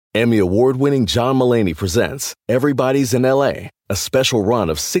Emmy award-winning John Mulaney presents Everybody's in L.A., a special run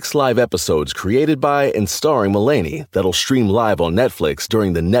of 6 live episodes created by and starring Mulaney that'll stream live on Netflix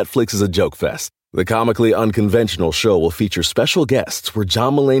during the Netflix is a Joke Fest. The comically unconventional show will feature special guests where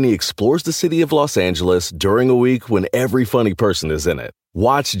John Mulaney explores the city of Los Angeles during a week when every funny person is in it.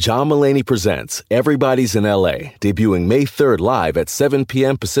 Watch John Mulaney Presents Everybody's in L.A., debuting May 3rd live at 7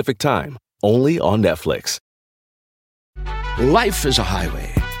 p.m. Pacific Time, only on Netflix. Life is a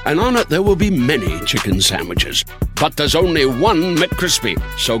highway, and on it there will be many chicken sandwiches. But there's only one McCrispy.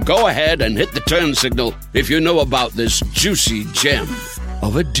 So go ahead and hit the turn signal if you know about this juicy gem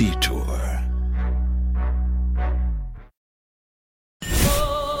of a detour.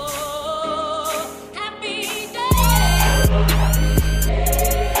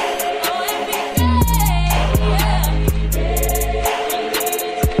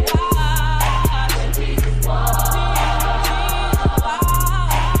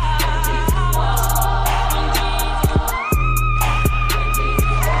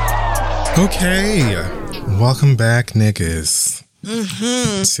 Okay, welcome back, niggas,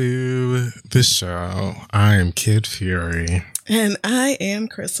 to the show. I am Kid Fury. And I am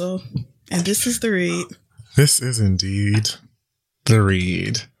Crystal. And this is The Read. This is indeed The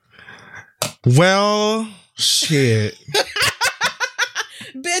Read. Well, shit.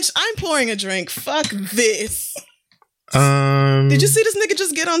 Bitch, I'm pouring a drink. Fuck this. Did you see this nigga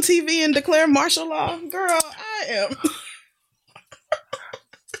just get on TV and declare martial law? Girl, I am...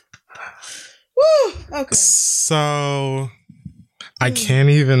 Woo! Okay. So, I can't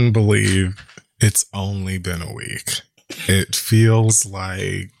even believe it's only been a week. It feels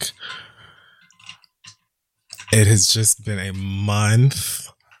like it has just been a month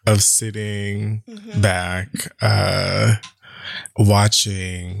of sitting back,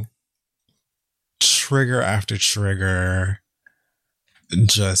 watching trigger after trigger,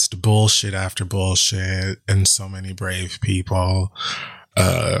 just bullshit after bullshit, and so many brave people,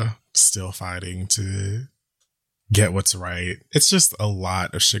 still fighting to get what's right. It's just a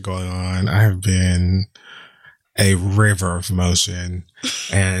lot of shit going on. I have been a river of emotion,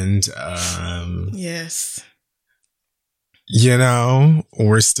 and yes, you know,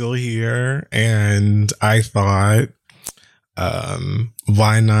 we're still here, and I thought,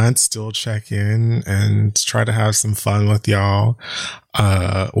 why not still check in and try to have some fun with y'all?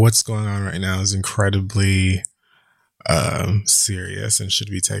 What's going on right now is incredibly serious and should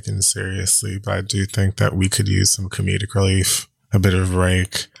be taken seriously, but I do think that we could use some comedic relief, a bit of a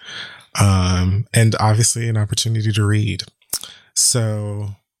break, and obviously an opportunity to read.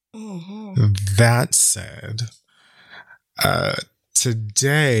 So that said,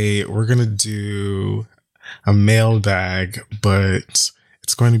 today we're gonna do a mailbag, but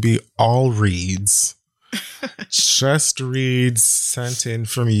it's going to be all reads. Just reads sent in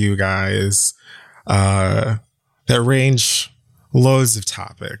from you guys that range loads of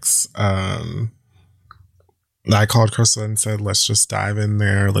topics. I called Crystal and said, let's just dive in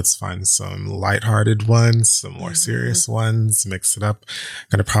there. Let's find some lighthearted ones, some more serious ones, mix it up.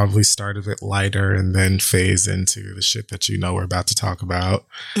 Gonna probably start a bit lighter and then phase into the shit that you know we're about to talk about.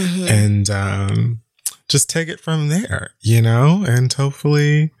 And just take it from there, you know, and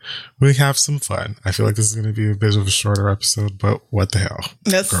hopefully we have some fun. I feel like this is going to be a bit of a shorter episode, but what the hell?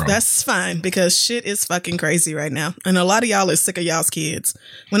 That's fine, because shit is fucking crazy right now. And a lot of y'all are sick of y'all's kids.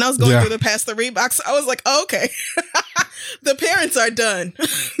 When I was going through the Pass the Read box, I was like, oh, okay, the parents are done.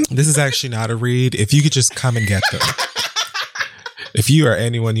 This is actually not a read. If you could just come and get them. If you or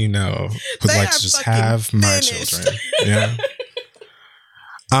anyone you know would like to just have my children. Yeah.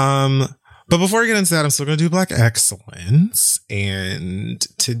 But before we get into that, I'm still going to do Black Excellence. And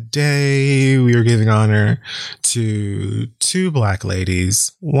today we are giving honor to 2 Black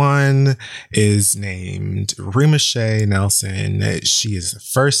ladies. One is named Rima Shea Nelson. She is the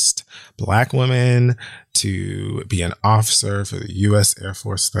first Black woman to be an officer for the U.S. Air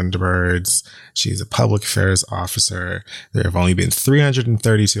Force Thunderbirds. She's a public affairs officer. There have only been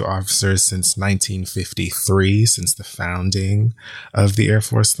 332 officers since 1953, since the founding of the Air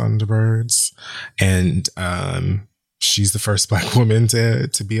Force Thunderbirds. And she's the first Black woman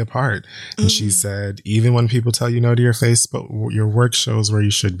to be a part. And she said, even when people tell you no to your face, but your work shows where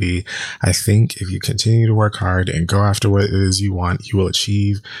you should be, I think if you continue to work hard and go after what it is you want, you will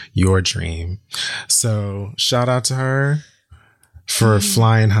achieve your dream. So shout out to her for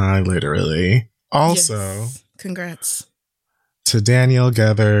flying high, literally. Also, congrats to Danielle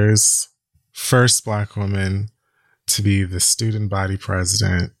Gathers, first Black woman to be the student body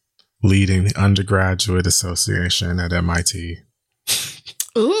president, leading the undergraduate association at MIT.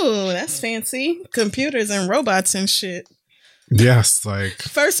 Ooh, that's fancy. Computers and robots and shit. Yes, like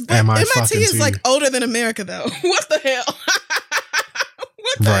first, but MIT is like older than America, though. What the hell?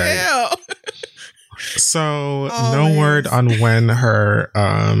 What the hell? So, no word on when her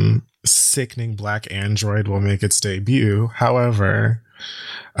sickening black android will make its debut. However,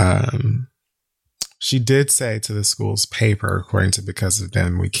 she did say to the school's paper, according to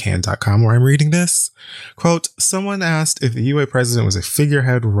BecauseOfThem.com, where I'm reading this, quote, someone asked if the UA president was a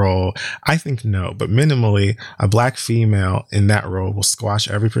figurehead role. I think no, but minimally, a black female in that role will squash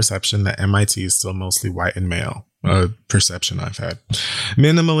every perception that MIT is still mostly white and male. A perception I've had.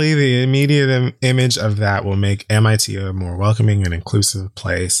 Minimally, the immediate image of that will make MIT a more welcoming and inclusive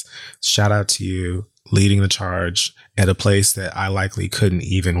place. Shout out to you leading the charge at a place that I likely couldn't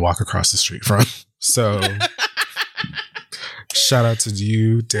even walk across the street from. So, shout out to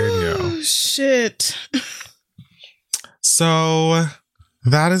you, Danielle. Oh, shit. So,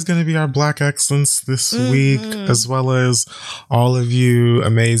 that is going to be our Black Excellence this week, as well as all of you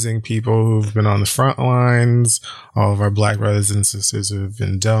amazing people who've been on the front lines, all of our Black brothers and sisters who've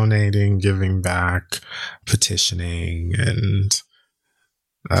been donating, giving back, petitioning, and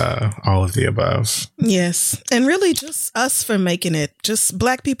all of the above. Yes. And really just us for making it. Just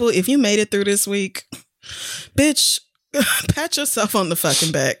Black people, if you made it through this week, bitch, pat yourself on the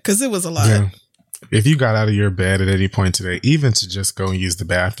fucking back, because it was a lot. Yeah. If you got out of your bed at any point today, even to just go and use the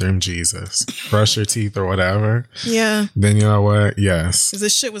bathroom, Jesus, brush your teeth or whatever. Yeah. Then you know what? Yes. Because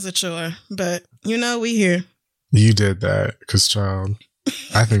this shit was a chore. But, we here. You did that. Because, child,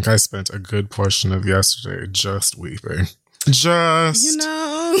 I think I spent a good portion of yesterday just weeping. Just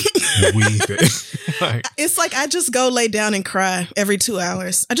weeping. It's like I just go lay down and cry every 2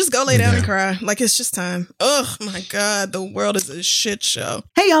 hours. I just go lay down and cry. Like it's just time. Oh my God, the world is a shit show.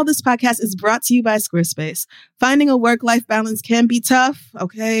 Hey y'all, this podcast is brought to you by Squarespace. Finding a work-life balance can be tough.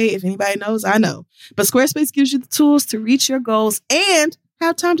 Okay, if anybody knows, I know. But Squarespace gives you the tools to reach your goals and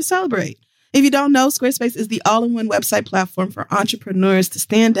have time to celebrate. If you don't know, Squarespace is the all-in-one website platform for entrepreneurs to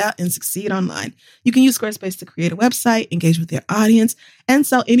stand out and succeed online. You can use Squarespace to create a website, engage with your audience, and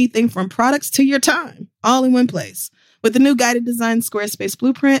sell anything from products to your time, all in one place. With the new guided design Squarespace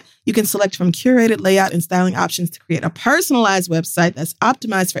Blueprint, you can select from curated layout and styling options to create a personalized website that's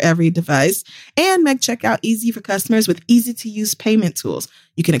optimized for every device and make checkout easy for customers with easy-to-use payment tools.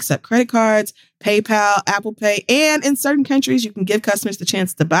 You can accept credit cards, PayPal, Apple Pay, and in certain countries, you can give customers the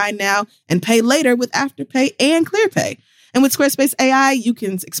chance to buy now and pay later with Afterpay and ClearPay. And with Squarespace AI, you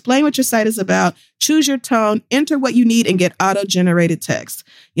can explain what your site is about, choose your tone, enter what you need, and get auto-generated text.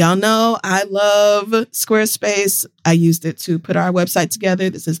 Y'all know I love Squarespace. I used it to put our website together.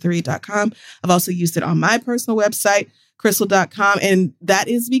 This is theread.com. I've also used it on my personal website, crystal.com. And that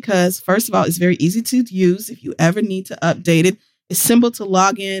is because, first of all, it's very easy to use if you ever need to update it. It's simple to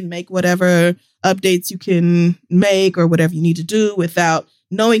log in, make whatever updates you can make or whatever you need to do without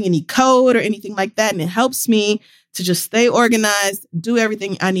knowing any code or anything like that. And it helps me to just stay organized, do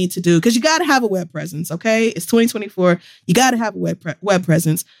everything I need to do. Because you got to have a web presence, okay? It's 2024. You got to have a web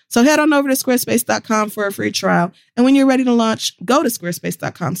presence. So head on over to squarespace.com for a free trial. And when you're ready to launch, go to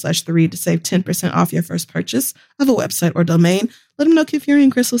squarespace.com/theread to save 10% off your first purchase of a website or domain. Let them know Kid Fury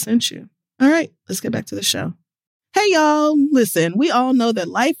and Crystal sent you. All right, let's get back to the show. Hey, y'all, listen, we all know that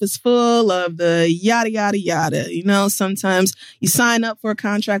life is full of the yada, yada, yada. You know, sometimes you sign up for a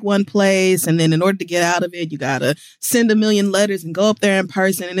contract one place, and then in order to get out of it, you got to send a million letters and go up there in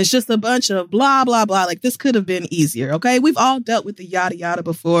person. And it's just a bunch of blah, blah, blah. Like, this could have been easier, okay? We've all dealt with the yada, yada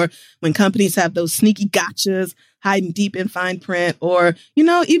before when companies have those sneaky gotchas hiding deep in fine print, or,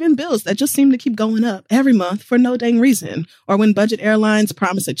 even bills that just seem to keep going up every month for no dang reason. Or when budget airlines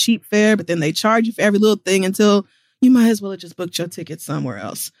promise a cheap fare, but then they charge you for every little thing until you might as well have just booked your ticket somewhere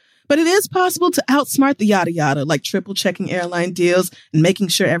else. But it is possible to outsmart the yada yada, like triple checking airline deals and making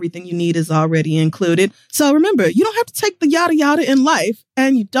sure everything you need is already included. So remember, you don't have to take the yada yada in life,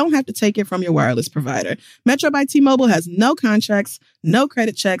 and you don't have to take it from your wireless provider. Metro by T-Mobile has no contracts, no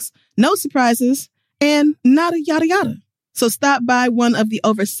credit checks, no surprises, and not a yada yada. So stop by one of the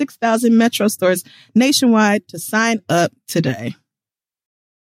over 6,000 Metro stores nationwide to sign up today.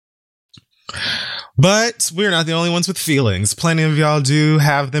 But we're not the only ones with feelings. Plenty of y'all do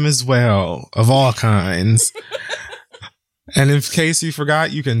have them as well, of all kinds. And in case you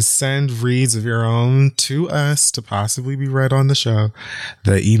forgot, you can send reads of your own to us to possibly be read on the show.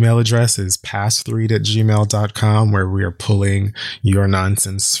 The email address is pasttheread@gmail.com, where we are pulling your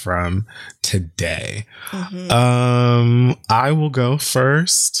nonsense from today. Mm-hmm. I will go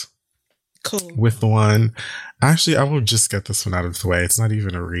first. Cool. With the one. Actually, I will just get this one out of the way. It's not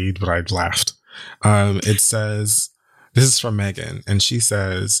even a read, but I laughed. It says, This is from Megan, and she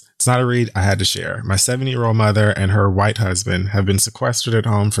says, it's not a read I had to share. My 70-year-old mother and her white husband have been sequestered at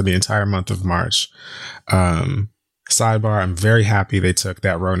home for the entire month of March. Sidebar, I'm very happy they took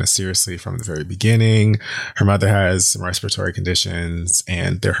that Rona seriously from the very beginning. Her mother has some respiratory conditions,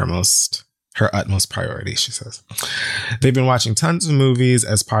 and they're her utmost priority, she says. They've been watching tons of movies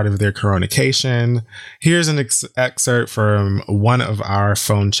as part of their coronation. Here's an excerpt from one of our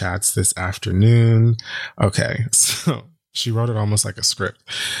phone chats this afternoon. Okay, so she wrote it almost like a script.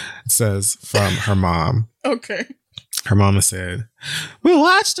 It says from her mom. Okay. Her mama said, we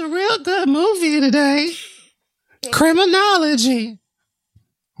watched a real good movie today. Criminology.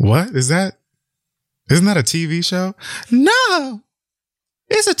 What is that? Isn't that a TV show? No.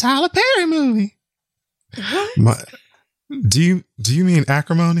 It's a Tyler Perry movie. What? Do you mean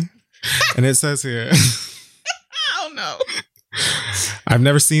acrimony? And it says here. Oh no. I've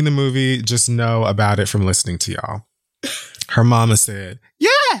never seen the movie, just know about it from listening to y'all. Her mama said,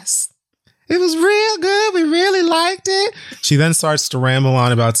 yes, it was real good. We really liked it. She then starts to ramble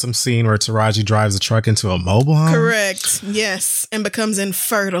on about some scene where Taraji drives a truck into a mobile home. Correct. Yes. And becomes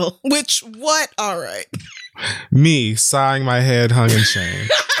infertile. Which, what? All right. Me, sighing my head, hung in shame.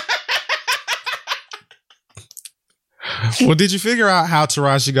 Well, did you figure out how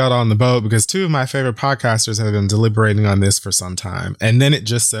Taraji got on the boat? Because two of my favorite podcasters have been deliberating on this for some time. And then it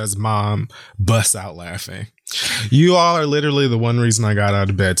just says, Mom, busts out laughing. You all are literally the one reason I got out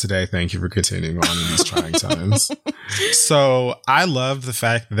of bed today. Thank you for continuing on in these trying times. So I love the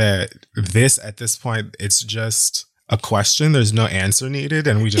fact that at this point, it's just a question. There's no answer needed.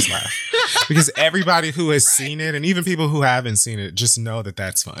 And we just laugh. Because everybody who has seen it, and even people who haven't seen it, just know that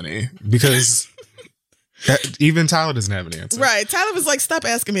that's funny. Because even Tyler doesn't have an answer. Right. Tyler was like, stop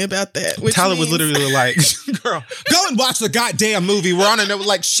asking me about that. Tyler was literally like, girl, go and watch the goddamn movie. We're on it.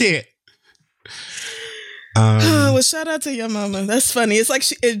 Like, shit. Well, shout out to your mama. That's funny. It's like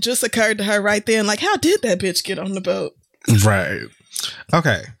it just occurred to her right then. Like, how did that bitch get on the boat? Right.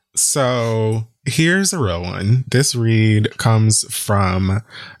 Okay. So here's a real one. This read comes from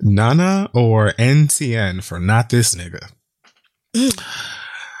Nana, or NTN for not this nigga.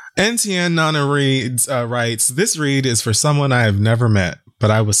 NTN Nana writes, this read is for someone I have never met, but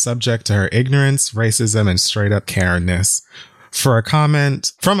I was subject to her ignorance, racism, and straight up Karen-ness. From a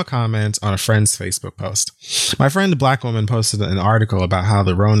comment on a friend's Facebook post. My friend, a black woman, posted an article about how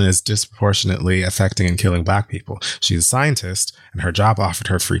the Rona is disproportionately affecting and killing black people. She's a scientist, and her job offered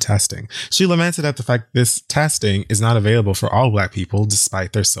her free testing. She lamented at the fact this testing is not available for all black people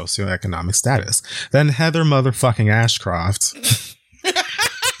despite their socioeconomic status. Then Heather motherfucking Ashcroft.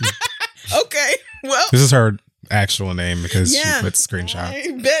 Okay, well. This is her actual name because she put screenshots.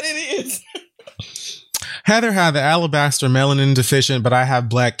 I bet it is. Heather had the alabaster melanin deficient, but I have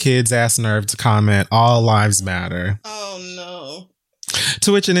black kids ass nerve to comment, all lives matter. Oh no.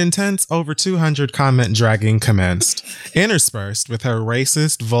 To which an intense over 200 comment dragging commenced, interspersed with her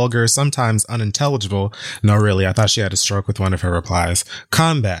racist, vulgar, sometimes unintelligible, no really, I thought she had a stroke with one of her replies,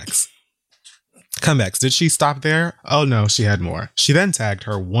 comebacks. Did she stop there? Oh no, she had more. She then tagged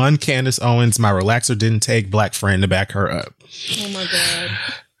her one Candace Owens, my relaxer didn't take black friend to back her up. Oh my God.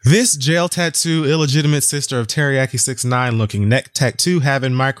 This jail tattoo, illegitimate sister of Teriyaki 6ix9ine looking, neck tattoo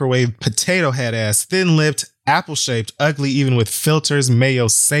having, microwave potato head ass, thin lipped, apple shaped, ugly, even with filters, mayo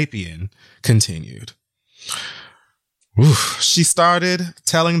sapien, continued. She started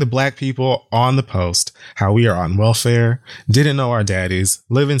telling the black people on the post how we are on welfare, didn't know our daddies,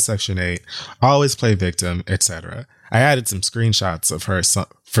 live in Section 8, always play victim, etc. I added some screenshots of her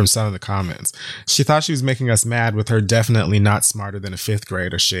from some of the comments. She thought she was making us mad with her definitely not smarter than a 5th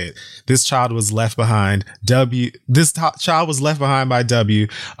grader shit. This child was left behind child was left behind by W,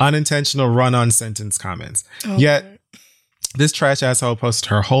 unintentional run-on sentence comments. Oh, yet, this trash asshole posted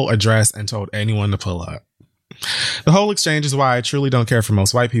her whole address and told anyone to pull up. The whole exchange is why I truly don't care for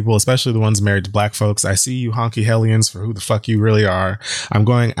most white people, especially the ones married to black folks. I see you honky hellions for who the fuck you really are. I'm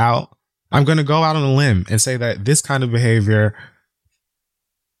going to go out on a limb and say that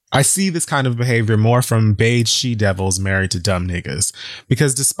I see this kind of behavior more from beige she-devils married to dumb niggas.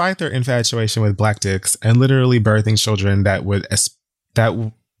 Because despite their infatuation with black dicks and literally birthing children that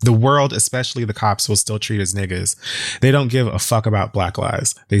the world, especially the cops, will still treat as niggas, they don't give a fuck about black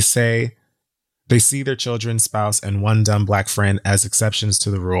lives. They They see their children, spouse, and one dumb black friend as exceptions to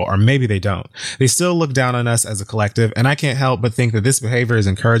the rule, or maybe they don't. They still look down on us as a collective, and I can't help but think that this behavior is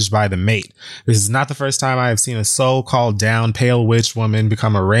encouraged by the mate. This is not the first time I have seen a so-called down pale witch woman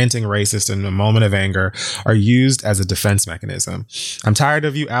become a ranting racist in a moment of anger, or used as a defense mechanism. I'm tired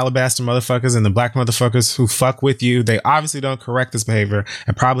of you alabaster motherfuckers and the black motherfuckers who fuck with you. They obviously don't correct this behavior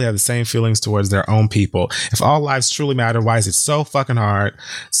and probably have the same feelings towards their own people. If all lives truly matter, why is it so fucking hard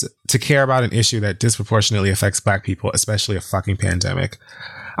to care about an issue that disproportionately affects black people, especially a fucking pandemic?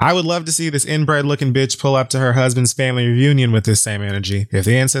 I would love to see this inbred looking bitch pull up to her husband's family reunion with this same energy. If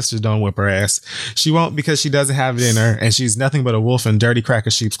the ancestors don't whip her ass, she won't, because she doesn't have it in her, and she's nothing but a wolf in dirty crack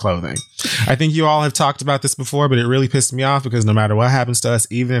of sheep's clothing. I think you all have talked about this before, but it really pissed me off because no matter what happens to us,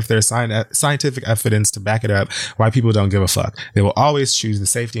 even if there's scientific evidence to back it up, white people don't give a fuck. They will always choose the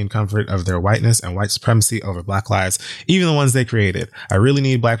safety and comfort of their whiteness and white supremacy over black lives, even the ones they created. I really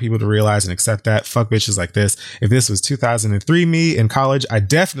need black people to realize and accept that. Fuck bitches like this. If this was 2003 me in college, I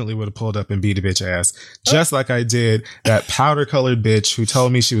definitely would have pulled up and beat a bitch ass, just like I did that powder colored bitch who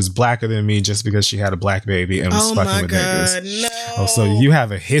told me she was blacker than me just because she had a black baby and was fucking with niggas. No. Oh, so you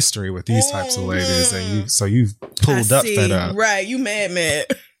have a history with these types of ladies, and you've pulled up that up. Right, you mad.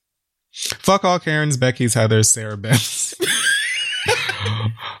 Fuck all Karens, Beckys, Heathers, Sarah Beths,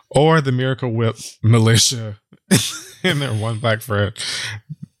 or the Miracle Whip militia and their one black friend.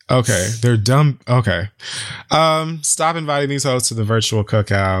 Okay, they're dumb. Okay. Stop inviting these hoes to the virtual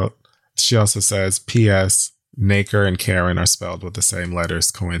cookout. She also says, P.S. Naker and Karen are spelled with the same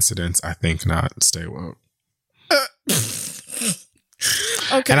letters. Coincidence? I think not. Stay woke.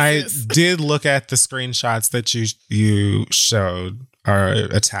 Okay. And I did look at the screenshots that you showed are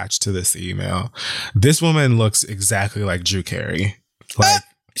attached to this email. This woman looks exactly like Drew Carey. Like,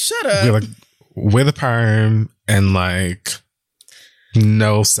 shut up. With a perm and like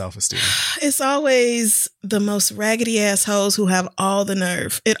no self-esteem. It's always the most raggedy assholes who have all the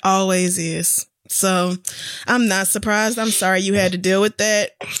nerve. It always is. So I'm not surprised. I'm sorry you had to deal with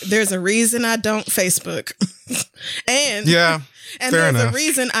that. There's a reason I don't Facebook. And there's a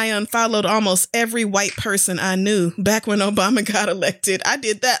reason I unfollowed almost every white person I knew back when Obama got elected. I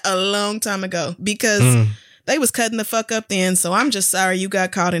did that a long time ago because they was cutting the fuck up then. So I'm just sorry you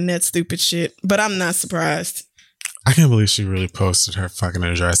got caught in that stupid shit. But I'm not surprised. I can't believe she really posted her fucking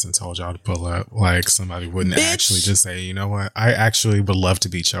address and told y'all to pull up. Like somebody wouldn't actually just say, you know what? I actually would love to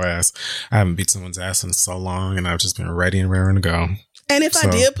beat your ass. I haven't beat someone's ass in so long and I've just been ready and raring to go. And if I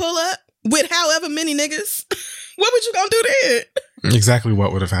did pull up with however many niggas, what would you gonna do then? Exactly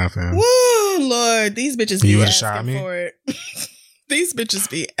what would have happened. Woo, Lord. These bitches be asking for it. These bitches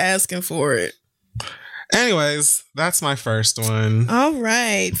be asking for it. Anyways, that's my first one. All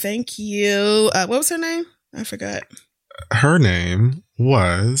right. Thank you. What was her name? I forgot. Her name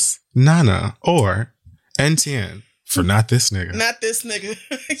was Nana or NTN for Not This Nigga. Not this nigga.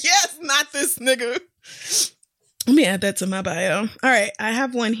 Yes, not this nigga. Let me add that to my bio. All right. I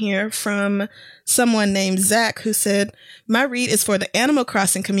have one here from someone named Zach who said, my read is for the Animal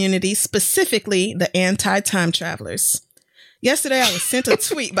Crossing community, specifically the anti-time travelers. Yesterday, I was sent a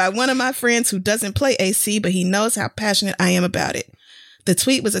tweet by one of my friends who doesn't play AC, but he knows how passionate I am about it. The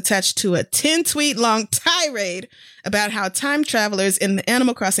tweet was attached to a 10-tweet long tirade about how time travelers in the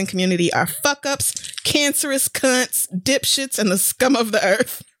Animal Crossing community are fuck-ups, cancerous cunts, dipshits, and the scum of the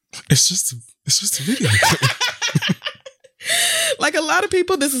earth. It's just a video. Like a lot of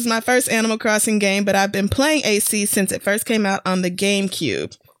people, this is my first Animal Crossing game, but I've been playing AC since it first came out on the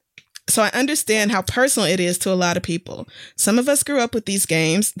GameCube. So I understand how personal it is to a lot of people. Some of us grew up with these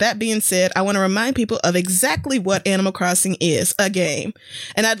games. That being said, I want to remind people of exactly what Animal Crossing is, a game.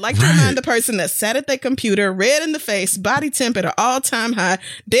 And I'd like to remind the person that sat at their computer, red in the face, body temp at an all-time high,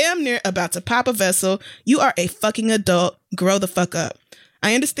 damn near about to pop a vessel, you are a fucking adult. Grow the fuck up.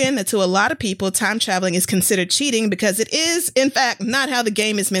 I understand that to a lot of people, time traveling is considered cheating because it is, in fact, not how the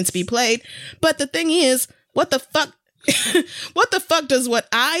game is meant to be played. But the thing is, what the fuck does what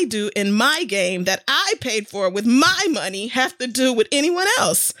I do in my game that I paid for with my money have to do with anyone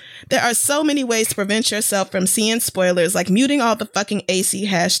else? There are so many ways to prevent yourself from seeing spoilers, like muting all the fucking AC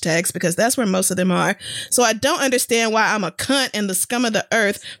hashtags, because that's where most of them are. So I don't understand why I'm a cunt and the scum of the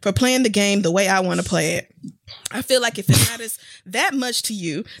earth for playing the game the way I want to play it. I feel like if it matters that much to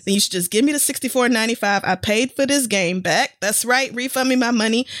you, then you should just give me the $64.95 I paid for this game back. That's right. Refund me my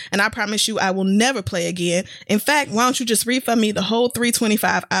money. And I promise you I will never play again. In fact, why don't you just refund me the whole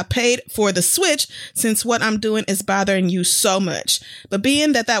 $325 I paid for the Switch, since what I'm doing is bothering you so much. But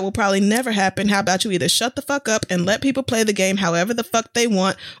being that will probably never happen, how about you either shut the fuck up and let people play the game however the fuck they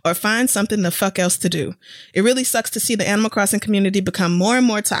want, or find something the fuck else to do. It really sucks to see the Animal Crossing community become more and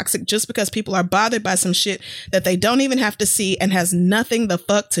more toxic just because people are bothered by some shit that they don't even have to see and has nothing the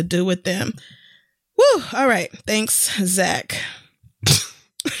fuck to do with them. Woo! All right. Thanks, Zach.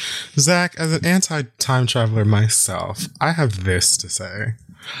 Zach, as an anti-time traveler myself, I have this to say.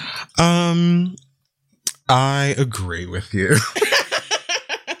 I agree with you.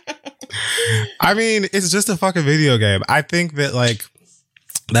 I mean, it's just a fucking video game. I think that, like,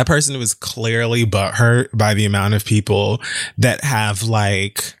 that person was clearly butthurt by the amount of people that have,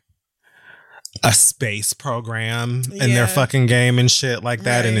 like, a space program in their fucking game and shit like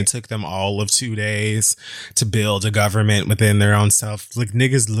that. Right. And it took them all of 2 days to build a government within their own self. Like,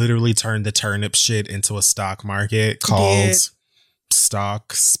 niggas literally turned the turnip shit into a stock market called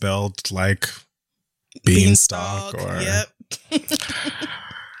stock, spelled like beanstalk or... Yep.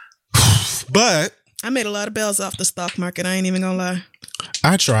 But I made a lot of bells off the stock market. I ain't even gonna lie.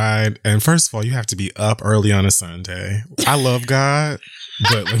 I tried. And first of all, you have to be up early on a Sunday. I love God,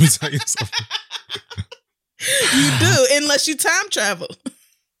 but let me tell you something. You do, unless you time travel.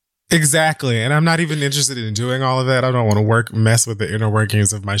 Exactly. And I'm not even interested in doing all of that. I don't want to mess with the inner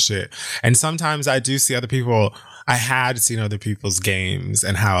workings of my shit. And sometimes I do see other people. I had seen other people's games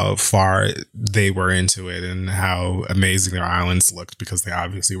and how far they were into it and how amazing their islands looked, because they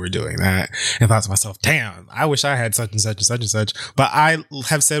obviously were doing that. And I thought to myself, damn, I wish I had such and such and such and such. But I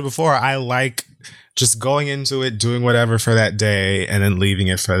have said before, I like just going into it, doing whatever for that day, and then leaving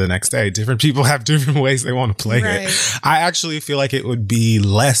it for the next day. Different people have different ways they want to play it. I actually feel like it would be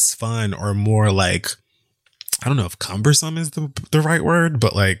less fun or more like, I don't know if cumbersome is the right word,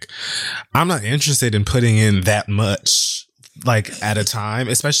 but like, I'm not interested in putting in that much like at a time,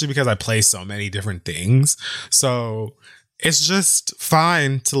 especially because I play so many different things. So it's just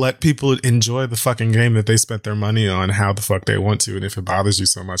fine to let people enjoy the fucking game that they spent their money on how the fuck they want to. And if it bothers you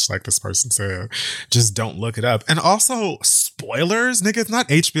so much, like this person said, just don't look it up. And also, spoilers, nigga, it's not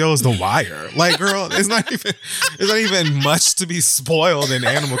HBO, it's The Wire. Like, girl, it's not even much to be spoiled in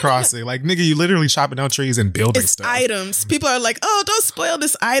Animal Crossing. Like, nigga, you literally chopping down trees and building stuff. Items. People are like, oh, don't spoil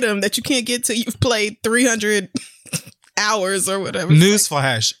this item that you can't get till you've played 300 hours or whatever.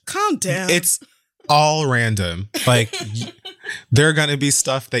 Newsflash. Like, calm down. It's all random. Like, there are gonna be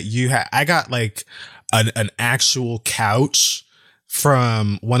stuff that you have. I got like an actual couch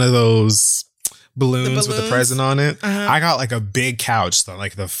from one of those balloons with the present on it. I got like a big couch, so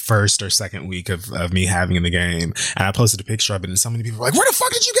like the first or second week of me having in the game, and I posted a picture of it, and so many people were like, where the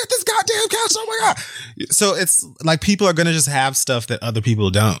fuck did you get this goddamn couch? Oh my god. So it's like people are gonna just have stuff that other people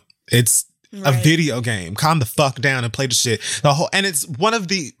don't. It's a video game. Calm the fuck down and play the shit. And it's one of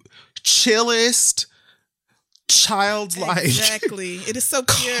the chillest, childlike, exactly. It is so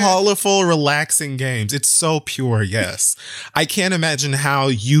pure, colorful, relaxing games. It's so pure. Yes, I can't imagine how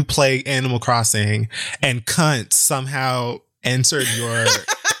you play Animal Crossing and cunt somehow entered your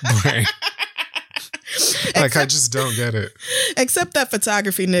brain. Like, I just don't get it. Except that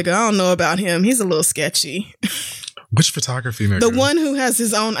photography nigga. I don't know about him. He's a little sketchy. Which photography nigga? The one who has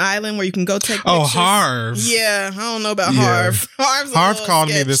his own island where you can go take pictures. Oh, Harv. Yeah, I don't know about Harv. Harv called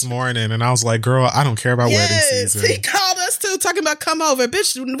me this morning, and I was like, girl, I don't care about wedding season. He called us too, talking about come over.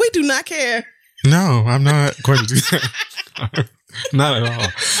 Bitch, we do not care. No, I'm not going to do that. Not at all.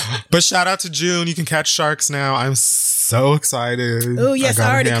 But shout out to June. You can catch sharks now. I'm so excited. Oh, yes,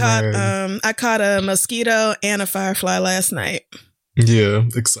 I caught a mosquito and a firefly last night. Yeah,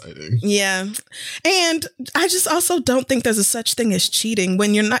 exciting. Yeah. And I just also don't think there's a such thing as cheating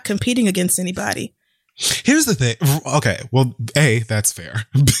when you're not competing against anybody. Here's the thing. Okay, well, A, that's fair.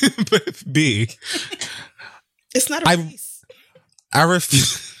 But B, it's not a race. I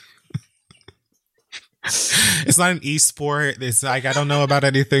refuse. It's not an e-sport. It's like, I don't know about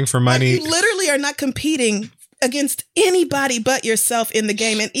anything for money. Like, you literally are not competing against anybody but yourself in the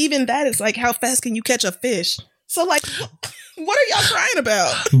game. And even that is like, how fast can you catch a fish? So like, What are y'all crying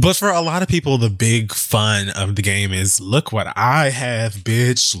about? But for a lot of people, the big fun of the game is, look what I have,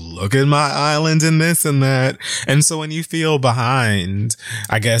 bitch. Look at my island and this and that. And so when you feel behind,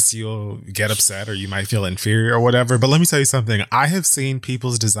 I guess you'll get upset or you might feel inferior or whatever. But let me tell you something. I have seen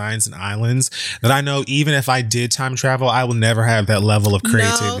people's designs and islands that I know even if I did time travel, I will never have that level of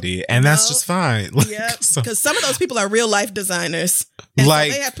creativity. And that's just fine. Yeah, because some of those people are real life designers. And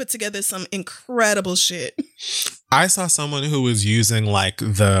like, so they have put together some incredible shit. I saw someone who was using like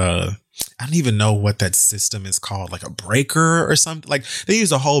I don't even know what that system is called, like a breaker or something. Like they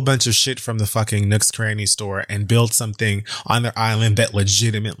used a whole bunch of shit from the fucking Nook's Cranny store and built something on their island that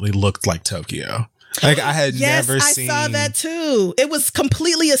legitimately looked like Tokyo. Like I had never seen. I saw that too. It was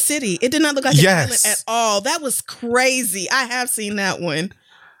completely a city. It did not look like an island at all. That was crazy. I have seen that one.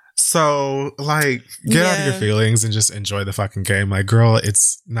 So, like, get out of your feelings and just enjoy the fucking game. Like, girl,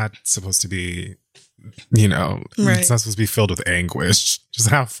 it's not supposed to be, it's not supposed to be filled with anguish. Just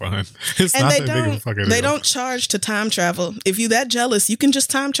have fun. It's and not that big of a fucking deal. They don't charge to time travel. If you that jealous, you can just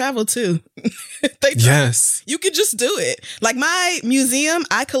time travel too. Yes. You could just do it. Like my museum,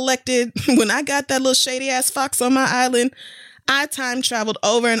 I collected, when I got that little shady ass fox on my island, I time traveled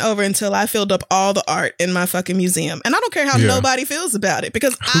over and over until I filled up all the art in my fucking museum. And I don't care how nobody feels about it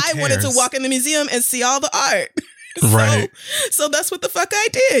because I wanted to walk in the museum and see all the art. Right. So that's what the fuck I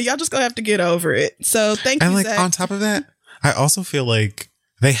did. Y'all just gonna have to get over it. So thank you, And like Zach. on top of that, I also feel like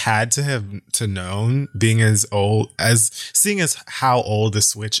they had to have known, being as old as seeing as how old the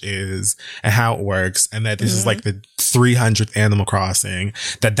Switch is and how it works, and that this is like the 300th Animal Crossing,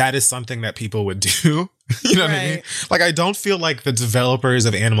 that is something that people would do. You know what I mean? Like, I don't feel like the developers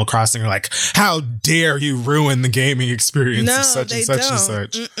of Animal Crossing are like, how dare you ruin the gaming experience of such and such and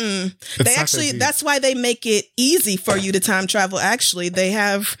such. They actually, that's why they make it easy for you to time travel. Actually,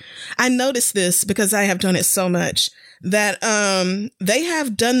 I noticed this because I have done it so much that they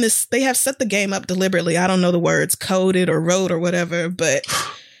have done this. They have set the game up deliberately. I don't know the words, coded or wrote or whatever, but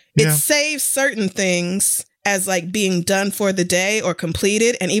it saves certain things as like being done for the day or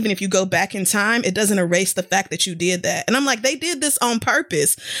completed. And even if you go back in time, it doesn't erase the fact that you did that. And I'm like, they did this on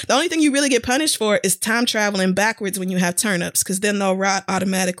purpose. The only thing you really get punished for is time traveling backwards when you have turnips, because then they'll rot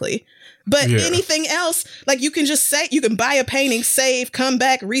automatically. But anything else, like you can just you can buy a painting, save, come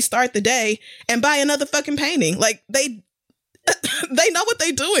back, restart the day, and buy another fucking painting. Like they know what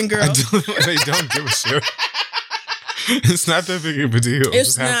they're doing, girl. They don't give a shit. It's not that big of a deal.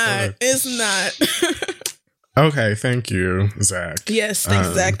 It's not. It's not. Okay, thank you, Zach. Yes, thanks,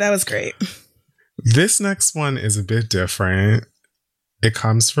 Zach. That was great. This next one is a bit different. It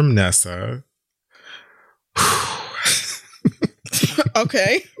comes from Nessa.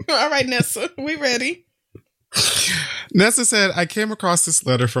 Okay. All right, Nessa. We ready? Nessa said, I came across this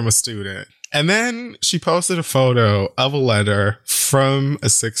letter from a student. And then she posted a photo of a letter from a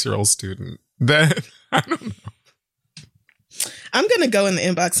 6-year-old student that, I don't know. I'm going to go in the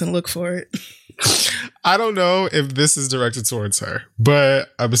inbox and look for it. I don't know if this is directed towards her, but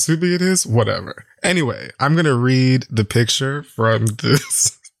I'm assuming it is. Whatever. Anyway, I'm going to read the picture from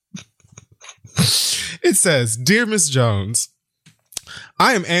this. It says, Dear Miss Jones,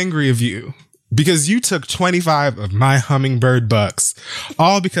 I am angry of you because you took 25 of my hummingbird bucks,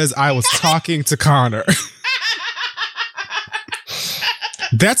 all because I was talking to Connor.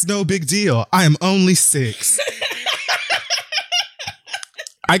 That's no big deal. I am only 6.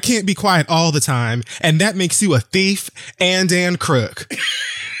 I can't be quiet all the time, and that makes you a thief and crook.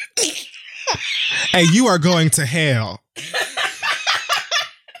 And you are going to hell.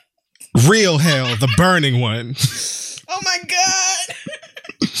 Real hell, the burning one. Oh my God.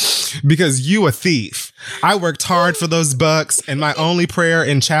 Because you a thief. I worked hard for those bucks, and my only prayer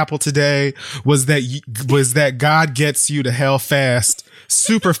in chapel today was that God gets you to hell fast,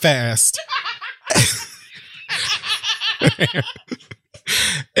 super fast.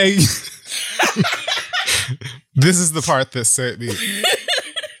 Hey, this is the part that set me.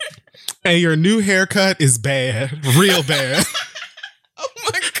 And your new haircut is bad, real bad. Oh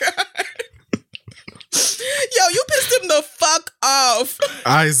my God. Yo, you pissed him the fuck off.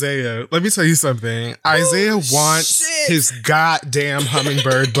 Isaiah, let me tell you something. Isaiah wants his goddamn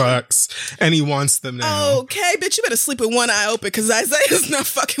hummingbird bucks, and he wants them now. Okay, bitch, you better sleep with one eye open because Isaiah's not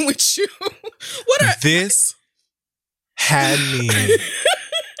fucking with you. This had me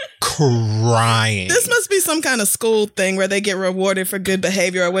crying. This must be some kind of school thing where they get rewarded for good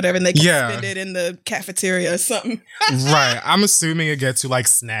behavior or whatever, and they can spend it in the cafeteria or something. Right. I'm assuming it gets you like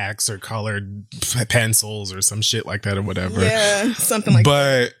snacks or colored pencils or some shit like that or whatever. Yeah, something like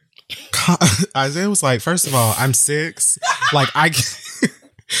that. But Isaiah was like, first of all, I'm 6. Like,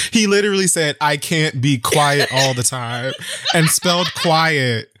 He literally said, I can't be quiet all the time, and spelled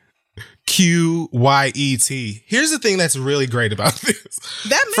quiet Q-Y-E-T. Here's the thing that's really great about this.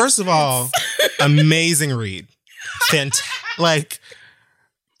 First of all, amazing read. Like,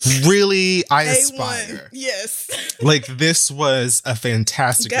 really, I aspire. Yes. Like, this was a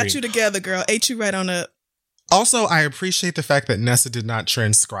fantastic Got read. you together, girl. Ate you right on up. Also, I appreciate the fact that Nessa did not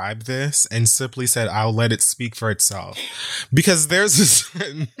transcribe this and simply said, I'll let it speak for itself. Because there's a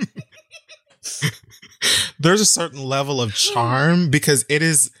certain level of charm, because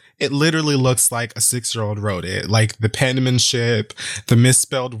it literally looks like a 6-year-old wrote it. Like the penmanship, the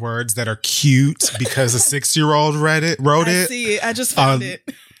misspelled words that are cute because a 6-year-old wrote it. I see it. I just found it.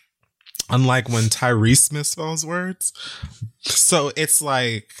 Unlike when Tyrese misspells words. So it's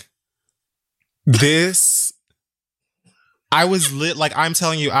like this. I was lit. Like, I'm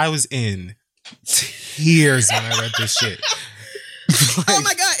telling you, I was in tears when I read this shit. Like, oh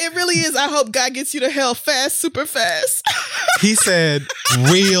my God, it really is. I hope God gets you to hell fast, super fast. He said,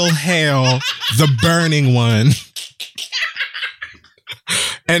 real hell, the burning one.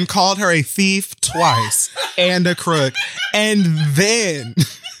 And called her a thief twice and a crook. And then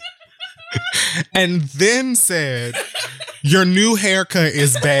said, your new haircut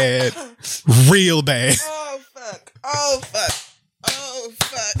is bad. Real bad. Oh, fuck.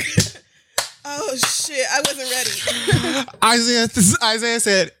 Oh, shit. I wasn't ready. Isaiah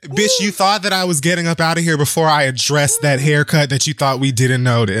said, bitch, you thought that I was getting up out of here before I addressed that haircut that you thought we didn't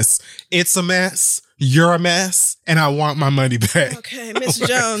notice. It's a mess. You're a mess. And I want my money back. Okay, Miss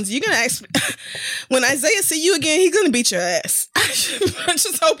Jones, you're going to ask me. When Isaiah see you again, he's going to beat your ass. I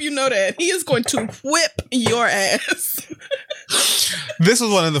just hope you know that. He is going to whip your ass. This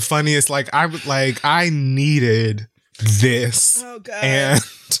was one of the funniest. I needed this. Oh, God. And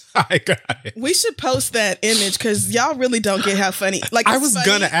I got it. We should post that image because y'all really don't get how funny. Like, I was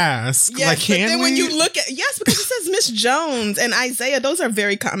gonna ask. Yes, like, can but then we? when you look at because it says Miss Jones and Isaiah, those are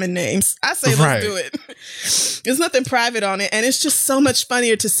very common names. I say let's do it. There's nothing private on it, and it's just so much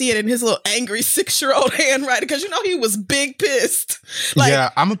funnier to see it in his little angry 6-year-old handwriting because he was big pissed. Like, yeah,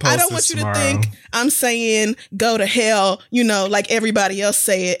 I'm gonna post I don't want you tomorrow. to think I'm saying go to hell, like everybody else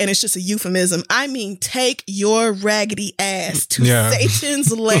say it, and it's just a euphemism. I mean, take your raggedy ass to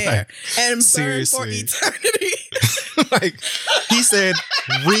Satan's lair and burn for eternity. Like, he said,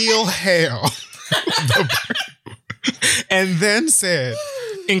 real hell. And then said,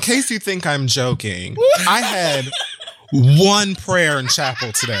 in case you think I'm joking, I had one prayer in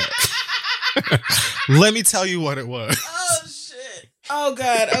chapel today. Let me tell you what it was. Oh, shit. Oh,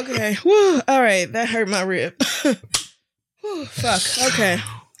 God. Okay. Woo. All right. That hurt my rib. Whew, fuck. Okay.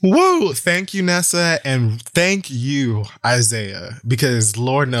 Whoa. Thank you, Nessa. And thank you, Isaiah, because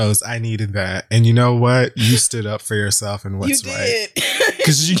Lord knows I needed that. And you know what? You stood up for yourself and what's right.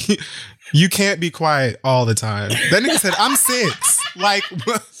 Because you can't be quiet all the time. That nigga said, I'm 6. Like,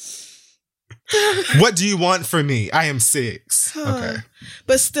 what do you want from me? I am 6. Okay.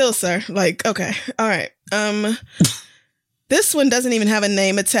 But still, sir. Like, okay. All right. This one doesn't even have a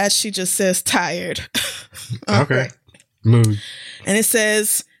name attached. She just says tired. Okay. Mood. And it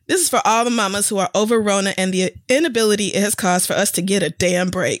says, this is for all the mamas who are over Rona and the inability it has caused for us to get a damn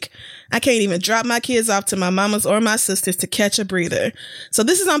break. I can't even drop my kids off to my mamas or my sisters to catch a breather. So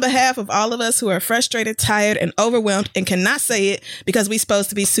this is on behalf of all of us who are frustrated, tired, and overwhelmed and cannot say it because we're supposed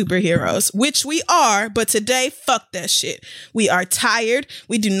to be superheroes, which we are, but today, fuck that shit. We are tired.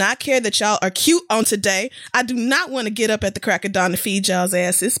 We do not care that y'all are cute on today. I do not want to get up at the crack of dawn to feed y'all's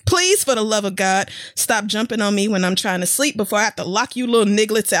asses. Please, for the love of God, stop jumping on me when I'm trying to sleep before I have to lock you little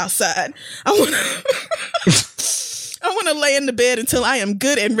nigglets outside. I want to lay in the bed until I am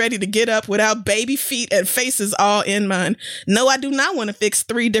good and ready to get up without baby feet and faces all in mine. No, I do not want to fix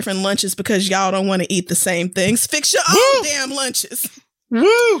 3 different lunches because y'all don't want to eat the same things. Fix your own damn lunches.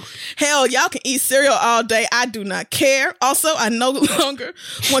 Woo! Hell, y'all can eat cereal all day. I do not care. Also, I no longer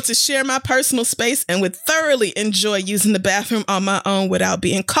want to share my personal space and would thoroughly enjoy using the bathroom on my own without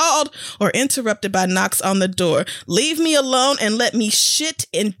being called or interrupted by knocks on the door. Leave me alone and let me shit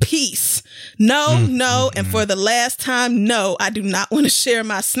in peace. No, and for the last time, no, I do not want to share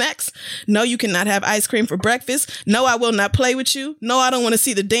my snacks. No, you cannot have ice cream for breakfast. No, I will not play with you. No, I don't want to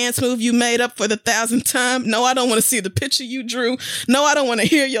see the dance move you made up for the 1,000th time. No, I don't want to see the picture you drew. No, I don't want to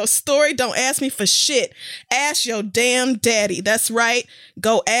hear your story. Don't ask me for shit. Ask your damn daddy. That's right.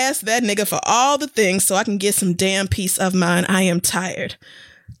 Go ask that nigga for all the things so I can get some damn peace of mind. I am tired.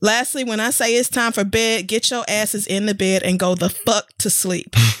 Lastly, when I say it's time for bed, get your asses in the bed and go the fuck to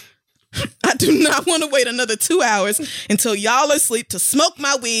sleep. I do not want to wait another 2 hours until y'all are asleep to smoke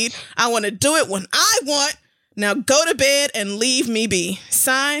my weed. I want to do it when I want, Now go to bed and leave me be.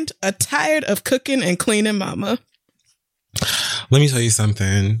 Signed, a tired of cooking and cleaning mama. Let me tell you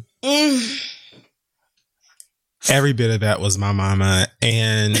something. Every bit of that was my mama.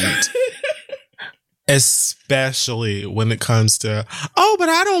 And especially when it comes to, oh, but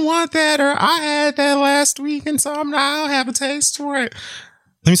I don't want that, or I had that last week and so I don't have a taste for it.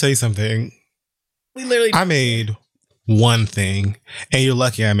 Let me tell you something. I made one thing, and you're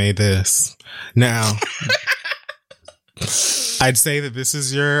lucky I made this. Now, I'd say that this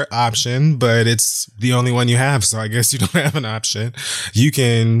is your option, but it's the only one you have, so I guess you don't have an option. You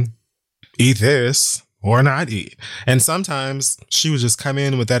can eat this or not eat. And sometimes she would just come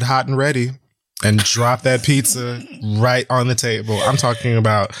in with that hot and ready and drop that pizza right on the table. I'm talking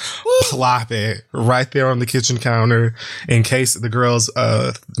about plop it right there on the kitchen counter in case the girls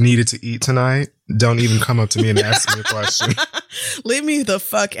needed to eat tonight. Don't even come up to me and ask me a question. Leave me the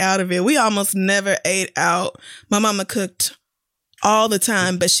fuck out of it. We almost never ate out. My mama cooked all the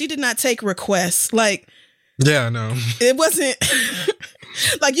time, but she did not take requests. Like, yeah, no. It wasn't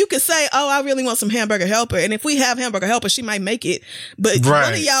like you could say, oh, I really want some hamburger helper. And if we have hamburger helper, she might make it. But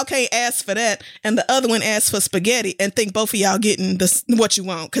one of y'all can't ask for that. And the other one asks for spaghetti and think both of y'all getting what you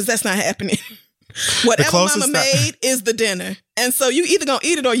want. Because that's not happening. Whatever mama made is the dinner. And so you either gonna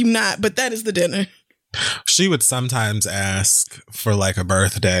eat it or you not. But that is the dinner. She would sometimes ask for like a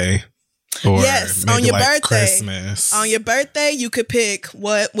birthday. Or yes, on your birthday. Christmas. On your birthday, you could pick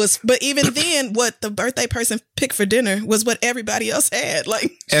what was, but even then, what the birthday person picked for dinner was what everybody else had.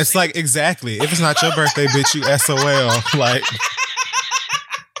 Like, it's like, exactly. If it's not your birthday, bitch, you SOL. Like,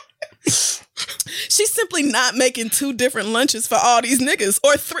 she's simply not making 2 different lunches for all these niggas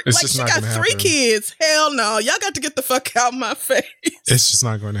or 3. Like, she got 3 kids. Hell no. Y'all got to get the fuck out my face. It's just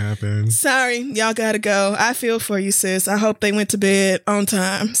not going to happen. Sorry. Y'all got to go. I feel for you, sis. I hope they went to bed on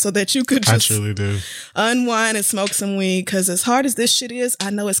time so that you could just I truly do. Unwind and smoke some weed. Because as hard as this shit is, I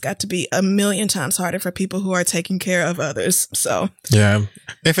know it's got to be a million times harder for people who are taking care of others. So, yeah.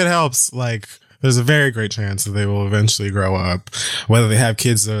 If it helps, like, there's a very great chance that they will eventually grow up, whether they have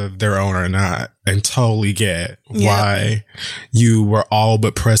kids of their own or not, and totally get why you were all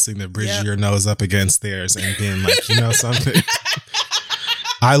but pressing the bridge of your nose up against theirs and being like, you know something?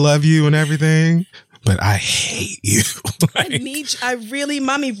 I love you and everything, but I hate you. Like,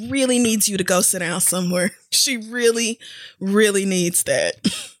 mommy really needs you to go sit down somewhere. She really, really needs that.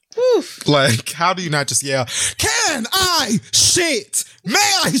 Like, how do you not just yell, can I shit?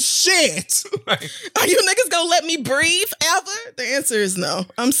 May I shit? Like, are you niggas gonna let me breathe ever? The answer is no.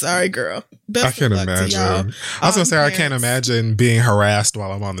 I'm sorry, girl. I can't imagine. I was gonna say, I can't imagine being harassed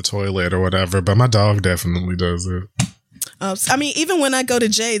while I'm on the toilet or whatever, but my dog definitely does it. I mean, even when I go to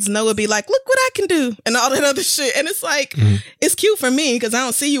Jade's, Noah would be like, look what I can do and all that other shit. And it's like, it's cute for me because I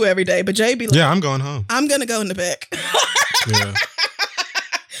don't see you every day. But Jade be like, yeah, I'm going home. I'm going to go in the back. Yeah.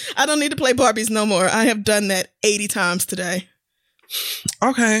 I don't need to play Barbies no more. I have done that 80 times today.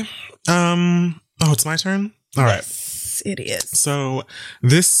 Okay. Oh, it's my turn? All right. Yes, it is. So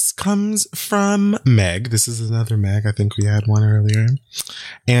this comes from Meg. This is another Meg. I think we had one earlier.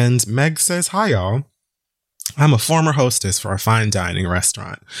 And Meg says, hi, y'all. I'm a former hostess for a fine dining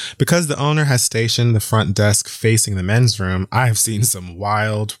restaurant. Because the owner has stationed the front desk facing the men's room, I have seen some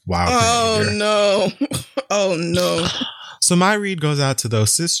wild behavior. Oh, no. So my read goes out to those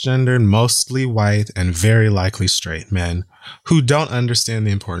cisgendered, mostly white, and very likely straight men who don't understand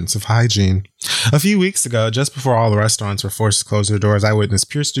the importance of hygiene. A few weeks ago, just before all the restaurants were forced to close their doors, I witnessed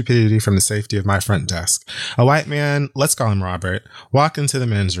pure stupidity from the safety of my front desk. A white man, let's call him Robert, walked into the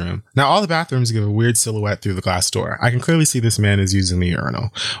men's room. Now, all the bathrooms give a weird silhouette through the glass door. I can clearly see this man is using the urinal.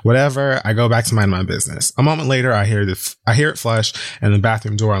 Whatever, I go back to mind my business. A moment later, I hear it flush and the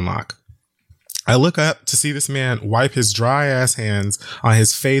bathroom door unlock. I look up to see this man wipe his dry ass hands on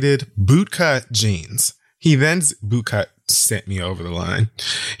his faded bootcut jeans. He then bootcut sent me over the line.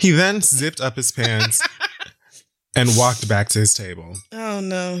 He then zipped up his pants and walked back to his table. Oh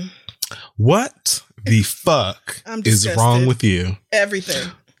no. What the fuck is wrong with you?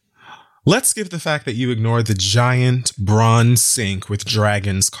 Everything. Let's skip the fact that you ignored the giant bronze sink with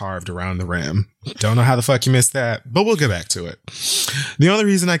dragons carved around the rim. Don't know how the fuck you missed that, but we'll get back to it. The only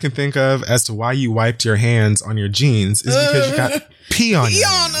reason I can think of as to why you wiped your hands on your jeans is because you got pee on your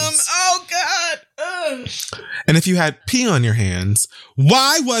hands. Them. Oh, God. And if you had pee on your hands,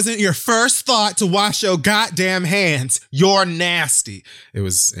 why wasn't your first thought to wash your goddamn hands? You're nasty. It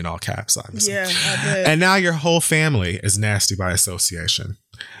was in all caps, obviously. Yeah, I did. And now your whole family is nasty by association.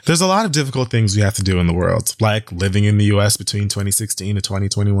 There's a lot of difficult things we have to do in the world, like living in the U.S. between 2016 to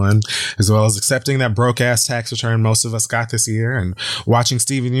 2021, as well as accepting that broke-ass tax return most of us got this year, and watching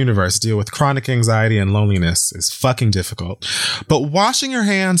Steven Universe deal with chronic anxiety and loneliness is fucking difficult. But washing your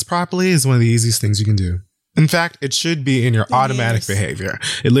hands properly is one of the easiest things you can do. In fact, it should be in your automatic behavior.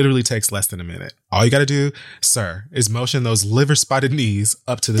 It literally takes less than a minute. All you got to do, sir, is motion those liver-spotted knees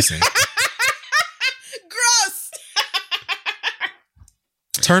up to the sink. Gross!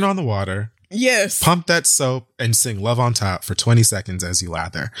 Turn on the water. Yes. Pump that soap and sing Love on Top for 20 seconds as you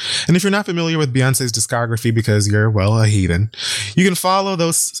lather. And if you're not familiar with Beyonce's discography because you're, well, a heathen, you can follow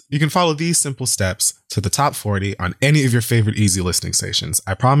these simple steps to the top 40 on any of your favorite easy listening stations.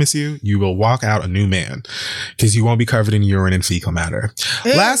 I promise you, you will walk out a new man because you won't be covered in urine and fecal matter.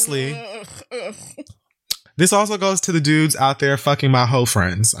 Lastly, this also goes to the dudes out there fucking my hoe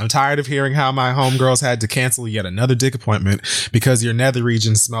friends. I'm tired of hearing how my homegirls had to cancel yet another dick appointment because your nether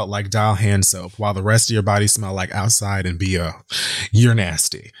region smelled like dial hand soap while the rest of your body smelled like outside and BO. You're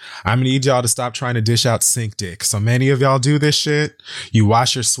nasty. I'm gonna need y'all to stop trying to dish out sink dick. So many of y'all do this shit. You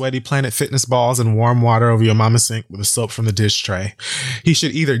wash your sweaty Planet Fitness balls in warm water over your mama's sink with the soap from the dish tray. He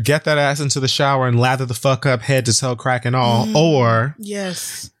should either get that ass into the shower and lather the fuck up head to toe crack and all, or...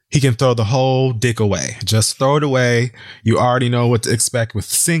 Yes. He can throw the whole dick away. Just throw it away. You already know what to expect with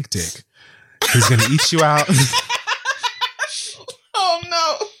sink dick. He's going to eat you out. Oh,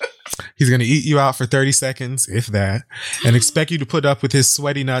 no. He's going to eat you out for 30 seconds, if that, and expect you to put up with his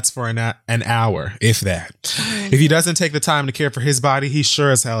sweaty nuts for an hour, if that. If he doesn't take the time to care for his body, he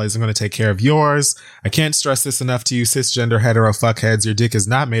sure as hell isn't going to take care of yours. I can't stress this enough to you cisgender hetero fuckheads. Your dick is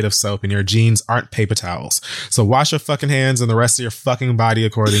not made of soap and your jeans aren't paper towels. So wash your fucking hands and the rest of your fucking body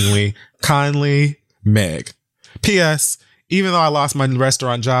accordingly. Kindly, Meg. P.S. Even though I lost my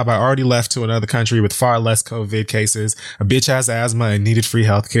restaurant job, I already left to another country with far less COVID cases. A bitch has asthma and needed free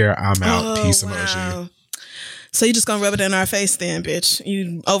healthcare. I'm out. Peace emoji. So you just gonna rub it in our face then, bitch?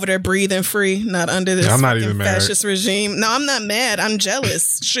 You over there breathing free, not under this I'm not even fascist regime. No, I'm not mad. I'm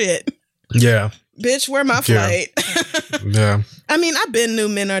jealous. Shit. Yeah. Bitch, where my flight? Yeah. I mean, I've been new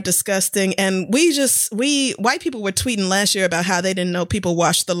men are disgusting, and white people were tweeting last year about how they didn't know people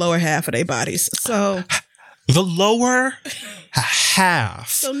washed the lower half of their bodies. So... The lower half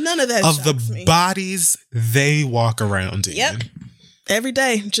so none of that of the me. bodies they walk around in. Yep. Every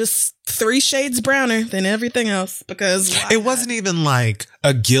day, just 3 shades browner than everything else because it wasn't even like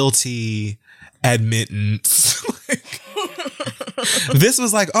a guilty admittance. This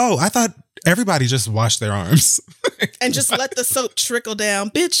was like, oh, I thought everybody just washed their arms. And just let the soap trickle down.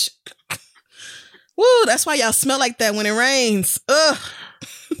 Bitch. Woo, that's why y'all smell like that when it rains. Ugh.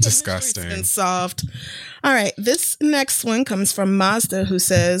 Disgusting. It's been solved. All right. This next one comes from Mazda, who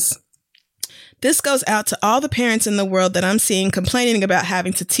says, this goes out to all the parents in the world that I'm seeing complaining about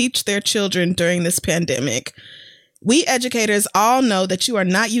having to teach their children during this pandemic. We educators all know that you are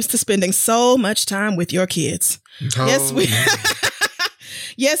not used to spending so much time with your kids. Oh,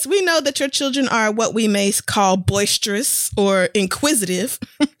 Yes, we know that your children are what we may call boisterous or inquisitive,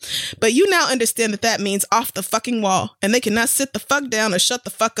 but you now understand that means off the fucking wall, and they cannot sit the fuck down or shut the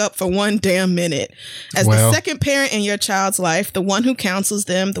fuck up for one damn minute. As the second parent in your child's life, the one who counsels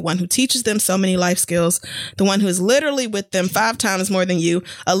them, the one who teaches them so many life skills, the one who is literally with them 5 times more than you,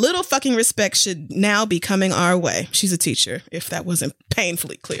 a little fucking respect should now be coming our way. She's a teacher, if that wasn't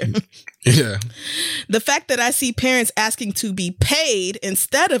painfully clear. Yeah. The fact that I see parents asking to be paid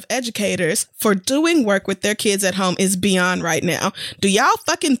instead of educators for doing work with their kids at home is beyond right now. Do y'all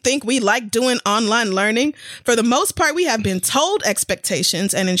fucking think we like doing online learning? For the most part, we have been told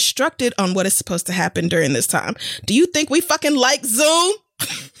expectations and instructed on what is supposed to happen during this time. Do you think we fucking like Zoom?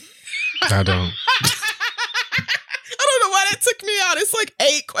 I don't. I don't know why that took me out. It's like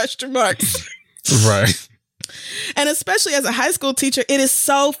 8 question marks. Right. And especially as a high school teacher, it is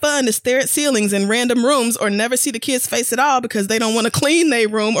so fun to stare at ceilings in random rooms or never see the kids' face at all because they don't want to clean their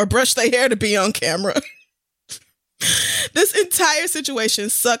room or brush their hair to be on camera. This entire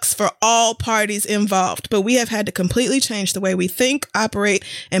situation sucks for all parties involved, but we have had to completely change the way we think, operate,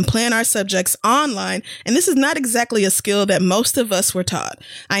 and plan our subjects online, and this is not exactly a skill that most of us were taught.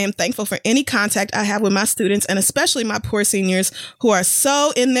 I am thankful for any contact I have with my students, and especially my poor seniors who are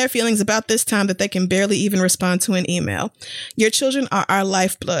so in their feelings about this time that they can barely even respond to an email. Your children are our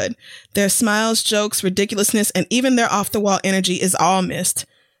lifeblood. Their smiles, jokes, ridiculousness, and even their off-the-wall energy is all missed.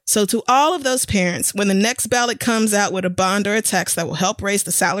 So to all of those parents, when the next ballot comes out with a bond or a tax that will help raise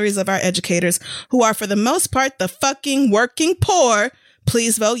the salaries of our educators, who are for the most part the fucking working poor,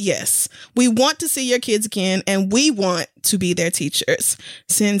 please vote yes. We want to see your kids again, and we want to be their teachers.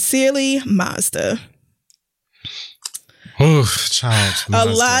 Sincerely, Mazda. Oh, child. A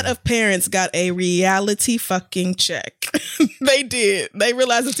lot of parents got a reality fucking check. They did. They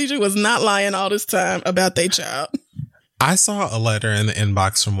realized the teacher was not lying all this time about their child. I saw a letter in the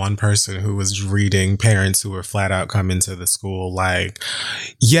inbox from one person who was reading parents who were flat out coming to the school like,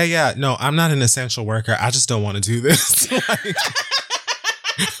 no, I'm not an essential worker. I just don't want to do this.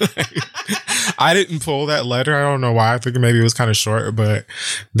 I didn't pull that letter. I don't know why. I think maybe it was kind of short, but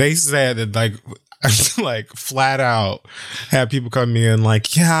they said that like flat out had people come in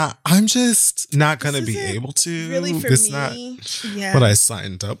like, yeah, I'm just not going to be able to. Really for this me. Not what I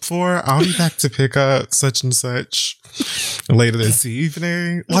signed up for. I'll be back to pick up such and such later this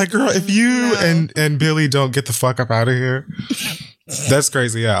evening. Like, girl, if you and Billy don't get the fuck up out of here, that's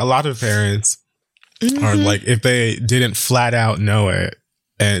crazy. Yeah, a lot of parents are like, if they didn't flat out know it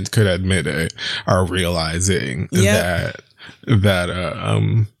and could admit it, are realizing that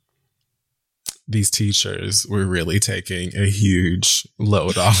these teachers were really taking a huge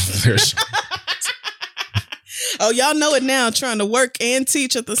load off of their shoulders. Oh, y'all know it now. Trying to work and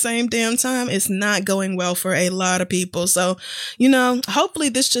teach at the same damn time is not going well for a lot of people. So, hopefully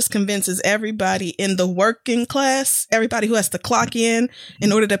this just convinces everybody in the working class, everybody who has to clock in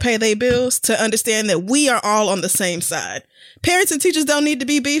order to pay their bills, to understand that we are all on the same side. Parents and teachers don't need to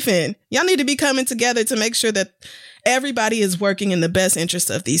be beefing. Y'all need to be coming together to make sure that everybody is working in the best interest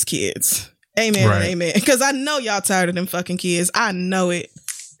of these kids. Amen. Right. And amen. Because I know y'all tired of them fucking kids. I know it.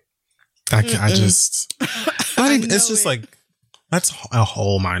 It's just like, that's a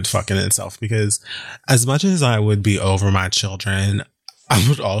whole mind fuck in itself, because as much as I would be over my children, I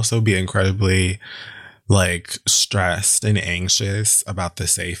would also be incredibly like stressed and anxious about their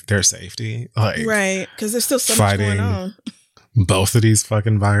safety. Like, right. Because there's still so much going on. Both of these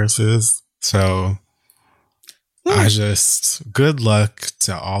fucking viruses. So good luck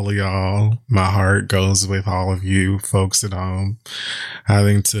to all of y'all. My heart goes with all of you folks at home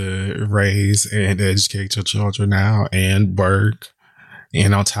having to raise and educate your children now and work.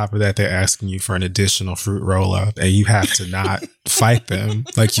 And on top of that, they're asking you for an additional fruit roll up, and you have to not fight them.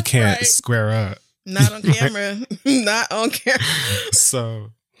 Like, you can't square up. Not on camera. Not on camera. So,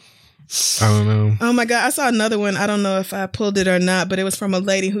 I don't know. Oh my God. I saw another one. I don't know if I pulled it or not, but it was from a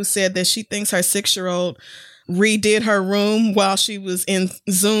lady who said that she thinks her 6-year-old redid her room while she was in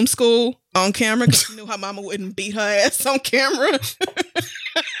Zoom school on camera because she knew her mama wouldn't beat her ass on camera.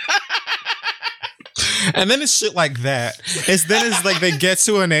 And then it's shit like that. It's like they get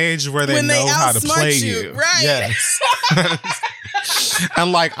to an age where they know how to play you. Right. Yes.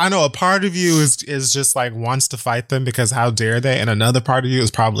 And like, I know a part of you is just like wants to fight them because how dare they? And another part of you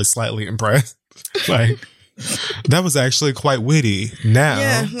is probably slightly impressed. Like, that was actually quite witty. Now.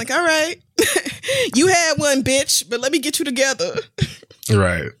 Yeah. Like, all right. You had one, bitch, but let me get you together.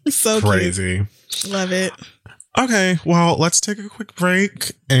 Right. So crazy. Cute. Love it. Okay, well, let's take a quick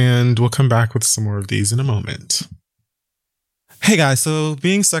break and we'll come back with some more of these in a moment. Hey guys, so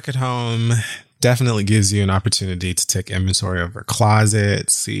being stuck at home definitely gives you an opportunity to take inventory of your closet,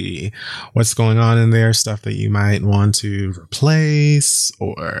 see what's going on in there, stuff that you might want to replace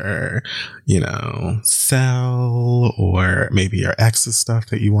or, sell, or maybe your ex's stuff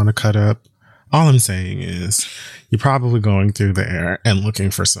that you want to cut up. All I'm saying is you're probably going through there and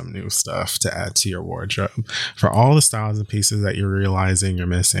looking for some new stuff to add to your wardrobe. For all the styles and pieces that you're realizing you're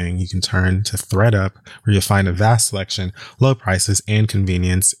missing, you can turn to ThredUp, where you'll find a vast selection, low prices, and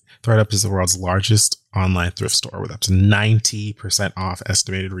convenience. ThredUp is the world's largest online thrift store with up to 90% off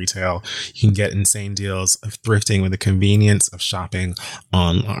estimated retail. You can get insane deals of thrifting with the convenience of shopping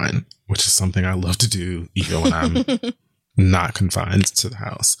online, which is something I love to do even when I'm not confined to the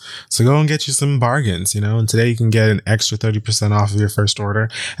house. So go and get you some bargains, and today you can get an extra 30% off of your first order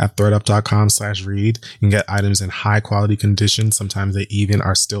at thredup.com/read. You can get items in high quality condition. Sometimes they even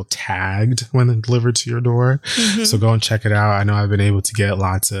are still tagged when they're delivered to your door. Mm-hmm. So go and check it out. I know I've been able to get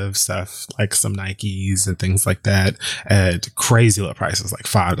lots of stuff like some Nikes and things like that at crazy low prices, like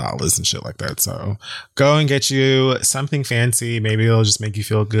 $5 and shit like that. So go and get you something fancy. Maybe it'll just make you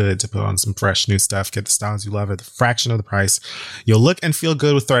feel good to put on some fresh new stuff. Get the styles you love at a fraction of the price. You'll look and feel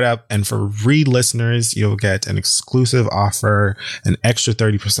good with ThredUp, and for Read listeners, you'll get an exclusive offer, an extra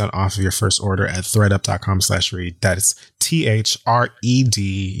 30% off of your first order at thredup.com/read. That is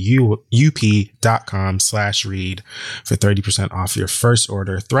thredup.com/read for 30% off your first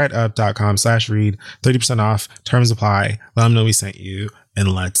order. Thredup.com/read, 30% off. Terms apply. Let them know we sent you,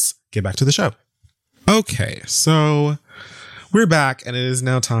 and let's get back to the show. Okay, so we're back, and it is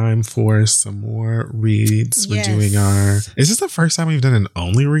now time for some more reads. Yes. We're doing is this the first time we've done an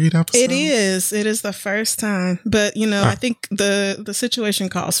only read episode? It is the first time, but I think the situation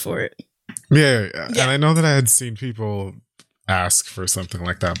calls for it. Yeah. And I know that I had seen people ask for something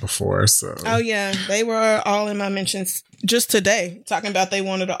like that before. So oh yeah, they were all in my mentions just today, talking about they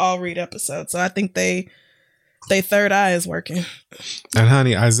wanted an all read episode. So I think they third eye is working. And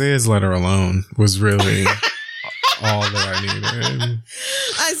honey, Isaiah's letter alone was really all that I needed.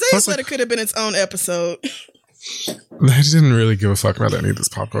 Isaiah's letter could have been its own episode. I didn't really give a fuck about any of this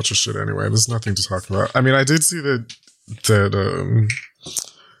pop culture shit anyway. There's nothing to talk about. I mean, I did see that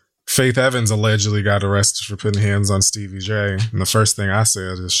Faith Evans allegedly got arrested for putting hands on Stevie J. And the first thing I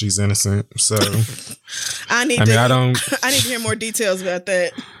said is she's innocent. So I need to hear more details about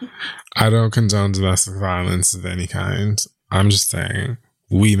that. I don't condone domestic violence of any kind. I'm just saying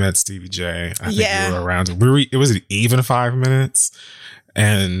we met Stevie J. I think we were around. It was even 5 minutes.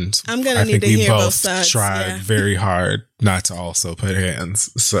 And I'm gonna need to hear both sides. Tried very hard not to also put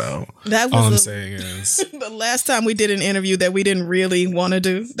hands. So that was all I'm saying is the last time we did an interview that we didn't really want to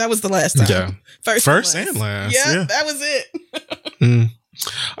do. That was the last time. Yeah, first and last. Yeah, that was it.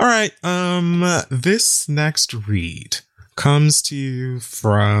 All right. This next read comes to you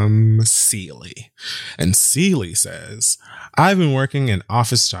from Seely. And Seely says, I've been working an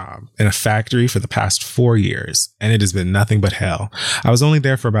office job in a factory for the past 4 years, and it has been nothing but hell. I was only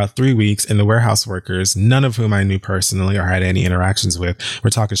there for about 3 weeks, and the warehouse workers, none of whom I knew personally or had any interactions with, were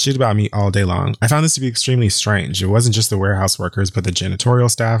talking shit about me all day long. I found this to be extremely strange. It wasn't just the warehouse workers, but the janitorial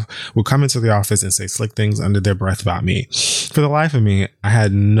staff would come into the office and say slick things under their breath about me. For the life of me, I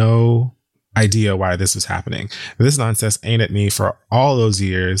had no idea why this was happening. This nonsense aimed at me for all those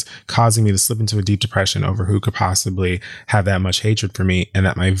years, causing me to slip into a deep depression over who could possibly have that much hatred for me, and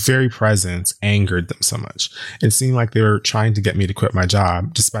that my very presence angered them so much. It seemed like they were trying to get me to quit my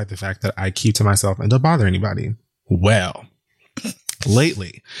job, despite the fact that I keep to myself and don't bother anybody. Well,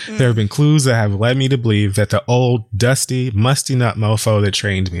 lately, there have been clues that have led me to believe that the old, dusty, musty nut mofo that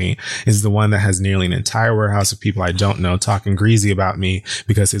trained me is the one that has nearly an entire warehouse of people I don't know talking greasy about me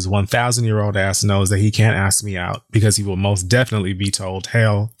because his 1,000-year-old ass knows that he can't ask me out because he will most definitely be told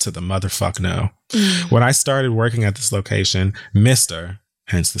hell to the motherfuck no. When I started working at this location, Mr.,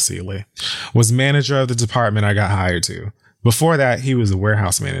 hence the Seely, was manager of the department I got hired to. Before that, he was a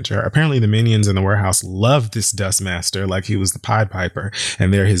warehouse manager. Apparently, the minions in the warehouse loved this dust master like he was the Pied Piper,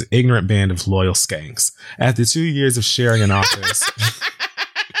 and they're his ignorant band of loyal skanks. After 2 years of sharing an office,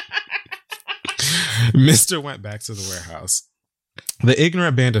 Mr. went back to the warehouse. The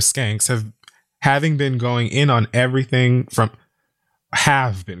ignorant band of skanks have been going in on everything from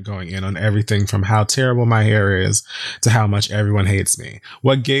how terrible my hair is to how much everyone hates me.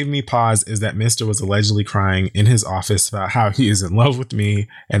 What gave me pause is that Mr. was allegedly crying in his office about how he is in love with me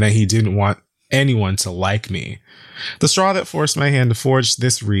and that he didn't want anyone to like me. The straw that forced my hand to forge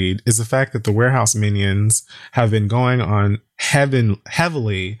this read is the fact that the warehouse minions have been going on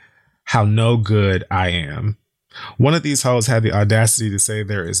heavily how no good I am. One of these hoes had the audacity to say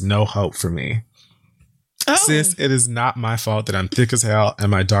there is no hope for me. Oh. Sis, it is not my fault that I'm thick as hell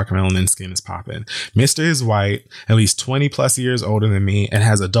and my dark melanin skin is popping. Mr. is white, at least 20 plus years older than me, and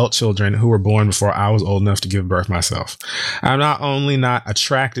has adult children who were born before I was old enough to give birth myself. I'm not only not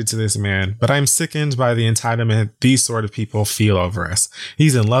attracted to this man, but I'm sickened by the entitlement these sort of people feel over us.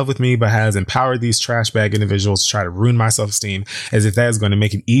 He's in love with me, but has empowered these trash bag individuals to try to ruin my self-esteem as if that is going to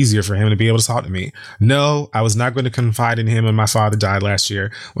make it easier for him to be able to talk to me. No, I was not going to confide in him when my father died last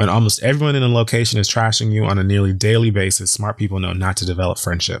year. When almost everyone in the location is trashing you on a nearly daily basis, smart people know not to develop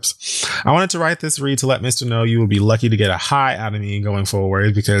friendships. I wanted to write this read to let Mr. know you will be lucky to get a high out of me going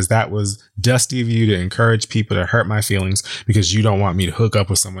forward, because that was dusty of you to encourage people to hurt my feelings because you don't want me to hook up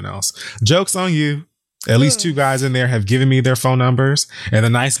with someone else. Joke's on you. At least 2 guys in there have given me their phone numbers, and the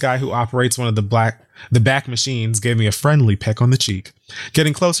nice guy who operates one of the back machines gave me a friendly peck on the cheek,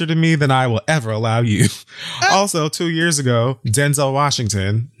 getting closer to me than I will ever allow you. Also, 2 years ago, Denzel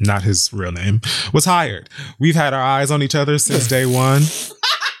Washington, not his real name, was hired. We've had our eyes on each other since day one.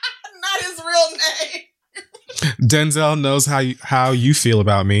 Not his real name. Denzel knows how you feel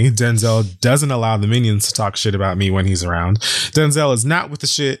about me. Denzel doesn't allow the minions to talk shit about me when he's around. Denzel is not with the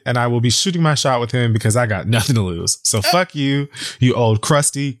shit, and I will be shooting my shot with him because I got nothing to lose. So fuck you, you old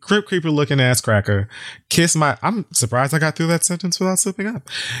crusty, crypt creeper looking ass cracker. I'm surprised I got through that sentence without slipping up.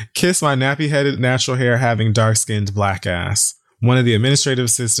 Kiss my nappy headed, natural hair having dark skinned black ass. One of the administrative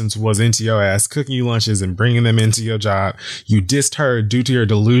assistants was into your ass, cooking you lunches and bringing them into your job. You dissed her due to your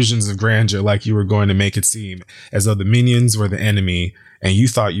delusions of grandeur, like you were going to make it seem as though the minions were the enemy and you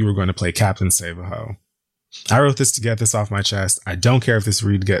thought you were going to play Captain Save-A-Ho. I wrote this to get this off my chest. I don't care if this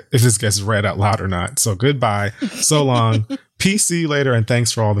gets read out loud or not. So goodbye. So long. Peace, see you later, and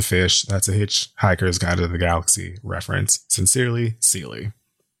thanks for all the fish. That's a Hitchhiker's Guide to the Galaxy reference. Sincerely, Seely.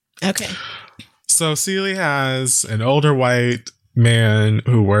 Okay. So Celie has an older white man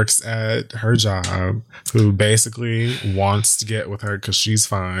who works at her job who basically wants to get with her because she's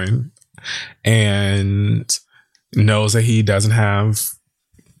fine and knows that he doesn't have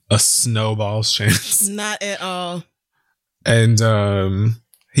a snowball's chance. Not at all. And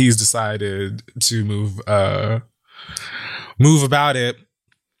he's decided to move about it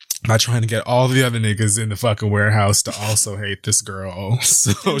by trying to get all the other niggas in the fucking warehouse to also hate this girl.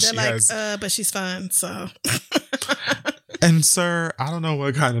 So she has, but she's fine, so. And sir, I don't know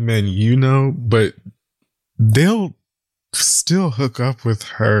what kind of men you know, but they'll still hook up with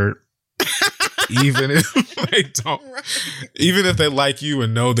her even if they don't, even if they like you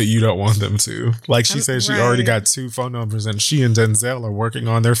and know that you don't want them to. Like she said, she already got 2 phone numbers and she and Denzel are working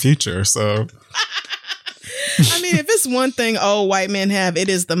on their future, so. I mean, if it's one thing old white men have, it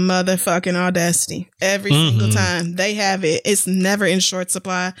is the motherfucking audacity. Every single time they have it, it's never in short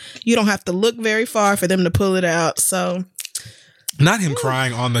supply. You don't have to look very far for them to pull it out. So, not him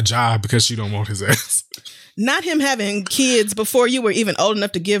crying on the job because she don't want his ass. Not him having kids before you were even old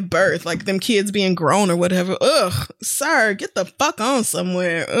enough to give birth, like them kids being grown or whatever. Ugh, sir, get the fuck on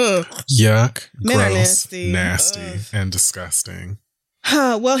somewhere. Ugh, yuck, men gross, are nasty, and disgusting.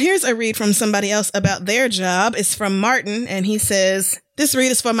 Well, here's a read from somebody else about their job. It's from Martin, and he says, "This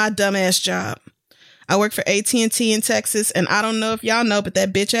read is for my dumbass job. I work for AT&T in Texas, and I don't know if y'all know, but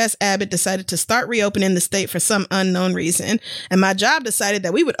that bitch-ass Abbott decided to start reopening the state for some unknown reason. And my job decided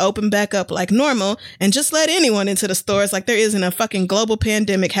that we would open back up like normal and just let anyone into the stores like there isn't a fucking global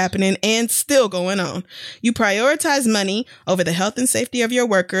pandemic happening and still going on. You prioritize money over the health and safety of your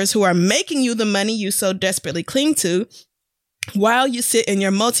workers who are making you the money you so desperately cling to, while you sit in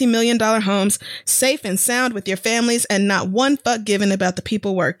your multi-million-dollar homes, safe and sound with your families, and not one fuck given about the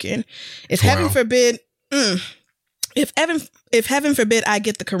people working. If heaven forbid, if heaven forbid I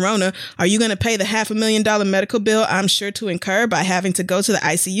get the corona, are you going to pay the $500,000 medical bill I'm sure to incur by having to go to the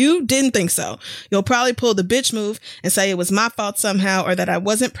ICU? Didn't think so. You'll probably pull the bitch move and say it was my fault somehow or that I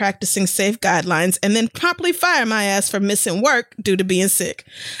wasn't practicing safe guidelines and then promptly fire my ass for missing work due to being sick.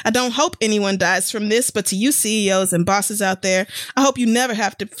 I don't hope anyone dies from this, but to you CEOs and bosses out there, I hope you never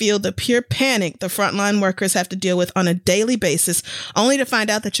have to feel the pure panic the frontline workers have to deal with on a daily basis, only to find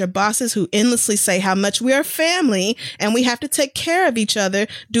out that your bosses who endlessly say how much we are family and we have to take care of each other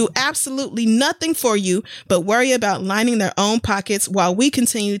do absolutely nothing for you but worry about lining their own pockets while we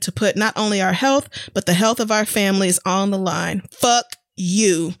continue to put not only our health but the health of our families on the line. Fuck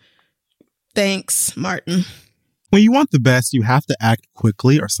you. Thanks, Martin. When you want the best, you have to act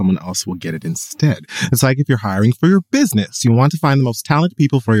quickly or someone else will get it instead. It's like if you're hiring for your business. You want to find the most talented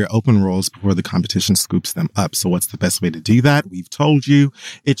people for your open roles before the competition scoops them up. So what's the best way to do that? We've told you.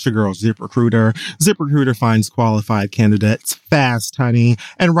 It's your girl, ZipRecruiter. ZipRecruiter finds qualified candidates fast, honey.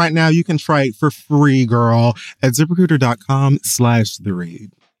 And right now you can try it for free, girl, at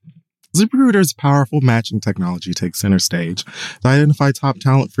ZipRecruiter.com/theread. ZipRecruiter's powerful matching technology takes center stage to identify top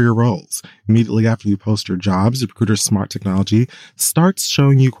talent for your roles. Immediately after you post your job, ZipRecruiter's smart technology starts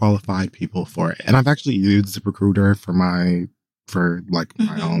showing you qualified people for it. And I've actually used ZipRecruiter for my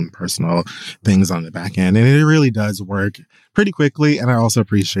own personal things on the back end. And it really does work pretty quickly. And I also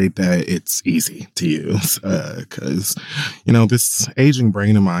appreciate that it's easy to use because, this aging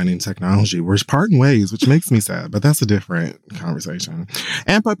brain of mine in technology, we're parting ways, which makes me sad, but that's a different conversation.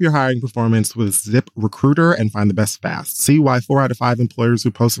 Amp up your hiring performance with ZipRecruiter and find the best fast. See why 4 out of 5 employers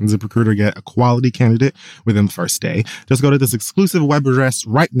who post on ZipRecruiter get a quality candidate within the first day. Just go to this exclusive web address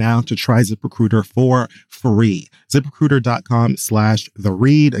right now to try ZipRecruiter for free.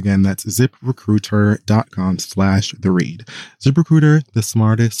 ZipRecruiter.com/theread. Again, that's ZipRecruiter.com/theread. ZipRecruiter, the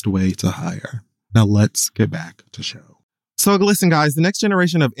smartest way to hire. Now let's get back to show. So listen, guys, the next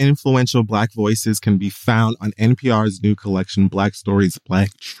generation of influential Black voices can be found on NPR's new collection, Black Stories,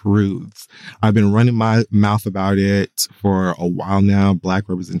 Black Truths. I've been running my mouth about it for a while now. Black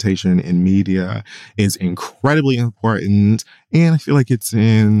representation in media is incredibly important, and I feel like it's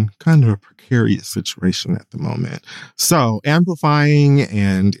in kind of a precarious situation at the moment. So amplifying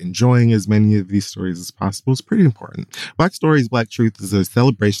and enjoying as many of these stories as possible is pretty important. Black Stories, Black Truth is a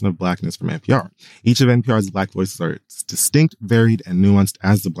celebration of Blackness from NPR. Each of NPR's Black voices are distinct, varied, and nuanced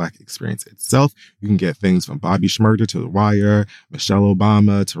as the Black experience itself. You can get things from Bobby Shmurda to The Wire, Michelle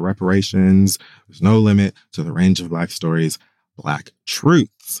Obama to reparations. There's no limit to the range of Black stories, Black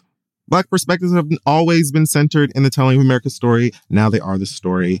truths. Black perspectives have always been centered in the telling of America's story. Now they are the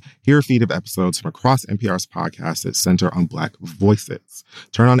story. Hear a feed of episodes from across NPR's podcasts that center on Black voices.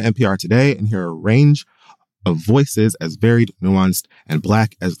 Turn on NPR today and hear a range of voices as varied, nuanced, and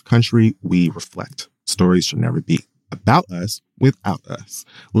Black as the country we reflect. Stories should never be about us without us.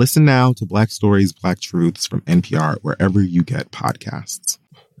 Listen now to Black Stories, Black Truths from NPR, wherever you get podcasts.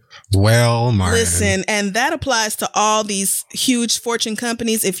 Well, Martin. Listen, and that applies to all these huge fortune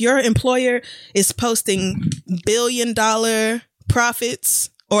companies. If your employer is posting billion-dollar profits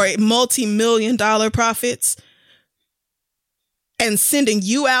or multi-million-dollar profits and sending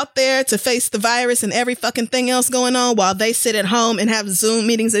you out there to face the virus and every fucking thing else going on while they sit at home and have Zoom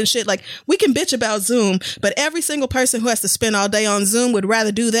meetings and shit. Like, we can bitch about Zoom, but every single person who has to spend all day on Zoom would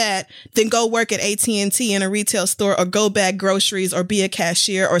rather do that than go work at AT&T in a retail store or go bag groceries or be a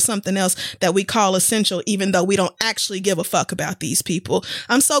cashier or something else that we call essential, even though we don't actually give a fuck about these people.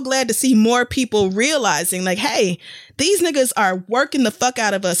 I'm so glad to see more people realizing, like, hey, these niggas are working the fuck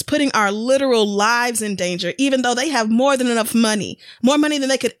out of us, putting our literal lives in danger, even though they have more than enough money, more money than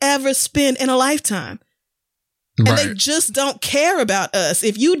they could ever spend in a lifetime. And they just don't care about us.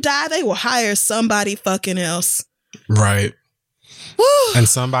 If you die, they will hire somebody fucking else. Right. Woo. And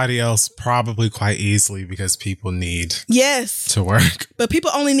somebody else probably quite easily because people need to work. But people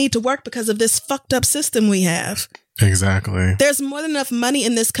only need to work because of this fucked up system we have. Exactly. There's more than enough money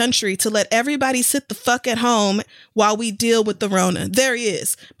in this country to let everybody sit the fuck at home while we deal with the Rona. There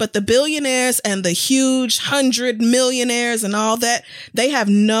is. But the billionaires and the huge 100 millionaires and all that, they have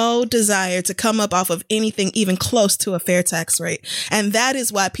no desire to come up off of anything even close to a fair tax rate. And that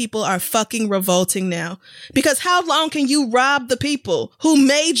is why people are fucking revolting now. Because how long can you rob the people who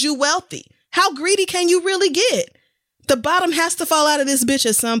made you wealthy? How greedy can you really get? The bottom has to fall out of this bitch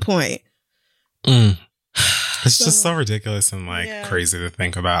at some point. It's just so ridiculous and crazy to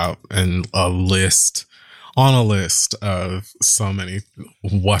think about, and on a list of so many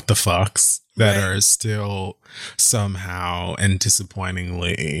what the fucks that are still somehow and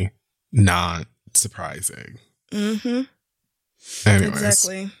disappointingly not surprising. Mm-hmm. Anyways.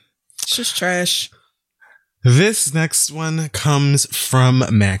 Exactly. It's just trash. This next one comes from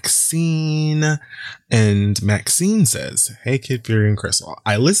Maxine, and Maxine says, "Hey, Kid Fury and Crystal.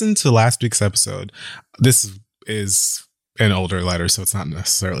 I listened to last week's episode. This is an older letter, so it's not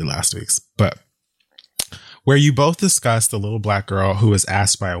necessarily last week's, but where you both discussed the little black girl who was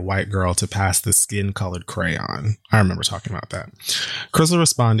asked by a white girl to pass the skin-colored crayon. I remember talking about that. Crystal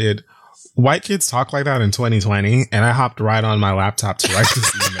responded, white kids talk like that in 2020, and I hopped right on my laptop to write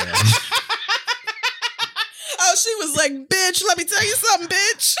this email." Oh, she was like, bitch, let me tell you something,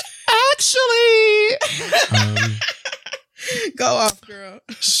 bitch. Actually. Go off, girl.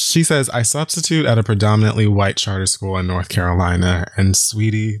 She says, I substitute at a predominantly white charter school in North Carolina, and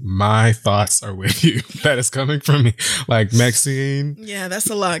sweetie, my thoughts are with you. That is coming from me. Like, Maxine. Yeah, that's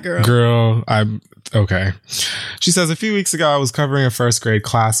a lot, girl. Girl, I'm okay. She says, a few weeks ago, I was covering a first grade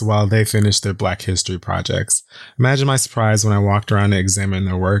class while they finished their Black History projects. Imagine my surprise when I walked around to examine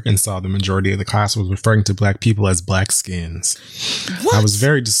their work and saw the majority of the class was referring to black people as black skins. What? I was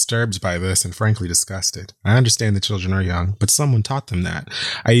very disturbed by this and frankly disgusted. I understand the children are young, but someone taught them that.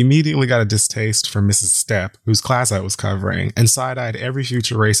 I immediately got a distaste for Mrs. Stepp, whose class I was covering, and side-eyed every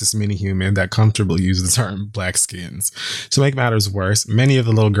future racist mini-human that comfortably used the term black skins. To make matters worse, many of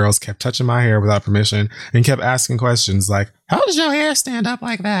the little girls kept touching my hair without permission and kept asking questions like, how does your hair stand up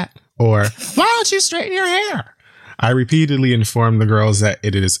like that? Or, why don't you straighten your hair? I repeatedly informed the girls that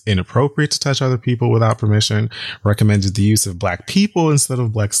it is inappropriate to touch other people without permission, recommended the use of black people instead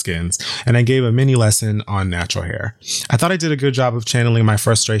of black skins, and I gave a mini lesson on natural hair. I thought I did a good job of channeling my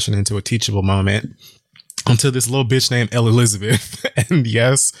frustration into a teachable moment until this little bitch named Elizabeth, and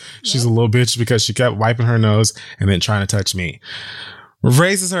yes, she's a little bitch because she kept wiping her nose and then trying to touch me,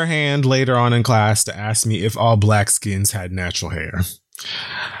 raises her hand later on in class to ask me if all black skins had natural hair.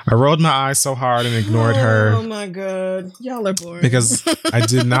 I rolled my eyes so hard and ignored her. Oh my God. Y'all are boring. Because I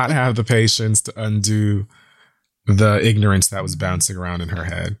did not have the patience to undo the ignorance that was bouncing around in her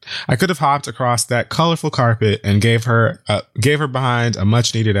head. I could have hopped across that colorful carpet and gave her behind a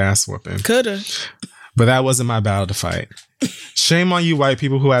much needed ass whooping. Coulda. But that wasn't my battle to fight. Shame on you white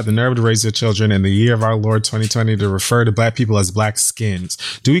people who had the nerve to raise your children in the year of our Lord 2020 to refer to black people as black skins.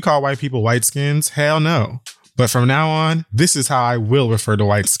 Do we call white people white skins? Hell no. But from now on, this is how I will refer to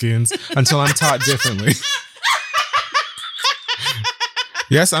white skins until I'm taught differently.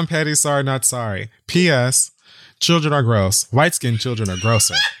 Yes, I'm petty, sorry, not sorry. P.S. Children are gross. White-skinned children are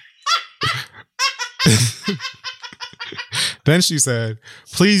grosser. Then she said,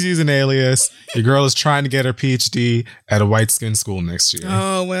 please use an alias. Your girl is trying to get her PhD at a white-skinned school next year.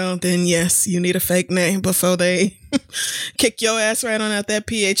 Oh, well, then yes, you need a fake name before they kick your ass right on out that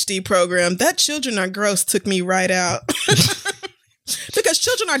PhD program. That children are gross took me right out. Because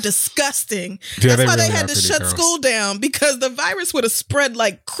children are disgusting. Yeah, That's why they really had are to pretty shut gross. school down, because the virus would have spread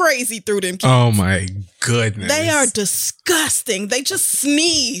like crazy through them kids. Oh my goodness. They are disgusting. They just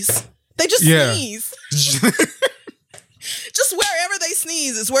sneeze. They just Yeah. sneeze. Just wherever they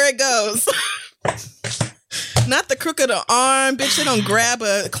sneeze is where it goes. Not the crook of the arm, bitch. They don't grab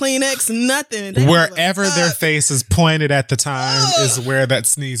a Kleenex, nothing. They don't Wherever give a their fuck. face is pointed at the time Ugh. is where that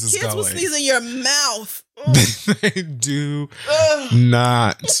sneeze is Kids will going. sneeze in your mouth. Ugh. They do Ugh.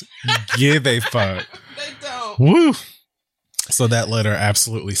 not give a fuck. They don't. Woo. So that letter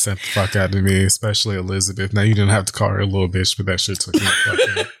absolutely sent the fuck out of me, especially Elizabeth. Now, you didn't have to call her a little bitch, but that shit took me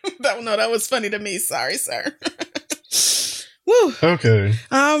fucking. No, that was funny to me. Sorry, sir. Woo. Okay.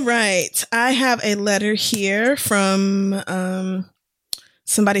 All right. I have a letter here from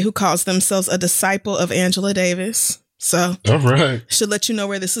somebody who calls themselves a disciple of Angela Davis. So All right. should let you know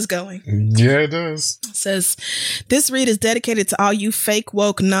where this is going. Yeah, it does. It says, this read is dedicated to all you fake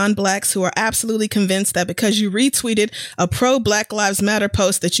woke non-blacks who are absolutely convinced that because you retweeted a pro Black Lives Matter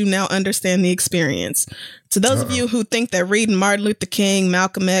post that you now understand the experience. To those of you who think that reading Martin Luther King,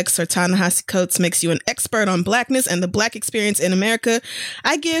 Malcolm X, or Ta-Nehisi Coates makes you an expert on blackness and the black experience in America,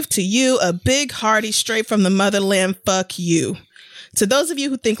 I give to you a big, hearty, straight from the motherland, fuck you. To those of you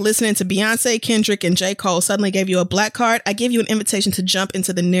who think listening to Beyonce, Kendrick, and J. Cole suddenly gave you a black card, I give you an invitation to jump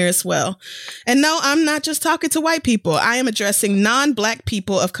into the nearest well. And no, I'm not just talking to white people. I am addressing non-black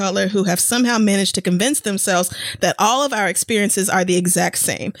people of color who have somehow managed to convince themselves that all of our experiences are the exact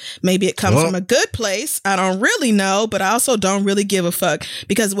same. Maybe it comes from a good place. I don't really know, but I also don't really give a fuck,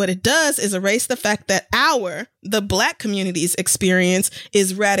 because what it does is erase the fact that the black community's experience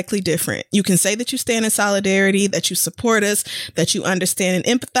is radically different. You can say that you stand in solidarity, that you support us, that you understand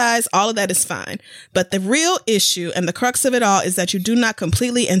and empathize. All of that is fine. But the real issue and the crux of it all is that you do not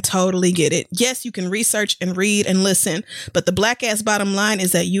completely and totally get it. Yes, you can research and read and listen, but the black ass bottom line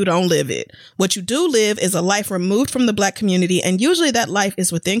is that you don't live it. What you do live is a life removed from the black community, and usually that life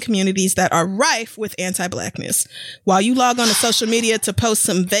is within communities that are rife with anti-blackness. While you log on to social media to post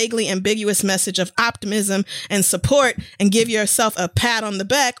some vaguely ambiguous message of optimism and support and give yourself a pat on the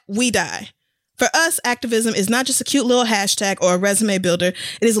back, we die. For us, activism is not just a cute little hashtag or a resume builder. It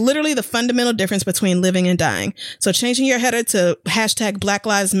is literally the fundamental difference between living and dying. So changing your header to hashtag Black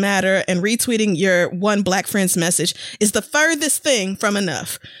Lives Matter and retweeting your one black friend's message is the furthest thing from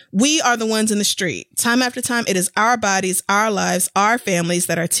enough. We are the ones in the street. Time after time, it is our bodies, our lives, our families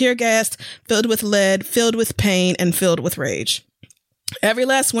that are tear gassed, filled with lead, filled with pain, and filled with rage. Every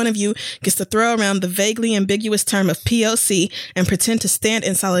last one of you gets to throw around the vaguely ambiguous term of POC and pretend to stand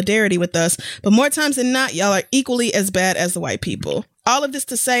in solidarity with us, but more times than not, y'all are equally as bad as the white people. All of this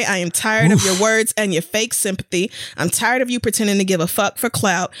to say, I am tired of your words and your fake sympathy. I'm tired of you pretending to give a fuck for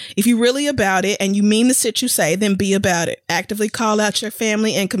clout. If you really about it and you mean the shit you say, then be about it. Actively call out your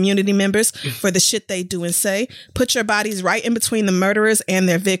family and community members for the shit they do and say. Put your bodies right in between the murderers and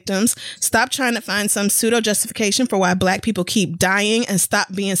their victims. Stop trying to find some pseudo justification for why black people keep dying, and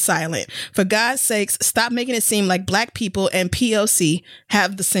stop being silent. For God's sakes, stop making it seem like black people and POC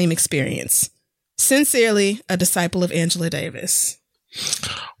have the same experience. Sincerely, a disciple of Angela Davis.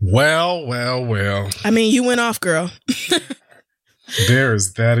 Well. I mean, you went off, girl. There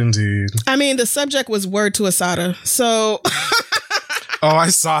is that indeed. I mean, the subject was word to Asada, so... Oh, I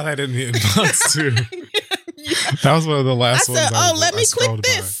saw that in the inbox too. Yeah. That was one of the last I ones. said, let me click scrolled by.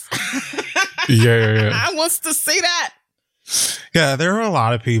 this. Yeah. I wants to see that. Yeah, there are a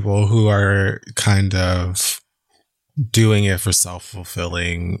lot of people who are kind of doing it for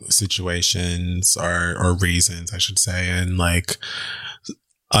self-fulfilling situations or reasons, I should say, and like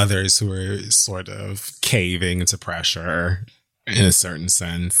others who are sort of caving into pressure in a certain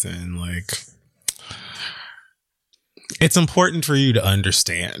sense. And like, it's important for you to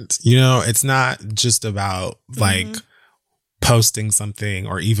understand, it's not just about like posting something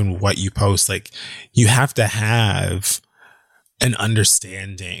or even what you post. Like, you have to have an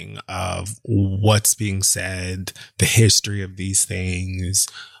understanding of what's being said, the history of these things,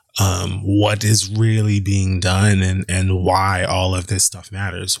 what is really being done, and why all of this stuff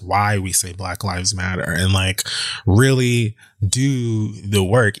matters, why we say Black Lives Matter, and like really do the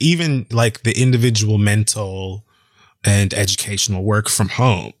work, even like the individual mental and educational work from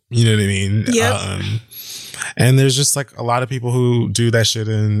home. You know what I mean? Yep. And there's just like a lot of people who do that shit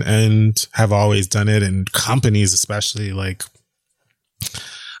and have always done it, and companies especially. Like,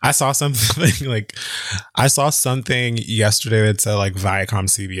 I saw something yesterday that said like Viacom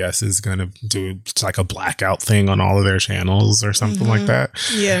CBS is going to do like a blackout thing on all of their channels or something like that.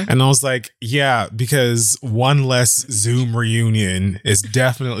 Yeah. And I was like, yeah, because one less Zoom reunion is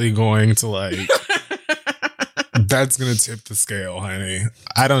definitely going to like That's going to tip the scale, honey.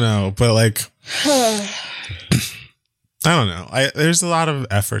 I don't know, but like, I don't know. There's a lot of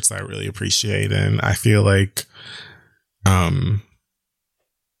efforts that I really appreciate, and I feel like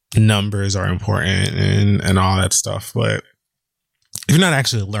numbers are important and all that stuff, but if you're not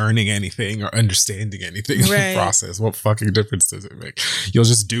actually learning anything or understanding anything in the process, what fucking difference does it make? You'll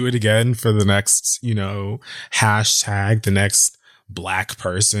just do it again for the next, hashtag, the next Black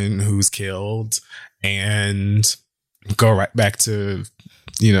person who's killed, and go right back to,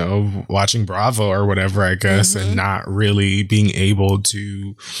 watching Bravo or whatever, I guess, and not really being able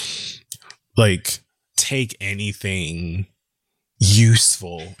to like take anything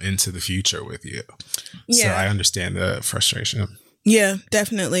useful into the future with you. Yeah. So I understand the frustration. Yeah,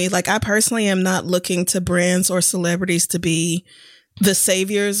 definitely. Like, I personally am not looking to brands or celebrities to be the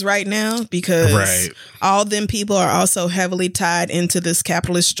saviors right now, because all them people are also heavily tied into this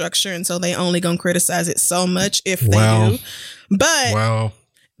capitalist structure. And so they only gonna criticize it so much if they do. But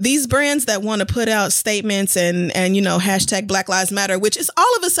these brands that want to put out statements and hashtag Black Lives Matter, which is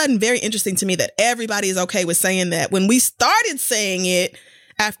all of a sudden very interesting to me that everybody is okay with saying that. When we started saying it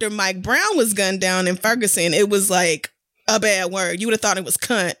after Mike Brown was gunned down in Ferguson, it was like a bad word. You would have thought it was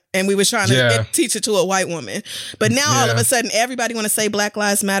cunt, and we were trying to teach it to a white woman. But now all of a sudden everybody want to say Black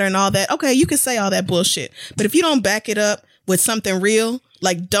Lives Matter and all that. Okay, you can say all that bullshit, but if you don't back it up with something real,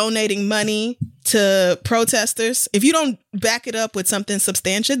 like donating money to protesters, if you don't back it up with something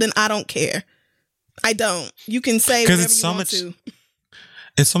substantial, then I don't care. I don't. You can say whatever you want to.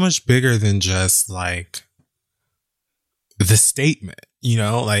 It's so much bigger than just like the statement,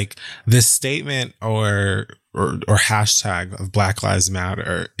 like the statement or hashtag of Black Lives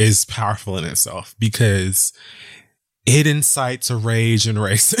Matter is powerful in itself because it incites a rage and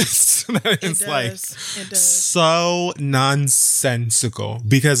racist. It's like so nonsensical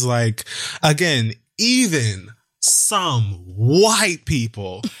because, like, again, even some white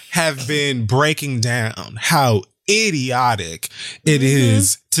people have been breaking down how idiotic it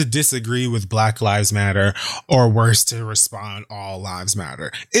is to disagree with Black Lives Matter, or worse, to respond all lives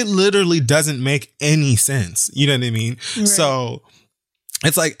matter. It literally doesn't make any sense. You know what I mean? Right. So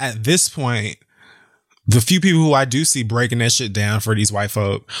it's like, at this point, the few people who I do see breaking that shit down for these white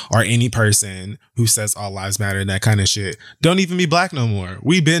folk, or any person who says all lives matter and that kind of shit, don't even be Black no more.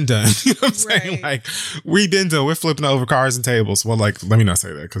 We been done. You know what I'm saying? Like, we been done. We're flipping over cars and tables. Well, like, let me not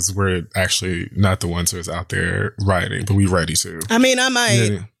say that, because we're actually not the ones who's out there rioting, but we ready to. I mean, I might.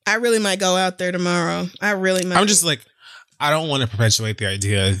 Yeah. I really might go out there tomorrow. I really might. I'm just like, I don't want to perpetuate the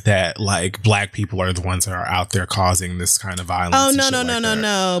idea that like Black people are the ones that are out there causing this kind of violence. Oh,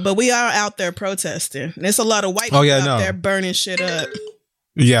 no. But we are out there protesting. There's a lot of white people out there burning shit up.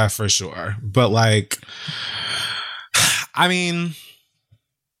 Yeah, for sure. But like, I mean,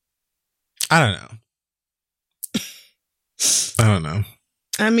 I don't know.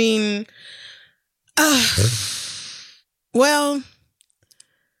 I mean, well,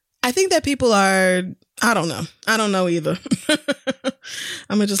 I think that people are, I don't know. I don't know either.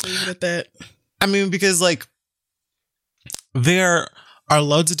 I'm going to just leave it at that. I mean, because like, there are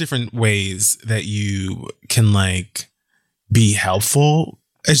loads of different ways that you can like be helpful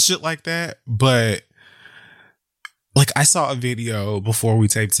and shit like that. But like, I saw a video before we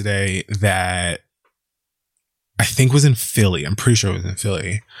taped today that I think was in Philly. I'm pretty sure it was in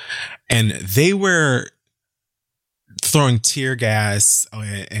Philly. And they were throwing tear gas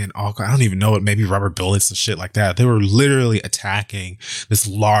and all, I don't even know what, maybe rubber bullets and shit like that. They were literally attacking this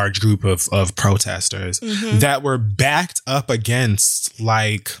large group of protesters that were backed up against,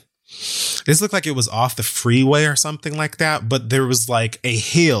 like, this looked like it was off the freeway or something like that, but there was like a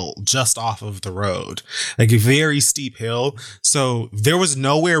hill just off of the road, like a very steep hill. So there was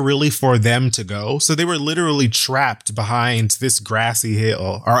nowhere really for them to go. So they were literally trapped behind this grassy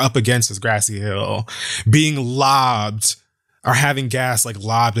hill, or up against this grassy hill, being lobbed or having gas like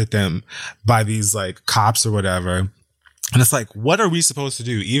lobbed at them by these like cops or whatever. And it's like, what are we supposed to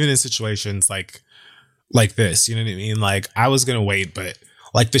do? Even in situations like this, you know what I mean? Like, I was going to wait, but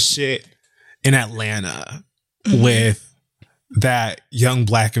like the shit in Atlanta with that young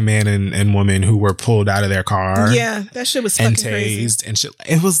Black man and woman who were pulled out of their car. Yeah, that shit was fucking crazy. And shit.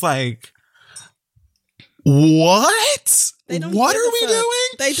 It was like, what? What are we doing?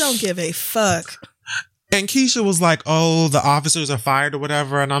 They don't give a fuck. And Keisha was like, oh, the officers are fired or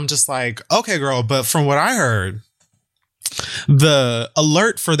whatever. And I'm just like, okay, girl. But from what I heard, the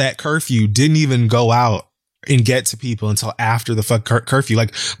alert for that curfew didn't even go out and get to people until after the fuck curfew.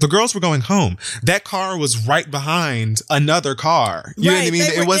 Like, the girls were going home. That car was right behind another car. You know what I mean?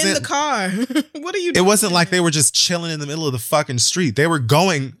 It wasn't in the car. What are you doing? It wasn't like they were just chilling in the middle of the fucking street. They were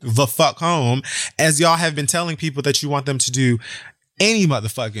going the fuck home, as y'all have been telling people that you want them to do any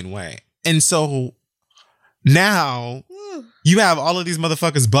motherfucking way. And so now you have all of these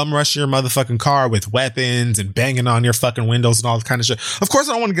motherfuckers bum rushing your motherfucking car with weapons and banging on your fucking windows and all this kind of shit. Of course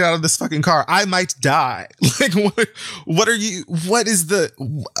I don't want to get out of this fucking car. I might die. Like, what is the...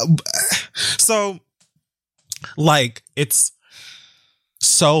 So, like, it's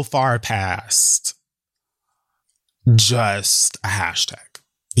so far past just a hashtag,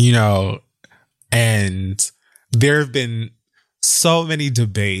 you know? And there have been so many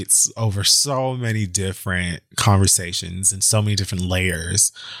debates over so many different conversations and so many different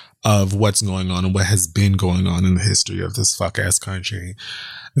layers of what's going on and what has been going on in the history of this fuck ass country,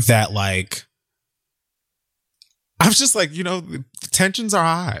 that, like, I'm just like, you know, tensions are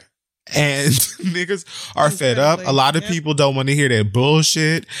high and niggas are fed up. A lot of people don't want to hear that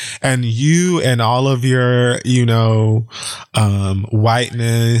bullshit, and you and all of your, you know,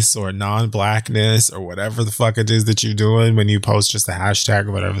 whiteness or non-blackness or whatever the fuck it is that you're doing when you post just a hashtag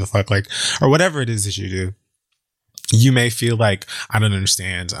or whatever the fuck, like, or whatever it is that you do. You may feel like, I don't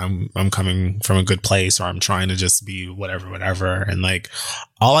understand. I'm coming from a good place, or I'm trying to just be whatever. And, like,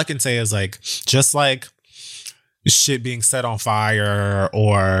 all I can say is, like, just like shit being set on fire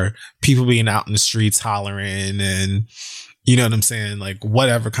or people being out in the streets hollering and, you know what I'm saying? Like,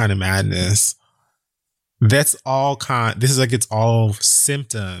 whatever kind of madness. This is like, it's all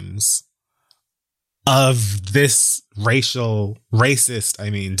symptoms of this racist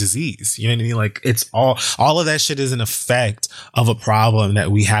disease. You know what I mean? Like, it's all of that shit is an effect of a problem that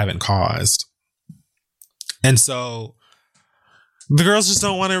we haven't caused. And so the girls just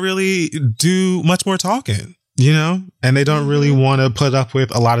don't want to really do much more talking, you know, and they don't really want to put up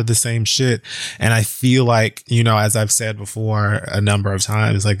with a lot of the same shit. And I feel like, you know, as I've said before a number of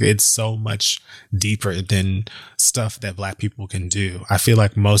times, like, it's so much deeper than stuff that Black people can do. I feel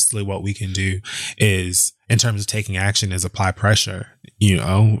like mostly what we can do is, in terms of taking action, is apply pressure, you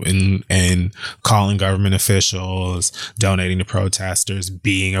know, and calling government officials, donating to protesters,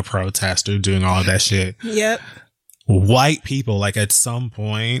 being a protester, doing all of that shit. Yep. White people, like, at some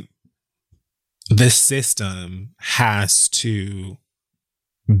point, the system has to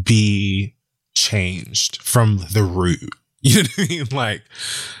be changed from the root. You know what I mean? Like,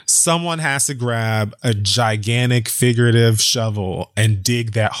 someone has to grab a gigantic figurative shovel and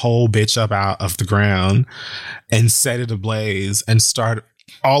dig that whole bitch up out of the ground and set it ablaze and start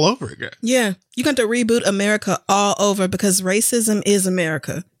all over again. Yeah. You got to reboot America all over, because racism is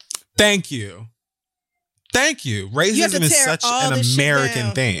America. Thank you. Racism is such an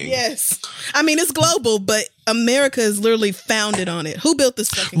American thing. Yes. I mean, it's global, but America is literally founded on it. Who built this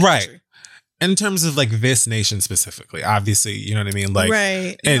fucking country? Right. In terms of, like, this nation specifically, obviously, you know what I mean? Like,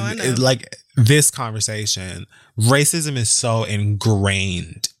 right. And like, this conversation, racism is so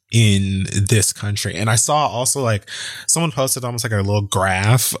ingrained in this country. And I saw also, like, someone posted almost like a little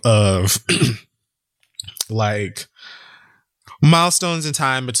graph of like milestones in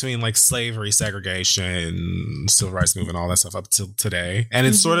time between, like, slavery, segregation, civil rights movement, all that stuff up till today. And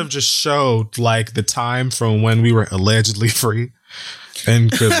it sort of just showed, like, the time from when we were allegedly free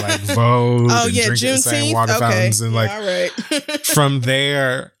and could, like, vote and drink at the same water fountains, and, like, all right. from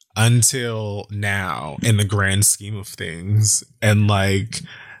there until now, in the grand scheme of things, and, like,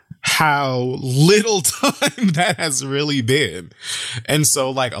 how little time that has really been. And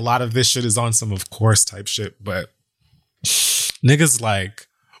so, like, a lot of this shit is on some of course type shit, but niggas, like,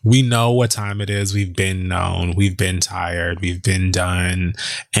 we know what time it is. We've been known. We've been tired. We've been done.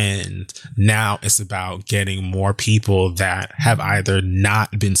 And now it's about getting more people that have either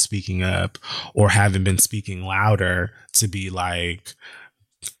not been speaking up or haven't been speaking louder to be like,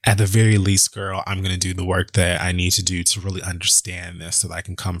 at the very least, girl, I'm going to do the work that I need to do to really understand this, so that I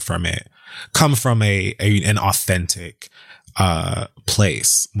can come from an authentic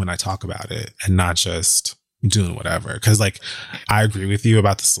place when I talk about it, and not just doing whatever. Because, like, I agree with you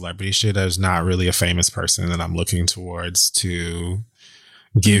about the celebrity shit. There's not really a famous person that I'm looking towards to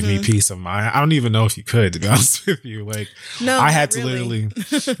give me peace of mind. I don't even know if you could, to be honest with you. Like, no, I had to really.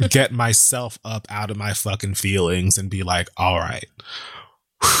 literally get myself up out of my fucking feelings and be like, all right,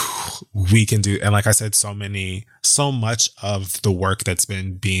 we can do. And like I said, so much of the work that's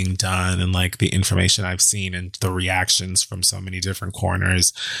been being done, and, like, the information I've seen and the reactions from so many different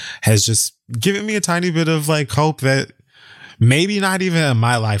corners has just given me a tiny bit of, like, hope that maybe not even in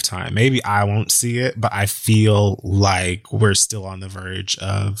my lifetime. Maybe I won't see it, but I feel like we're still on the verge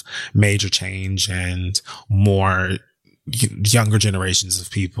of major change and more younger generations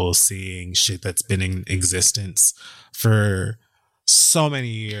of people seeing shit that's been in existence for so many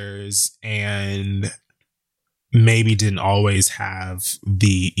years and maybe didn't always have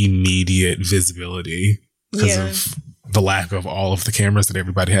the immediate visibility because of the lack of all of the cameras that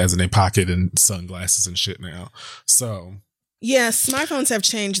everybody has in their pocket and sunglasses and shit now. So yeah, smartphones have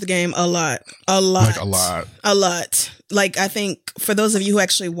changed the game a lot. Like a lot. Like, I think for those of you who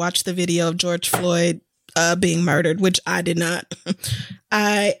actually watched the video of George Floyd being murdered, which I did not,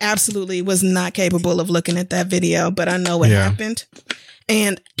 I absolutely was not capable of looking at that video, but I know what happened.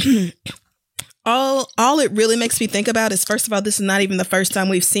 And all it really makes me think about is, first of all, this is not even the first time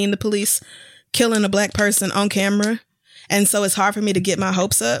we've seen the police killing a black person on camera. And so it's hard for me to get my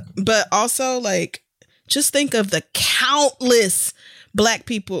hopes up. But also, like, just think of the countless black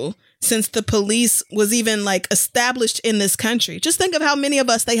people since the police was even, like, established in this country. Just think of how many of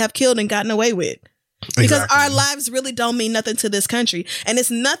us they have killed and gotten away with. Because our lives really don't mean nothing to this country. And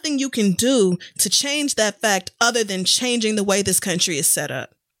it's nothing you can do to change that fact other than changing the way this country is set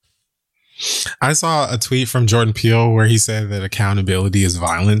up. I saw a tweet from Jordan Peele where he said that accountability is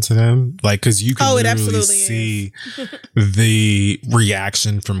violent to them. Like, because you can literally see the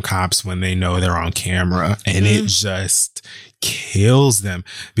reaction from cops when they know they're on camera, and it just kills them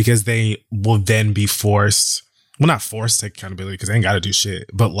because they will then be forced. Well, not forced to take accountability because they ain't got to do shit,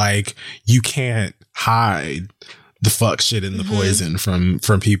 but like, you can't hide the fuck shit and the poison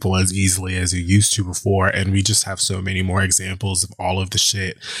from people as easily as you used to before. And we just have so many more examples of all of the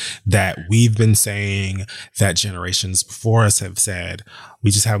shit that we've been saying, that generations before us have said.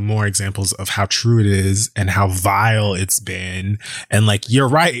 We just have more examples of how true it is and how vile it's been. And like, you're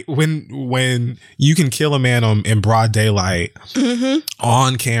right. When you can kill a man in broad daylight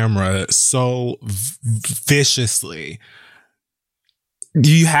on camera so viciously,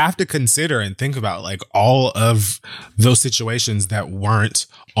 you have to consider and think about like all of those situations that weren't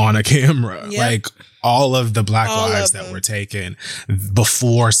on a camera, like all of the black lives that were taken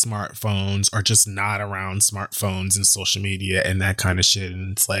before smartphones or just not around smartphones and social media and that kind of shit.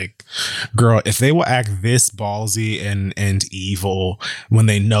 And it's like, girl, if they will act this ballsy and evil when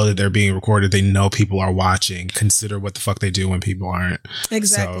they know that they're being recorded, they know people are watching, consider what the fuck they do when people aren't.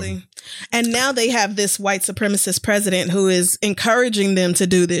 Exactly. So, and now they have this white supremacist president who is encouraging them to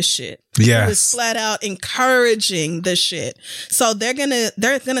do this shit. Yes. Who is flat out encouraging the shshit. So they're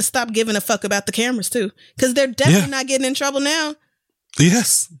gonna stop giving a fuck about the cameras too. Because they're definitely not getting in trouble now.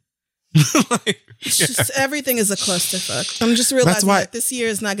 Yes. Just, everything is a clusterfuck. I'm just realizing that this year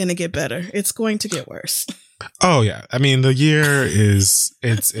is not going to get better. It's going to get worse. Oh yeah. I mean, the year is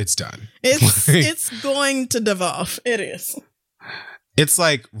it's done. It's going to devolve. It is. It's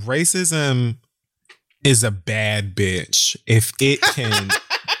like racism is a bad bitch if it can.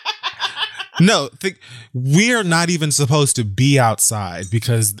 No, we're not even supposed to be outside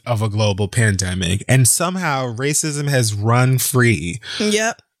because of a global pandemic. And somehow racism has run free.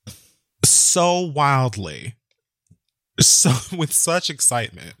 Yep. So wildly. So with such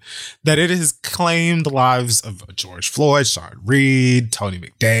excitement that it has claimed the lives of George Floyd, Sean Reed, Tony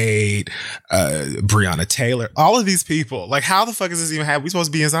McDade, Breonna Taylor, all of these people. Like, how the fuck is this even happening? We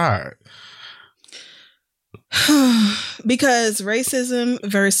supposed to be inside? Because racism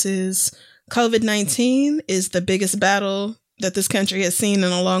versus COVID-19 is the biggest battle that this country has seen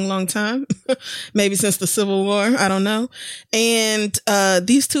in a long, long time. Maybe since the Civil War. I don't know. And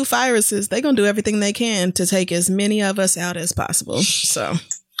these two viruses, they're going to do everything they can to take as many of us out as possible. So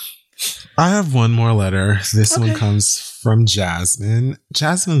I have one more letter. This one comes from Jasmine.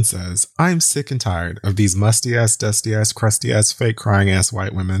 Jasmine says, I'm sick and tired of these musty ass, dusty ass, crusty ass, fake crying ass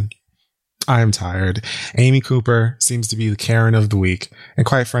white women. I am tired. Amy Cooper seems to be the Karen of the week. And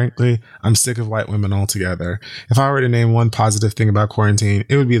quite frankly, I'm sick of white women altogether. If I were to name one positive thing about quarantine,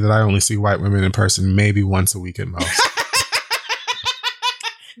 it would be that I only see white women in person maybe once a week at most.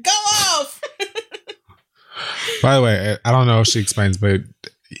 Go off! By the way, I don't know if she explains, but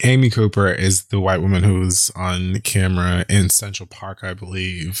Amy Cooper is the white woman who's on camera in Central Park, I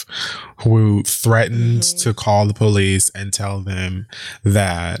believe, who threatened to call the police and tell them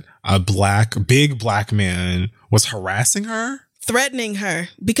that a big black man was harassing her. Threatening her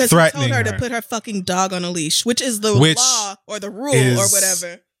because he told her to put her fucking dog on a leash, which is the law or the rule or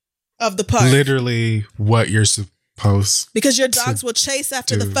whatever of the park. Literally what you're supposed because your dogs will chase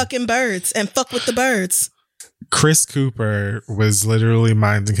after the fucking birds and fuck with the birds. Chris Cooper was literally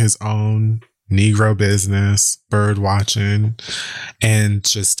minding his own Negro business, bird watching, and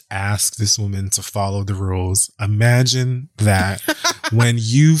just ask this woman to follow the rules. Imagine that when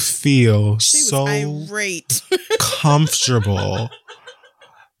you feel so irate. comfortable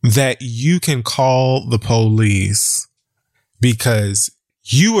that you can call the police because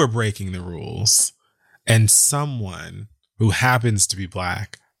you are breaking the rules and someone who happens to be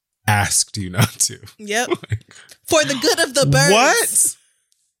Black asked you not to. Yep. For the good of the birds. What?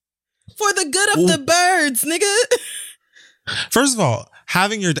 For the good of the birds, nigga. First of all,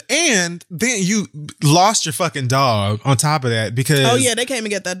 having your... And then you lost your fucking dog on top of that because... Oh, yeah, they came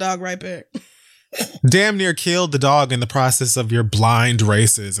and get that dog right back. Damn near killed the dog in the process of your blind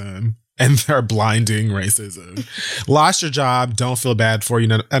racism and their blinding racism. Lost your job. Don't feel bad for you.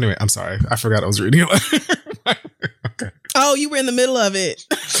 No, anyway, I'm sorry. I forgot I was reading it. Okay. Oh, you were in the middle of it.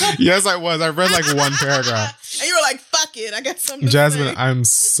 Yes, I was. I read like one paragraph. And you were like, fuck it. I got something to Jasmine, say. I'm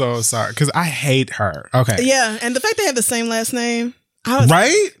so sorry because I hate her. Okay. Yeah, and the fact they have the same last name.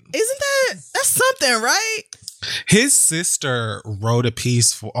 Right? Isn't that's something, right? His sister wrote a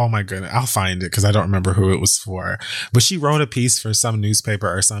piece for, oh my goodness, I'll find it because I don't remember who it was for, but she wrote a piece for some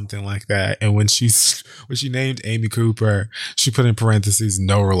newspaper or something like that. And when she named Amy Cooper, she put in parentheses,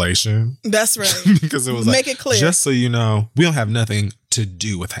 no relation. That's right. Because it was Make it clear. Just so you know, we don't have nothing to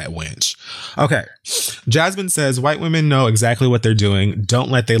do with that wench. Okay. Jasmine says, white women know exactly what they're doing. Don't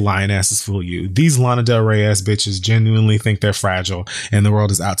let they lying asses fool you. These Lana Del Rey ass bitches genuinely think they're fragile and the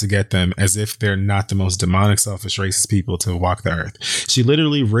world is out to get them as if they're not the most demonic, selfish, racist people to walk the earth. She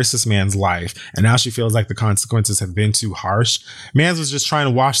literally risked this man's life and now she feels like the consequences have been too harsh. Mans was just trying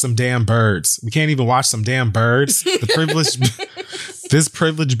to watch some damn birds. We can't even watch some damn birds. This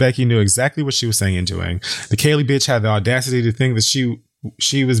privileged Becky knew exactly what she was saying and doing. The Kaylee bitch had the audacity to think that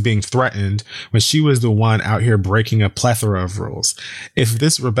she was being threatened when she was the one out here breaking a plethora of rules. If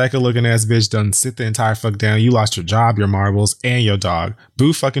this Rebecca looking ass bitch doesn't sit the entire fuck down, you lost your job, your marbles, and your dog.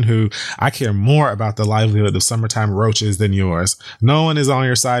 Boo fucking who. I care more about the livelihood of summertime roaches than yours. No one is on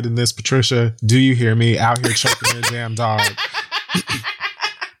your side in this, Patricia. Do you hear me? Out here choking your damn dog.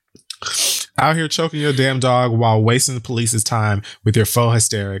 Out here choking your damn dog while wasting the police's time with your faux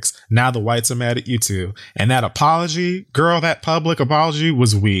hysterics. Now the whites are mad at you too. And that apology, girl, that public apology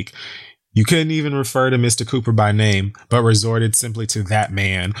was weak. You couldn't even refer to Mr. Cooper by name, but resorted simply to that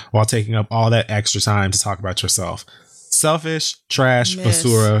man while taking up all that extra time to talk about yourself. Selfish, trash,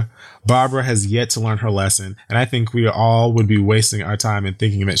 basura. Barbara has yet to learn her lesson, and I think we all would be wasting our time in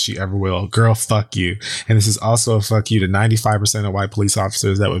thinking that she ever will. Girl, fuck you. And this is also a fuck you to 95% of white police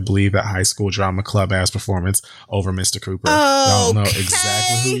officers that would believe that high school drama club ass performance over Mr. Cooper. Y'all know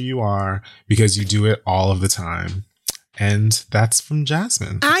exactly who you are because you do it all of the time. And that's from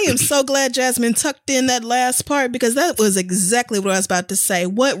Jasmine. I am so glad Jasmine tucked in that last part because that was exactly what I was about to say.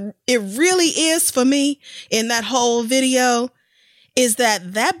 What it really is for me in that whole video is that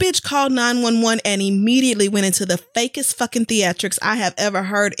bitch called 911 and immediately went into the fakest fucking theatrics I have ever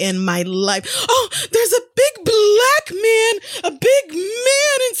heard in my life. Oh, there's a big black man, a big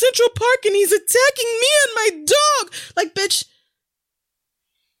man in Central Park and he's attacking me and my dog. Like, bitch,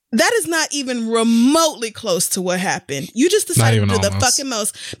 that is not even remotely close to what happened. You just decided to do the fucking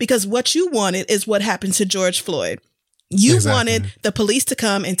most because what you wanted is what happened to George Floyd. You wanted the police to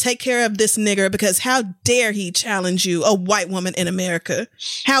come and take care of this nigger because how dare he challenge you, a white woman in America?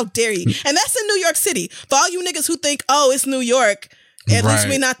 How dare he? And that's in New York City. For all you niggas who think, oh, it's New York, at least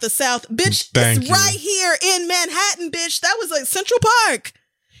we not the South. Bitch, it's right here in Manhattan, bitch. That was like Central Park.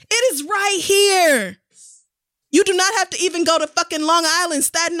 It is right here. You do not have to even go to fucking Long Island,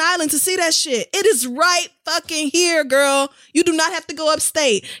 Staten Island to see that shit. It is right fucking here, girl. You do not have to go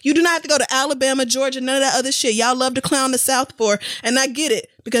upstate. You do not have to go to Alabama, Georgia, none of that other shit y'all love to clown the South for. And I get it,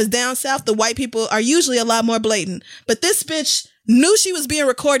 because down South, the white people are usually a lot more blatant. But this bitch knew she was being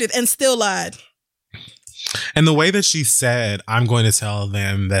recorded and still lied. And the way that she said, I'm going to tell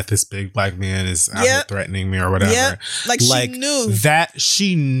them that this big black man is out here threatening me or whatever. Yep. Like she knew.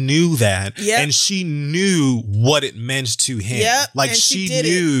 She knew that. Yep. And she knew what it meant to him. Yep. Like and she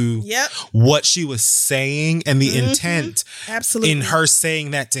knew what she was saying and the intent in her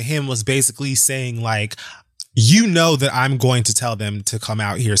saying that to him was basically saying like, you know that I'm going to tell them to come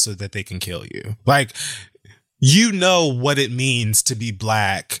out here so that they can kill you. Like, you know what it means to be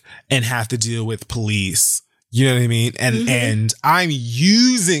black and have to deal with police. You know what I mean? And and I'm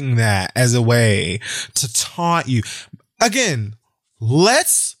using that as a way to taunt you. Again,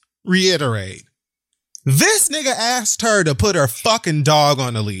 let's reiterate. This nigga asked her to put her fucking dog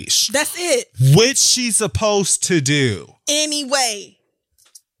on a leash. That's it. Which she's supposed to do. Anyway.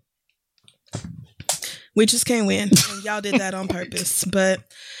 We just can't win. And y'all did that on purpose. But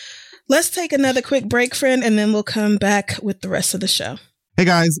Let's take another quick break, friend, and then we'll come back with the rest of the show. Hey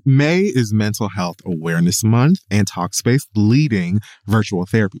guys, May is Mental Health Awareness Month, and Talkspace, the leading virtual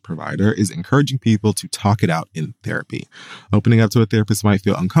therapy provider, is encouraging people to talk it out in therapy. Opening up to a therapist might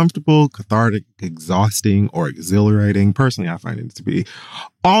feel uncomfortable, cathartic, exhausting, or exhilarating. Personally, I find it to be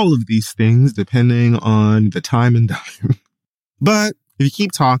all of these things depending on the time and dime. But if you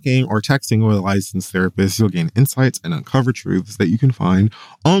keep talking or texting with a licensed therapist, you'll gain insights and uncover truths that you can find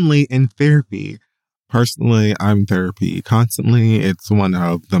only in therapy. Personally, I'm in therapy constantly. It's one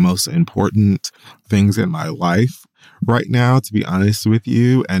of the most important things in my life right now, to be honest with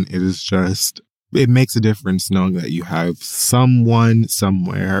you. And it makes a difference knowing that you have someone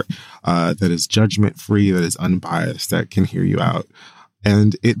somewhere that is judgment-free, that is unbiased, that can hear you out.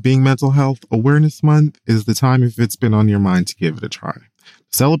 And it being Mental Health Awareness Month is the time, if it's been on your mind, to give it a try.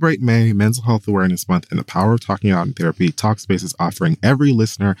 Celebrate May, Mental Health Awareness Month, and the power of talking out in therapy. Talkspace is offering every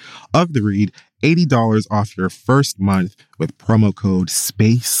listener of The Read $80 off your first month with promo code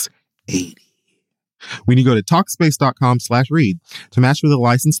SPACE80. When you go to Talkspace.com/read to match with a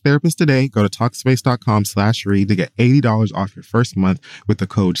licensed therapist today, go to Talkspace.com/read to get $80 off your first month with the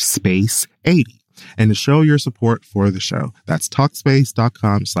code SPACE80. And to show your support for the show, that's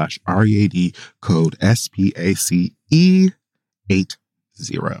Talkspace.com/READ, code SPACE80.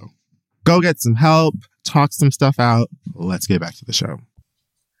 Go get some help, talk some stuff out. Let's get back to the show.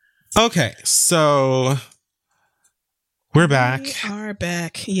 Okay, so we're back. We are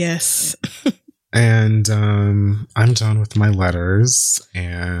back, yes. And I'm done with my letters.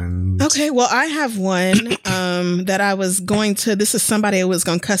 And okay, well, I have one that I was going to, this is somebody I was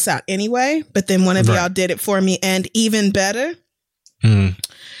going to cuss out anyway, but then one of y'all did it for me, and even better.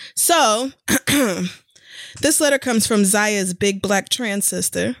 So, this letter comes from Zaya's big black trans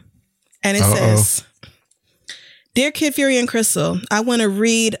sister, and it says, Dear Kid Fury and Crystal, I want to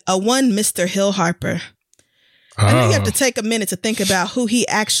read a one Mr. Hill Harper. I know you have to take a minute to think about who he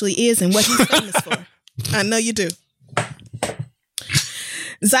actually is and what he's famous for. I know you do.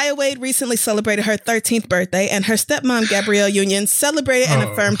 Zaya Wade recently celebrated her 13th birthday, and her stepmom, Gabrielle Union, celebrated and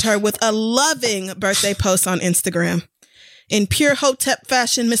affirmed her with a loving birthday post on Instagram. In pure Hotep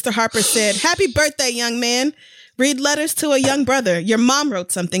fashion, Mr. Harper said, Happy birthday, young man. Read letters to a young brother. Your mom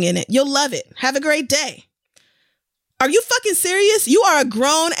wrote something in it. You'll love it. Have a great day. Are you fucking serious? You are a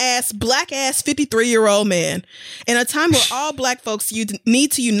grown-ass, black-ass 53-year-old man. In a time where all black folks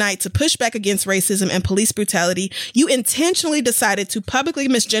need to unite to push back against racism and police brutality, you intentionally decided to publicly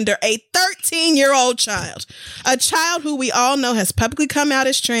misgender a 13-year-old child. A child who we all know has publicly come out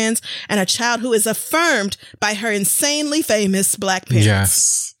as trans, and a child who is affirmed by her insanely famous black parents.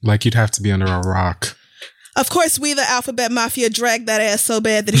 Yes, like you'd have to be under a rock. Of course, we, the Alphabet Mafia, dragged that ass so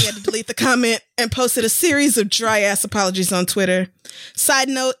bad that he had to delete the comment and posted a series of dry-ass apologies on Twitter. Side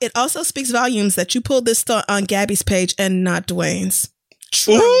note, it also speaks volumes that you pulled this stunt on Gabby's page and not Dwayne's.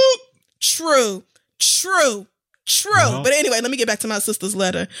 True. Well. But anyway, let me get back to my sister's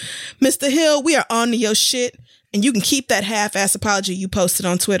letter. Mr. Hill, we are on to your shit, and you can keep that half-ass apology you posted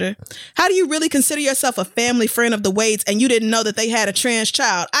on Twitter. How do you really consider yourself a family friend of the Wades and you didn't know that they had a trans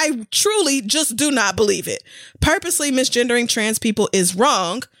child? I truly just do not believe it. Purposely misgendering trans people is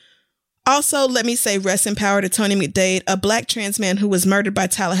wrong. Also, let me say rest in power to Tony McDade, a black trans man who was murdered by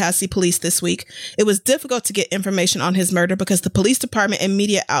Tallahassee police this week. It was difficult to get information on his murder because the police department and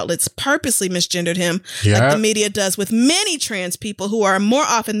media outlets purposely misgendered him, like the media does with many trans people who are more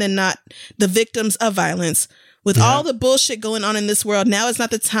often than not the victims of violence. With all the bullshit going on in this world, now is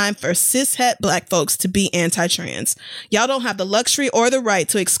not the time for cishet black folks to be anti-trans. Y'all don't have the luxury or the right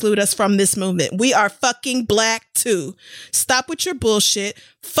to exclude us from this movement. We are fucking black too. Stop with your bullshit.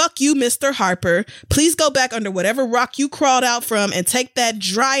 Fuck you, Mr. Harper. Please go back under whatever rock you crawled out from and take that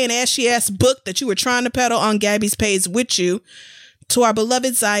dry and ashy ass book that you were trying to peddle on Gabby's page with you. To our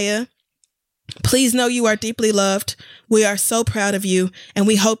beloved Zaya, please know you are deeply loved. We are so proud of you, and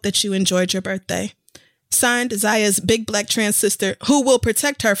we hope that you enjoyed your birthday. Signed, Zaya's big black trans sister, who will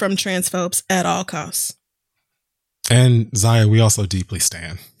protect her from transphobes at all costs. And Zaya, we also deeply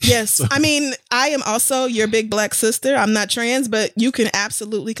stan. Yes. I mean, I am also your big black sister. I'm not trans, but you can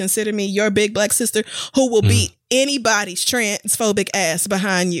absolutely consider me your big black sister who will beat anybody's transphobic ass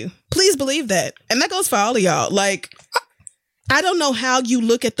behind you. Please believe that. And that goes for all of y'all. Like, I don't know how you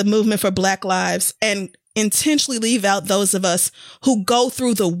look at the movement for Black lives and intentionally leave out those of us who go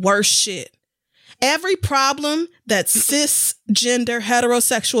through the worst shit. Every problem that cisgender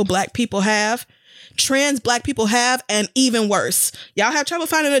heterosexual black people have, trans black people have, and even worse. Y'all have trouble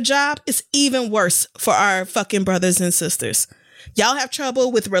finding a job? It's even worse for our fucking brothers and sisters. Y'all have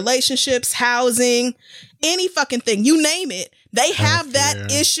trouble with relationships, housing, any fucking thing. You name it. They have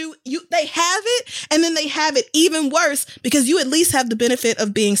that issue. They have it, and then they have it even worse because you at least have the benefit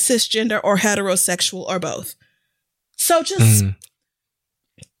of being cisgender or heterosexual or both. So just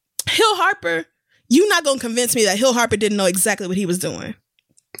Hill Harper, you're not going to convince me that Hill Harper didn't know exactly what he was doing.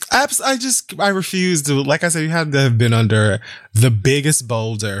 I refuse to. Like I said, you had to have been under the biggest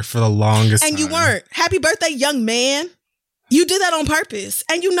boulder for the longest time. And you weren't. Happy birthday, young man. You did that on purpose.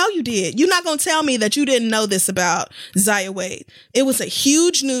 And you know you did. You're not going to tell me that you didn't know this about Zaya Wade. It was a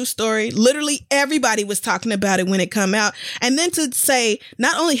huge news story. Literally everybody was talking about it when it come out. And then to say,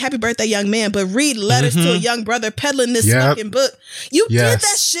 not only happy birthday, young man, but read letters to a young brother peddling this fucking book. You did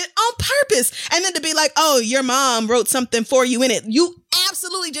that shit on purpose. And then to be like, oh, your mom wrote something for you in it. You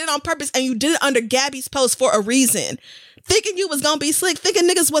absolutely did it on purpose. And you did it under Gabby's post for a reason. Thinking you was gonna be slick, thinking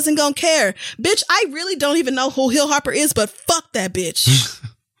niggas wasn't gonna care. Bitch, I really don't even know who Hill Harper is, but fuck that bitch.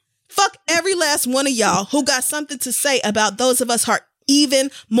 Fuck every last one of y'all who got something to say about those of us who are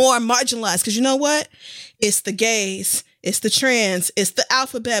even more marginalized. Because you know what? It's the gays. It's the trans. It's the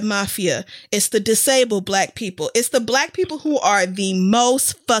alphabet mafia. It's the disabled black people. It's the black people who are the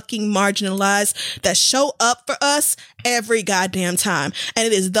most fucking marginalized that show up for us every goddamn time. And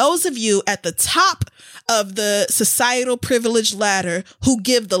it is those of you at the top of the societal privilege ladder who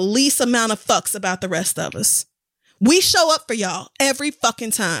give the least amount of fucks about the rest of us. We show up for y'all every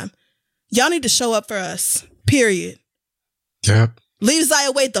fucking time. Y'all need to show up for us. Period. Yep. Leave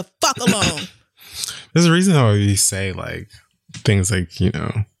Zaya Wade the fuck alone. There's a reason why we say like things like, you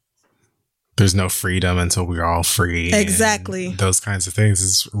know, there's no freedom until we're all free. Exactly. Those kinds of things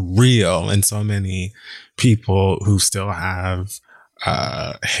is real. And so many people who still have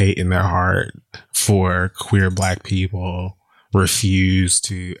hate in their heart for queer black people refuse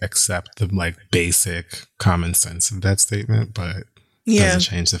to accept the like basic common sense of that statement, but doesn't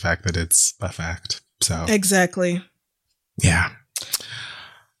change the fact that it's a fact. So exactly. Yeah.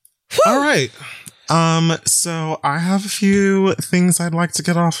 All right. So I have a few things I'd like to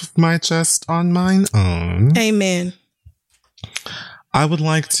get off of my chest on mine own. Amen. I would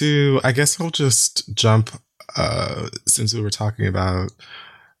like to, I guess I'll just jump, since we were talking about,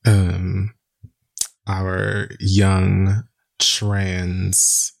 our young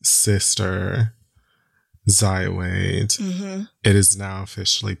trans sister, Zaya Wade. Mm-hmm. It is now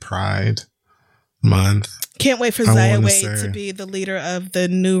officially Pride Month. Can't wait for Zaya Wade to be the leader of the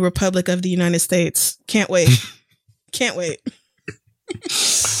new Republic of the United States. Can't wait. Can't wait.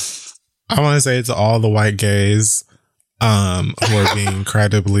 I want to say to all the white gays who are being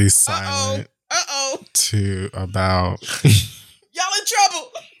incredibly silent to about y'all in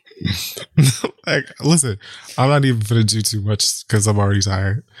trouble. Like, listen, I'm not even going to do too much because I'm already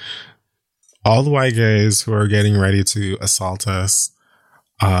tired. All the white gays who are getting ready to assault us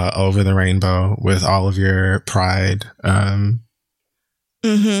over the rainbow with all of your pride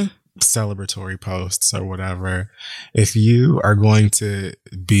celebratory posts or whatever. If you are going to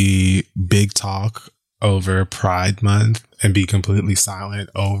be big talk over Pride Month and be completely silent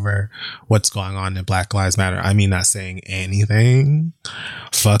over what's going on in Black Lives Matter, I mean, not saying anything,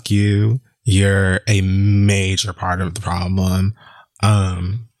 fuck you. You're a major part of the problem.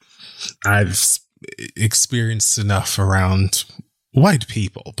 I've experienced enough around white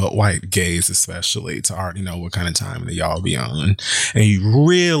people, but white gays especially, to already know what kind of time that y'all be on. And you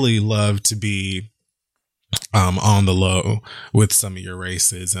really love to be on the low with some of your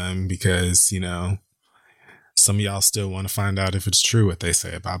racism because, you know, some of y'all still want to find out if it's true what they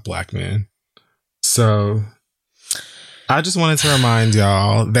say about black men. So I just wanted to remind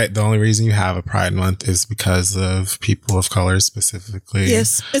y'all that the only reason you have a Pride Month is because of people of color, specifically.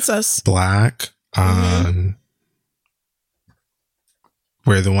 Yes, it's us. Black.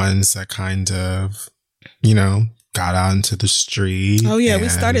 We're the ones that kind of, you know, got out into the street. Oh yeah, we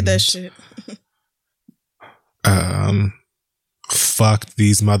started that shit. Fucked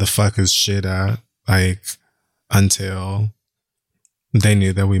these motherfuckers shit up, like, until they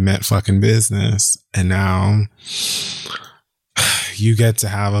knew that we meant fucking business. And now you get to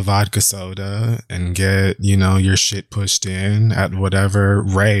have a vodka soda and get, you know, your shit pushed in at whatever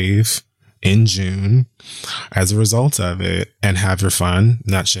rave in June as a result of it and have your fun.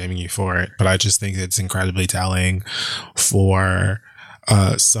 Not shaming you for it, but I just think it's incredibly telling for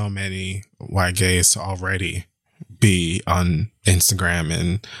so many white gays to already be on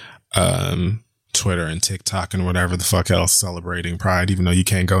Instagram and Twitter and TikTok and whatever the fuck else celebrating Pride, even though you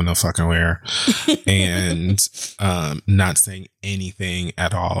can't go no fucking where, and not saying anything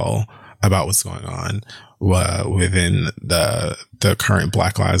at all about what's going on. within the current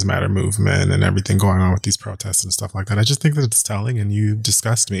Black Lives Matter movement and everything going on with these protests and stuff like that. I just think that it's telling, and you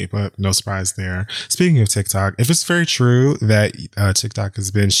disgust me, but no surprise there. Speaking of TikTok, if it's very true that TikTok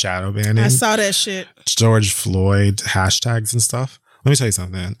has been shadow banning, I saw that shit. George Floyd hashtags and stuff. Let me tell you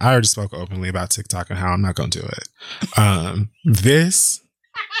something. I already spoke openly about TikTok and how I'm not going to do it. This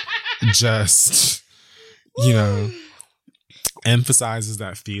just, emphasizes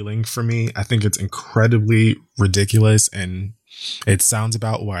that feeling for me. I think it's incredibly ridiculous, and it sounds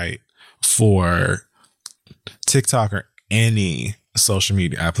about white for TikTok or any social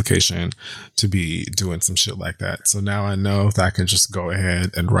media application to be doing some shit like that. So now I know that I can just go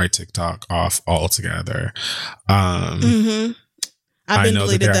ahead and write TikTok off altogether. I've been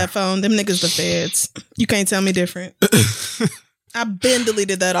deleted that phone. Them niggas the feds. You can't tell me different. I've been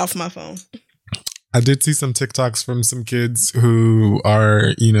deleted that off my phone. I did see some TikToks from some kids who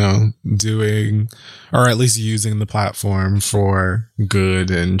are, doing, or at least using the platform for good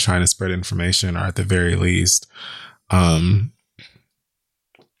and trying to spread information, or at the very least, trying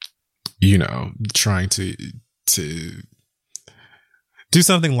to do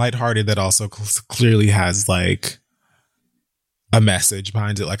something lighthearted that also clearly has like a message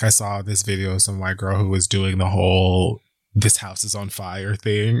behind it. Like I saw this video of some white girl who was doing the whole "this house is on fire"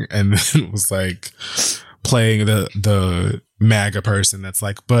 thing, and then it was like playing the MAGA person that's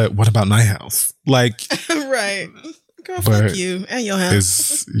like, but what about my house? Like, right. Girl, fuck you and your house.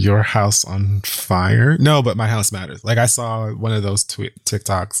 Is your house on fire? No, but my house matters. Like I saw one of those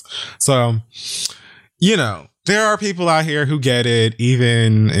TikToks. So, there are people out here who get it,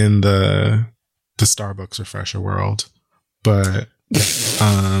 even in the Starbucks refresher world. But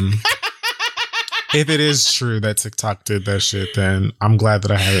if it is true that TikTok did that shit, then I'm glad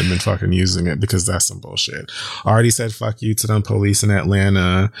that I haven't been fucking using it, because that's some bullshit. I already said fuck you to the police in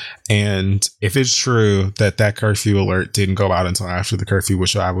Atlanta. And if it's true that curfew alert didn't go out until after the curfew,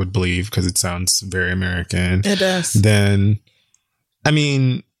 which I would believe because it sounds very American. It does. Then, I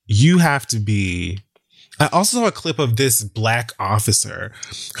mean, you have to be... I also saw a clip of this black officer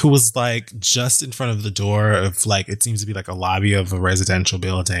who was like just in front of the door of like, it seems to be like a lobby of a residential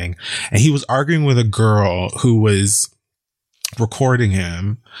building. And he was arguing with a girl who was recording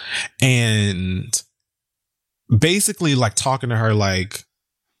him and basically like talking to her like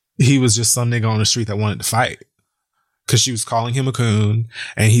he was just some nigga on the street that wanted to fight. Because she was calling him a coon,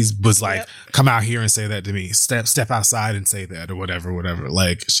 and he was like, come out here and say that to me. Step outside and say that, or whatever.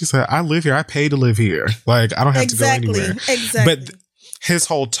 Like, she said, I live here. I pay to live here. Like, I don't have to go anywhere. Exactly. But his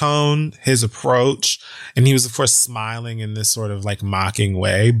whole tone, his approach, and he was, of course, smiling in this sort of like mocking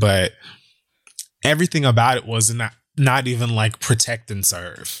way, but everything about it was not even like protect and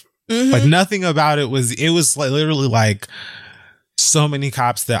serve. Mm-hmm. Like, nothing about it was like, literally like so many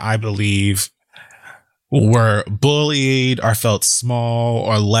cops that I believe were bullied or felt small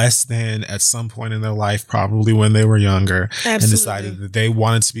or less than at some point in their life, probably when they were younger. Absolutely. And decided that they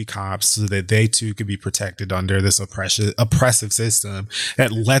wanted to be cops so that they too could be protected under this oppressive system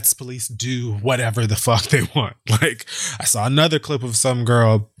that lets police do whatever the fuck they want. Like, I saw another clip of some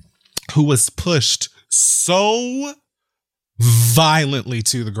girl who was pushed so violently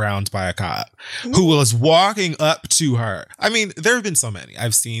to the ground by a cop who was walking up to her. I mean, there have been so many.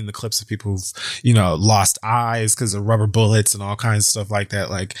 I've seen the clips of people who've, lost eyes because of rubber bullets and all kinds of stuff like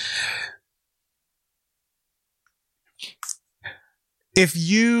that. Like, it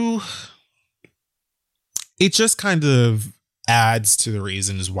just kind of adds to the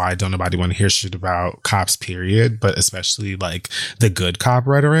reasons why don't nobody want to hear shit about cops, period, but especially like the good cop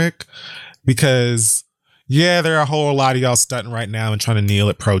rhetoric, because yeah, there are a whole lot of y'all stunting right now and trying to kneel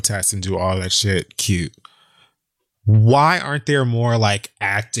at protests and do all that shit. Cute. Why aren't there more like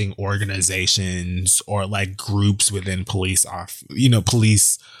acting organizations or like groups within police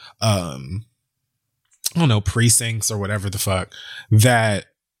precincts or whatever the fuck that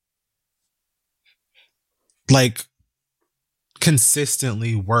like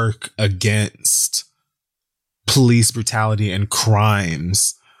consistently work against police brutality and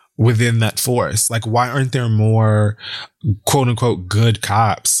crimes within that force? Like, why aren't there more quote unquote good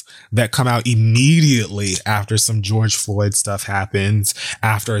cops that come out immediately after some George Floyd stuff happens,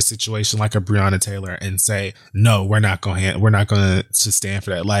 after a situation like a Breonna Taylor, and say, no, we're not going to stand for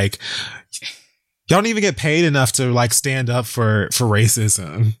that? Like, y'all don't even get paid enough to like stand up for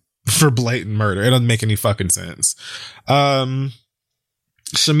racism, for blatant murder. It doesn't make any fucking sense. Shameik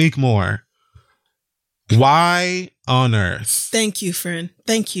Moore, why on earth? Thank you, friend.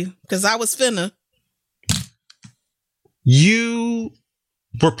 Thank you. Because I was finna. You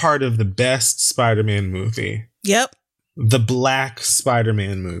were part of the best Spider-Man movie. Yep. the Black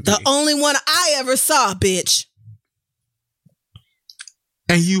Spider-Man movie. The only one I ever saw, bitch.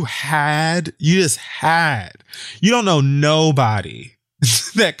 And you don't know nobody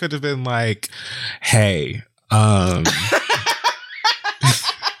that could have been like, hey,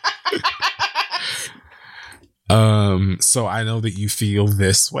 so I know that you feel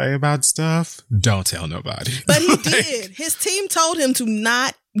this way about stuff. Don't tell nobody. But he did. His team told him to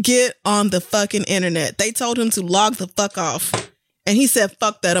not get on the fucking internet. They told him to log the fuck off. And he said,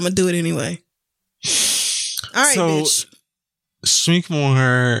 fuck that, I'm gonna do it anyway. All right, bitch.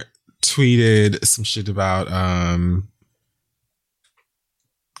 Shrinkmore tweeted some shit about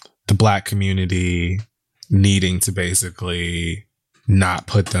the Black community needing to basically not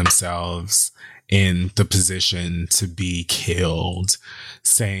put themselves in the position to be killed,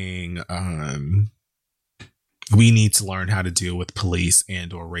 saying we need to learn how to deal with police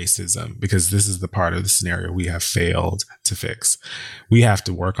and or racism, because this is the part of the scenario we have failed to fix. We have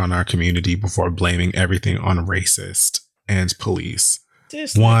to work on our community before blaming everything on racist and police.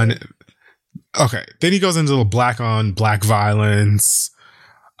 Okay. Then he goes into the black on black violence.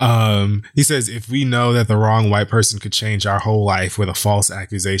 He says, if we know that the wrong white person could change our whole life with a false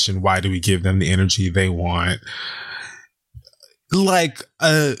accusation, why do we give them the energy they want? Like,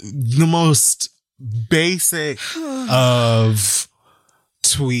 the most basic of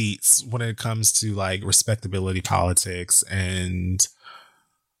tweets when it comes to like respectability politics. And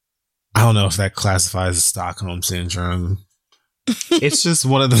I don't know if that classifies as Stockholm syndrome. It's just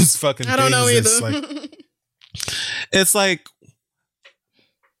one of those fucking things. I don't know either. It's like,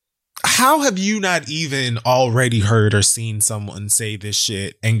 how have you not even already heard or seen someone say this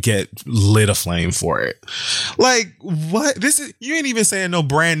shit and get lit aflame for it? Like, what? You ain't even saying no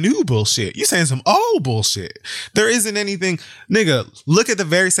brand new bullshit. You saying some old bullshit. There isn't anything. Nigga, look at the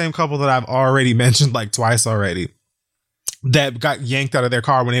very same couple that I've already mentioned like twice already that got yanked out of their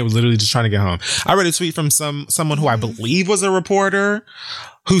car when they were literally just trying to get home. I read a tweet from someone who I believe was a reporter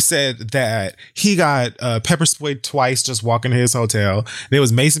who said that he got pepper sprayed twice just walking to his hotel. There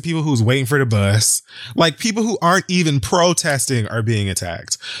was Mason people who was waiting for the bus. Like, people who aren't even protesting are being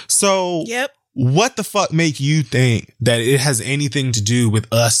attacked. So yep. What the fuck make you think that it has anything to do with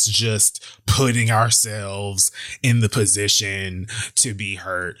us just putting ourselves in the position to be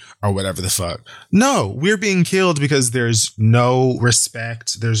hurt or whatever the fuck? No, we're being killed because there's no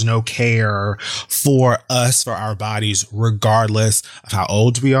respect. There's no care for us, for our bodies, regardless of how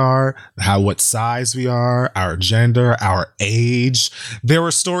old we are, what size we are, our gender, our age. There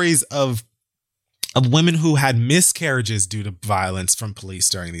were stories of women who had miscarriages due to violence from police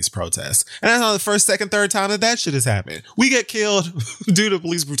during these protests. And that's not the first, second, third time that shit has happened. We get killed due to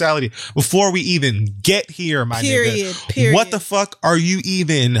police brutality before we even get here, my nigga. Period. What the fuck are you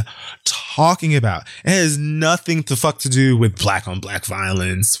even talking about? It has nothing to do with black on black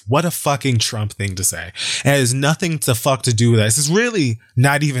violence. What a fucking Trump thing to say. It has nothing to do with that. This is really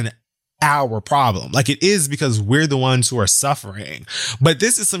not even our problem. Like, it is because we're the ones who are suffering. But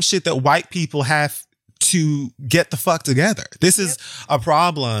this is some shit that white people have to get the fuck together. This is a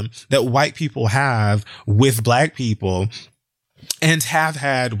problem that white people have with black people and have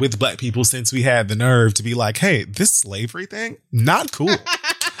had with black people since we had the nerve to be like, hey, this slavery thing, not cool.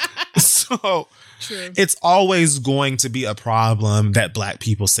 So true. It's always going to be a problem that black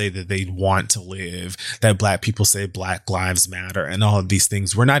people say that they want to live, that black people say Black Lives Matter and all of these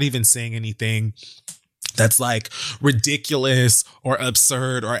things. We're not even saying anything that's like ridiculous or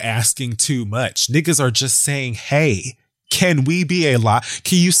absurd or asking too much. Niggas are just saying, hey, can we be a lot?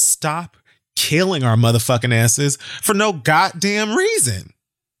 Can you stop killing our motherfucking asses for no goddamn reason?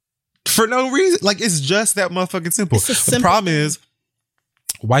 For no reason. Like, it's just that motherfucking simple. The problem is,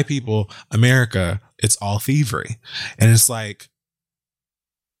 white people, America, it's all thievery. And it's like,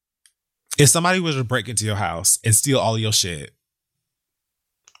 if somebody was to break into your house and steal all your shit,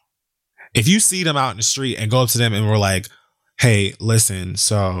 if you see them out in the street and go up to them and we're like, hey, listen,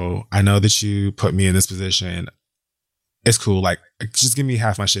 so I know that you put me in this position. It's cool. Like, just give me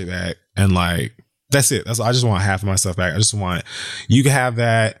half my shit back. And like, that's it. I just want half of my stuff back. I just want, you can have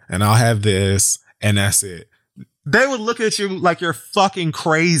that and I'll have this and that's it. They would look at you like you're fucking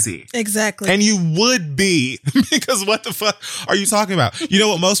crazy. Exactly. And you would be, because what the fuck are you talking about? You know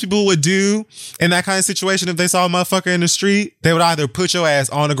what most people would do in that kind of situation if they saw a motherfucker in the street? They would either put your ass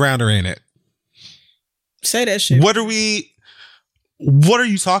on the ground or in it. Say that shit. What are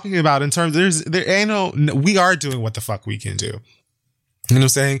you talking about in terms of, we are doing what the fuck we can do. You know what I'm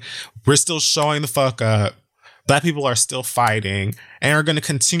saying? We're still showing the fuck up. Black people are still fighting and are going to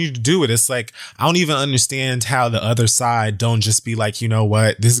continue to do it. It's like, I don't even understand how the other side don't just be like, you know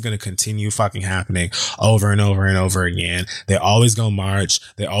what? This is going to continue fucking happening over and over and over again. They're always going to march.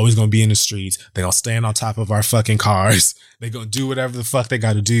 They're always going to be in the streets. They're going to stand on top of our fucking cars. They're going to do whatever the fuck they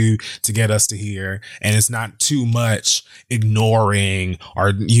got to do to get us to here. And it's not too much ignoring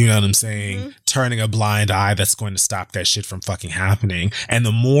or, you know what I'm saying, turning a blind eye that's going to stop that shit from fucking happening. And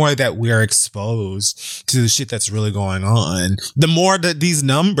the more that we're exposed to the shit that's really going on, the more that these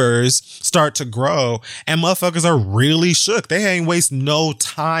numbers start to grow and motherfuckers are really shook. They ain't waste no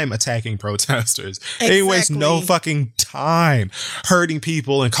time attacking protesters. Exactly. They ain't waste no fucking time hurting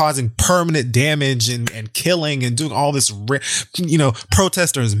people and causing permanent damage and killing and doing all this, you know,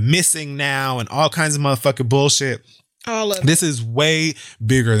 protesters missing now and all kinds of motherfucking bullshit. All of it. This is way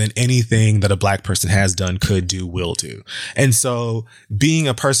bigger than anything that a black person has done, could do, will do. And so being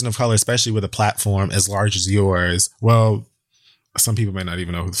a person of color, especially with a platform as large as yours, well, some people may not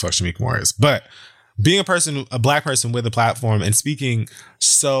even know who the fuck Shamik Moore is, but being a black person with a platform and speaking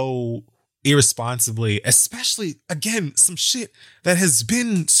so irresponsibly, especially, again, some shit that has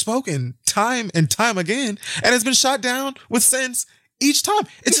been spoken time and time again and has been shot down with sense each time.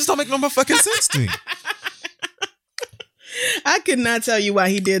 It just don't make no motherfucking sense to me. I could not tell you why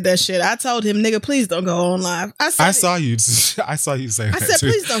he did that shit. I told him, nigga, please don't go on live. I saw you say that. I said,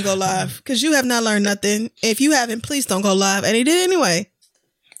 please don't go live because you have not learned nothing. If you haven't, please don't go live. And he did anyway.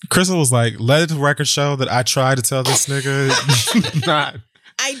 Crystal was like, let the record show that I tried to tell this nigga not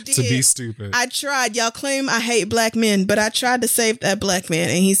to be stupid. I tried. Y'all claim I hate black men, but I tried to save that black man.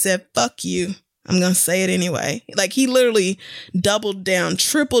 And he said, fuck you. I'm going to say it anyway. Like, he literally doubled down,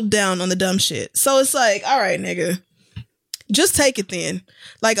 tripled down on the dumb shit. So it's like, all right, nigga. Just take it then.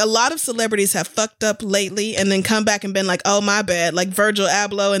 Like, a lot of celebrities have fucked up lately and then come back and been like, oh, my bad. Like Virgil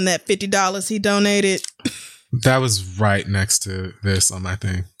Abloh and that $50 he donated. That was right next to this on my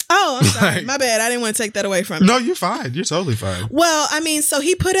thing. Oh, I'm sorry. My bad. I didn't want to take that away from you. No, you're fine. You're totally fine. Well, I mean, so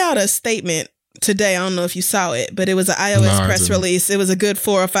he put out a statement today. I don't know if you saw it, but it was an iOS press release. It was a good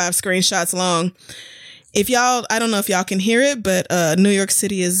 4 or 5 screenshots long. If y'all, I don't know if y'all can hear it, but New York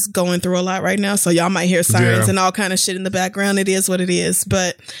City is going through a lot right now. So y'all might hear sirens and all kind of shit in the background. It is what it is.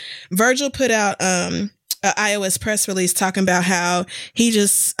 But Virgil put out an iOS press release talking about how he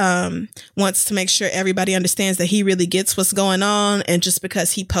just wants to make sure everybody understands that he really gets what's going on. And just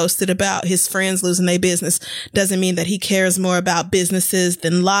because he posted about his friends losing their business doesn't mean that he cares more about businesses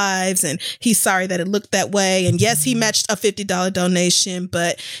than lives. And he's sorry that it looked that way. And yes, he matched a $50 donation,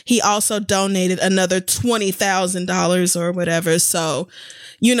 but he also donated another $20,000 or whatever. So,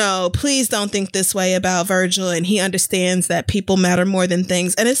 you know, please don't think this way about Virgil. And he understands that people matter more than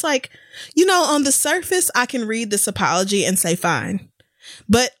things. And it's like, you know, on the surface, I can read this apology and say, fine.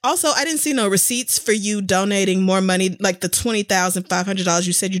 But also, I didn't see no receipts for you donating more money, like the $20,500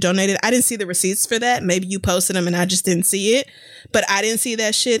 you said you donated. I didn't see the receipts for that. Maybe you posted them and I just didn't see it. But I didn't see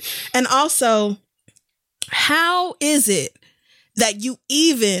that shit. And also, how is it that you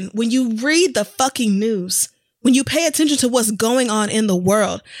even, when you read the fucking news, when you pay attention to what's going on in the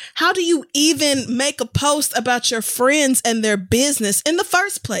world, how do you even make a post about your friends and their business in the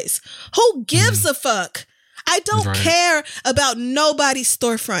first place? Who gives a fuck? I don't care about nobody's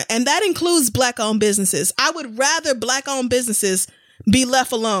storefront. And that includes black-owned businesses. I would rather black-owned businesses be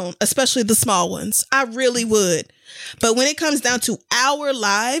left alone, especially the small ones. I really would. But when it comes down to our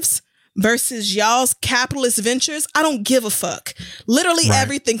lives versus y'all's capitalist ventures, I don't give a fuck. Literally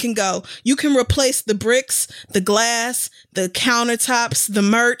everything can go. You can replace the bricks, the glass, the countertops, the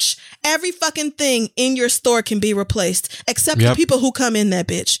merch. Every fucking thing in your store can be replaced, except the people who come in that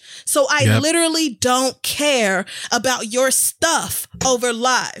bitch. So I literally don't care about your stuff over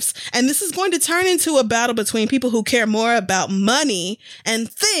lives. And this is going to turn into a battle between people who care more about money and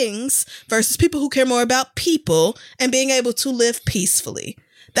things versus people who care more about people and being able to live peacefully.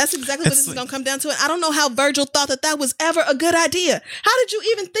 That's exactly what this is going to come down to. And I don't know how Virgil thought that that was ever a good idea. How did you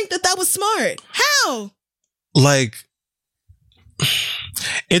even think that that was smart? How? Like,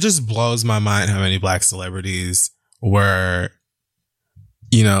 it just blows my mind how many black celebrities were,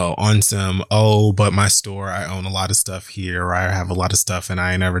 you know, on some, oh, but my store, I own a lot of stuff here, or I have a lot of stuff and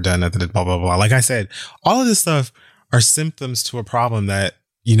I ain't never done nothing, blah, blah, blah. Like I said, all of this stuff are symptoms to a problem that,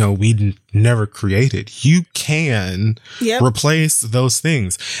 you know, we never created. You can replace those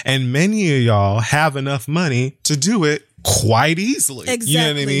things. And many of y'all have enough money to do it quite easily. Exactly. You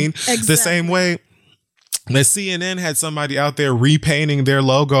know what I mean? Exactly. The same way that CNN had somebody out there repainting their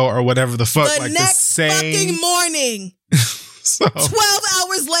logo or whatever the fuck. The like next the same fucking morning. So 12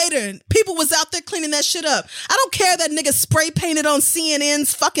 hours later, people was out there cleaning that shit up. I don't care that nigga spray painted on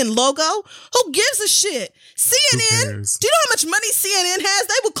CNN's fucking logo. Who gives a shit? CNN, do you know how much money CNN has?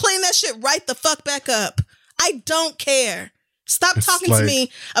 They will clean that shit right the fuck back up. I don't care. Stop talking to me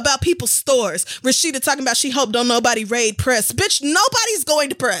about people's stores. Rashida talking about she hope don't nobody raid Press. Bitch, nobody's going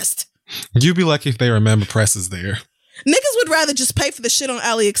to Press. You'd be lucky if they remember Press is there. Niggas would rather just pay for the shit on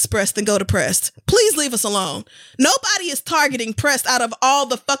AliExpress than go to Pressed. Please leave us alone. Nobody is targeting Pressed out of all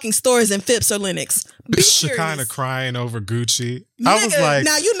the fucking stores in Phipps or Linux. Be serious. Shekinah crying over Gucci. Nigga, I was like,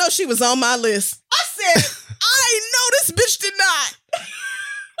 now you know she was on my list. I said, I know this bitch did not.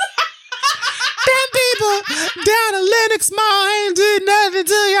 them people down at Linux Mall ain't did nothing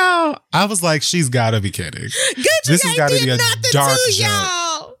to y'all. I was like, she's gotta be kidding. Gucci This has gotta be a dark to joke.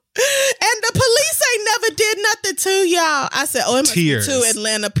 y'all. And the police ain't never did nothing to y'all. I said, oh, it must Tears. be two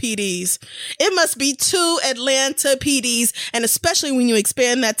Atlanta PDs. It must be two Atlanta PDs. And especially when you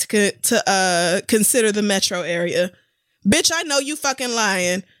expand that to consider the metro area. Bitch, I know you fucking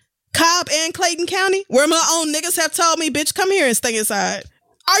lying. Cobb and Clayton County, where my own niggas have told me, bitch, come here and stay inside.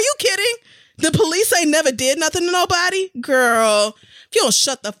 Are you kidding? The police ain't never did nothing to nobody? Girl, if you don't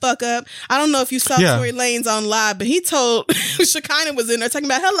shut the fuck up. I don't know if you saw Tory Lanez on live, but he told Shekinah was in there talking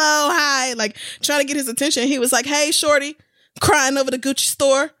about, hello, hi, like trying to get his attention. He was like, hey, shorty, crying over the Gucci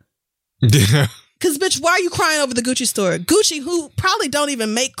store. Yeah. Because, bitch, why are you crying over the Gucci store? Gucci, who probably don't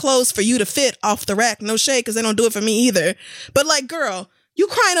even make clothes for you to fit off the rack. No shade, because they don't do it for me either. But, like, girl, you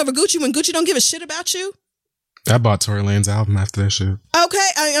crying over Gucci when Gucci don't give a shit about you? I bought Tory Lanez album after that shit. Okay,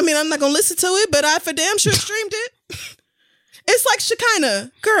 I mean, I'm not going to listen to it, but I for damn sure streamed it. It's like,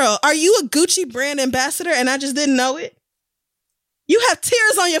 Shekinah, girl, are you a Gucci brand ambassador and I just didn't know it? You have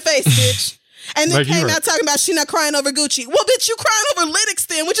tears on your face, bitch. And then Like, came out talking about she not crying over Gucci. Well, bitch, you crying over Linux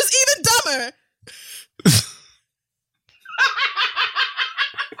then, which is even dumber.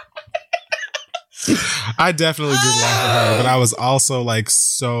 I definitely did laugh at her, but I was also like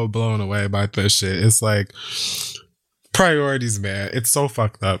so blown away by this shit. It's like priorities, man. It's so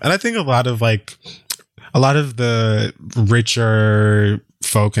fucked up. And I think a lot of the richer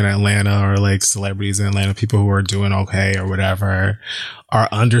folk in Atlanta or like celebrities in Atlanta, people who are doing okay or whatever, are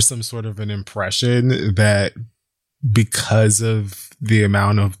under some sort of an impression that because of the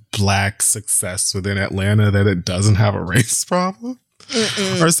amount of Black success within Atlanta that it doesn't have a race problem.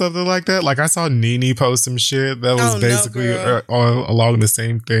 Or something like that. Like I saw Nene post some shit that was basically along the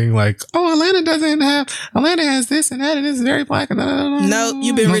same thing. Like, oh, Atlanta has this and that, and it's very Black. No,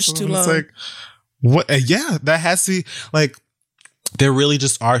 you've been rich too long. It's like, what? Yeah, that has to be like. There really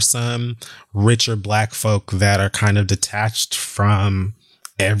just are some richer Black folk that are kind of detached from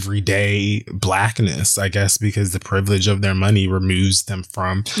everyday Blackness, I guess, because the privilege of their money removes them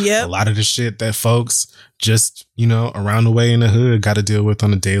from a lot of the shit that folks just, around the way in the hood got to deal with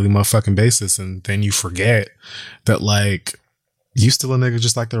on a daily motherfucking basis. And then you forget that, like, you still a nigga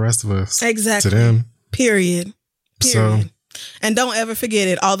just like the rest of us. Exactly. To them. Period. So, and don't ever forget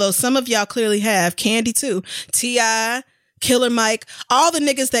it. Although some of y'all clearly have. Candy too. T.I., Killer Mike, all the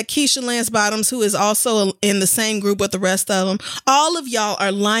niggas that Keisha Lance Bottoms, who is also in the same group with the rest of them, all of y'all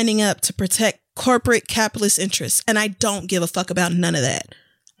are lining up to protect corporate capitalist interests. And I don't give a fuck about none of that.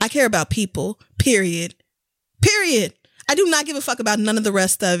 I care about people, period. Period. I do not give a fuck about none of the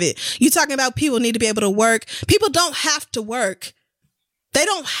rest of it. You talking about people need to be able to work. People don't have to work. They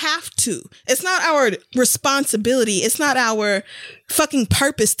don't have to. It's not our responsibility. It's not our fucking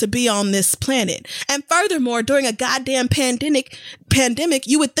purpose to be on this planet. And furthermore, during a goddamn pandemic,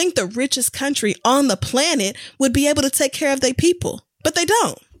 you would think the richest country on the planet would be able to take care of their people. But they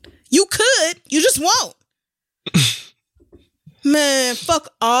don't. You could. You just won't. Man,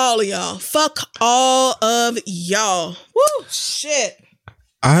 fuck all of y'all. Fuck all of y'all. Woo, shit.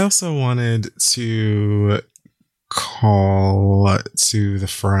 I also wanted to call to the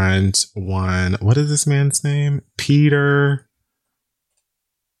front one. What is this man's name? Peter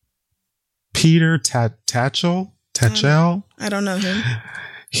Tatchell? I don't know him.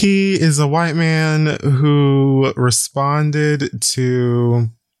 He is a white man who responded to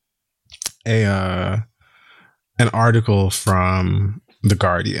an article from The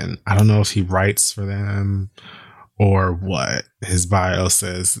Guardian. I don't know if he writes for them or what. His bio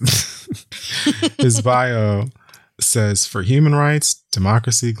says for human rights,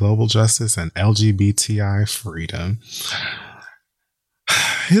 democracy, global justice, and LGBTI freedom.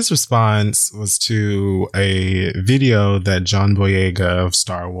 His response was to a video that John Boyega of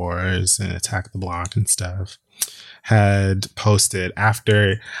Star Wars and Attack the Block and stuff had posted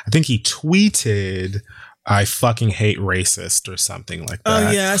after, I think he tweeted, "I fucking hate racist" or something like that.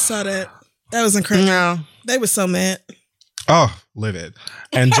 Oh yeah, I saw that. That was incredible. No. They were so mad. Oh, livid.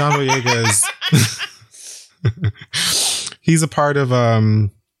 And John Boyega is he's a part of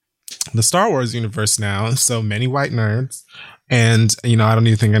the Star Wars universe now. So many white nerds. And, I don't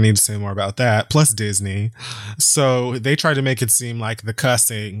even think I need to say more about that. Plus Disney. So they tried to make it seem like the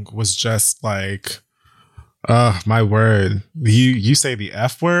cussing was just like, my word. You say the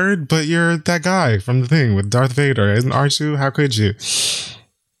F word, but you're that guy from the thing with Darth Vader, aren't you? How could you?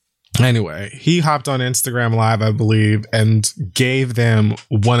 Anyway, he hopped on Instagram Live, I believe, and gave them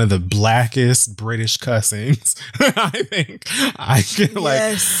one of the blackest British cussings. I think I feel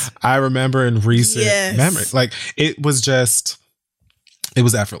Yes. like I remember in recent memory, like it was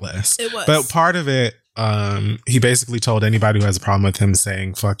effortless. It was. But part of it, he basically told anybody who has a problem with him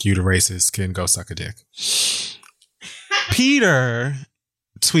saying "fuck you" to racists can go suck a dick. Peter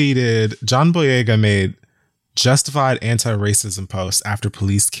tweeted, John Boyega made justified anti-racism posts after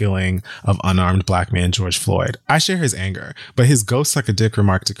police killing of unarmed black man George Floyd. I share his anger, but his go suck a dick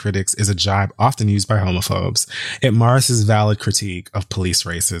remark to critics is a jibe often used by homophobes. It mars his valid critique of police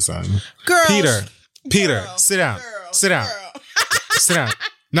racism. Girl, Peter, sit down. Sit down. Sit down.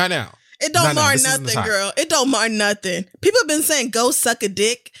 Not now. It don't mar nothing, girl. It don't mar nothing. People have been saying go suck a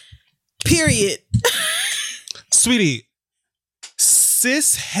dick. Period. Sweetie,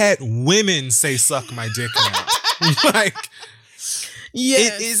 cis-het women say suck my dick now. Like,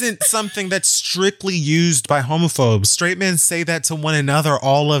 yes. It isn't something that's strictly used by homophobes. Straight men say that to one another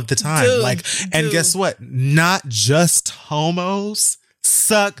all of the time. And guess what? Not just homos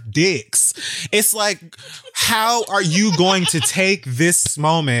suck dicks. It's like, how are you going to take this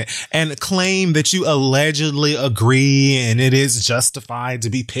moment and claim that you allegedly agree and it is justified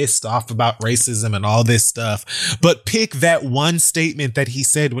to be pissed off about racism and all this stuff, but pick that one statement that he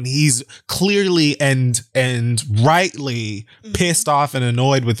said when he's clearly and rightly pissed off and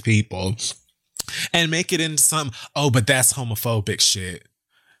annoyed with people and make it into some, but that's homophobic shit.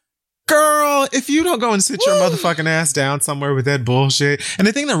 Girl, if you don't go and sit your motherfucking ass down somewhere with that bullshit. And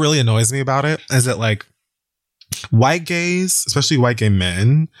the thing that really annoys me about it is that, like, white gays, especially white gay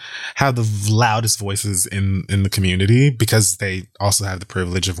men, have the loudest voices in the community because they also have the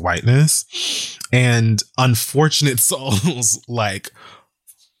privilege of whiteness. And unfortunate souls, like,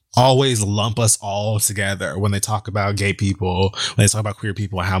 always lump us all together when they talk about gay people, when they talk about queer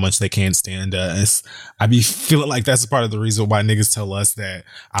people and how much they can't stand us. I be feeling like that's a part of the reason why niggas tell us that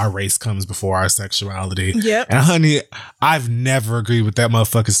our race comes before our sexuality. Yep. And honey, I've never agreed with that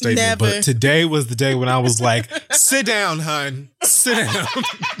motherfucking statement, Never. but today was the day when I was like, sit down, hun. Sit down.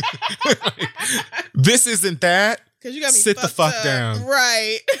 Like, this isn't that. Cause you got me sit the fuck up. down.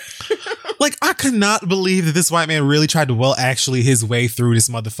 Right. Like, I could not believe that this white man really tried to actually his way through this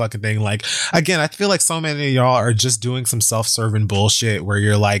motherfucking thing. Like, again, I feel like so many of y'all are just doing some self-serving bullshit where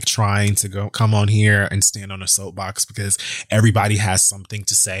you're like trying to come on here and stand on a soapbox because everybody has something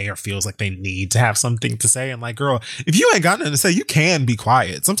to say or feels like they need to have something to say. And like, girl, if you ain't got nothing to say, you can be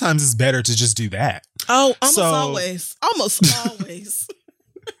quiet. Sometimes it's better to just do that. Oh, almost always.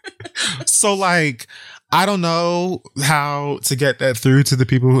 So like, I don't know how to get that through to the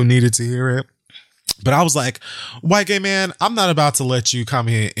people who needed to hear it. But I was like, white gay man, I'm not about to let you come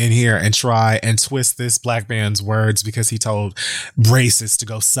in here and try and twist this black man's words because he told racists to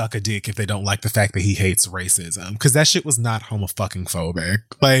go suck a dick if they don't like the fact that he hates racism. Because that shit was not homophobic.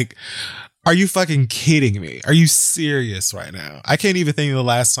 Like, are you fucking kidding me? Are you serious right now? I can't even think of the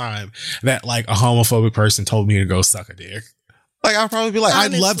last time that like a homophobic person told me to go suck a dick. Like, I'll probably be like,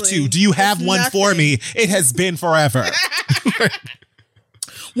 honestly, I'd love to. Do you have one for me? It has been forever.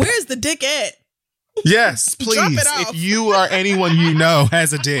 Where's the dick at? Yes, please. Drop it off. If you or anyone you know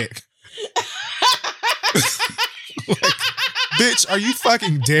has a dick. Like, bitch, are you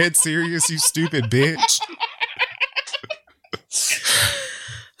fucking dead serious, you stupid bitch?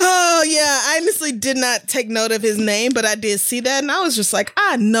 Oh, yeah. I honestly did not take note of his name, but I did see that. And I was just like,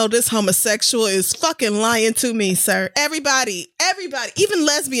 I know this homosexual is fucking lying to me, sir. Everybody, even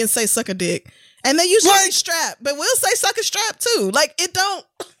lesbians say suck a dick. And they usually say strap, but we'll say suck a strap too. Like, it don't.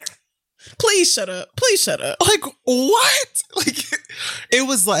 Please shut up. Please shut up. Like, what? Like, it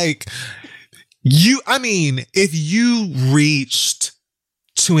was like, if you reached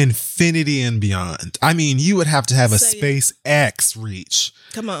to infinity and beyond, I mean, you would have to have a SpaceX reach.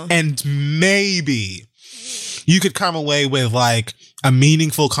 Come on. And maybe you could come away with like a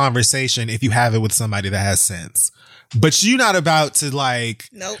meaningful conversation if you have it with somebody that has sense. But you're not about to like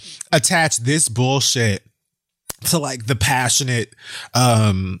attach this bullshit to like the passionate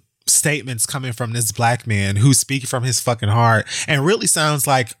statements coming from this black man who's speaking from his fucking heart and really sounds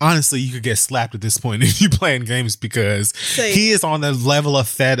like, honestly, you could get slapped at this point if you playing games because he is on the level of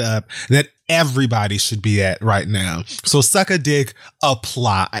fed up that everybody should be at right now. So suck a dick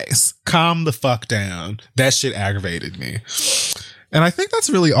applies. Calm the fuck down. That shit aggravated me. And I think that's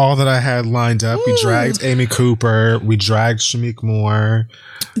really all that I had lined up. Ooh. We dragged Amy Cooper. We dragged Shamik Moore.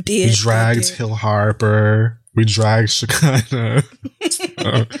 We dragged Hill Harper. We dragged Shekinah.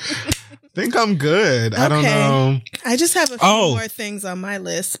 I think I'm good. Okay. I don't know. I just have a few more things on my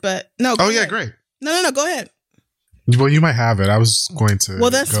list, but no. Oh, yeah, great. No, go ahead. Well, you might have it. I was going to.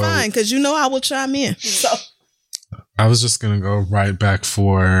 Well, that's fine, because you know I will chime in. So I was just going to go right back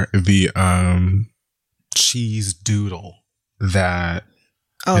for the cheese doodle that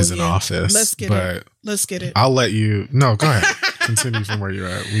is in office. Let's get it. I'll let you. No, go ahead. Continue from where you're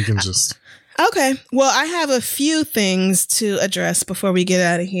at. We can just. Okay. Well, I have a few things to address before we get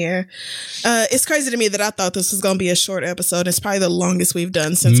out of here. It's crazy to me that I thought this was going to be a short episode. It's probably the longest we've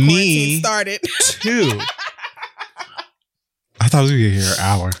done since quarantine started. Too. I thought we would get here an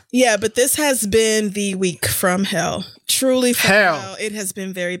hour. Yeah, but this has been the week from hell. Truly from hell. It has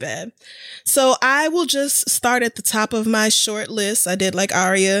been very bad. So I will just start at the top of my short list. I did like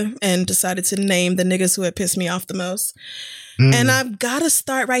Aria and decided to name the niggas who had pissed me off the most. And I've got to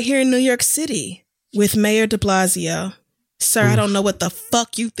start right here in New York City with Mayor de Blasio. Sir, I don't know what the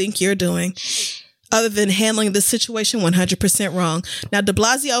fuck you think you're doing other than handling the situation 100% wrong. Now, de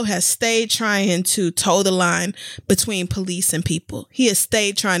Blasio has stayed trying to toe the line between police and people. He has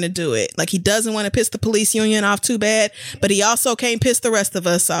stayed trying to do it. Like, he doesn't want to piss the police union off too bad, but he also can't piss the rest of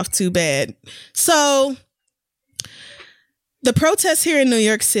us off too bad. So the protests here in New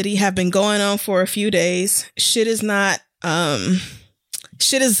York City have been going on for a few days. Shit is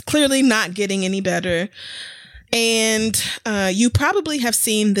clearly not getting any better. And you probably have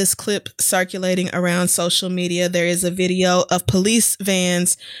seen this clip circulating around social media. There is a video of police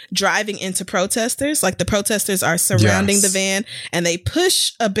vans driving into protesters. Like, the protesters are surrounding the van and they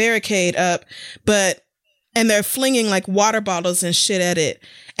push a barricade up, and they're flinging like water bottles and shit at it.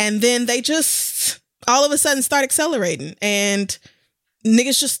 And then they just all of a sudden start accelerating and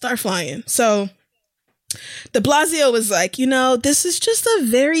niggas just start flying. So de Blasio was like, this is just a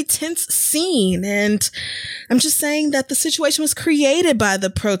very tense scene. And I'm just saying that the situation was created by the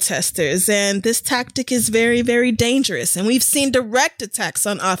protesters. And this tactic is very, very dangerous. And we've seen direct attacks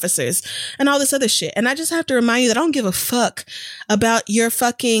on officers and all this other shit. And I just have to remind you that I don't give a fuck about your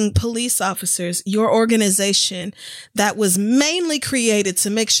fucking police officers, your organization that was mainly created to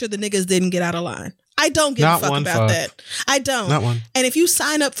make sure the niggas didn't get out of line. I don't give a fuck about that. I don't. Not one. And if you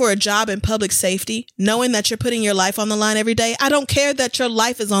sign up for a job in public safety, knowing that you're putting your life on the line every day, I don't care that your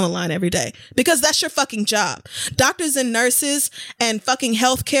life is on the line every day, because that's your fucking job. Doctors and nurses and fucking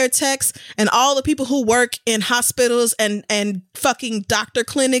healthcare techs and all the people who work in hospitals and fucking doctor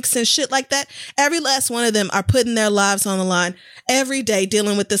clinics and shit like that, every last one of them are putting their lives on the line every day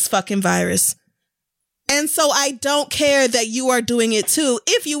dealing with this fucking virus. And so I don't care that you are doing it too,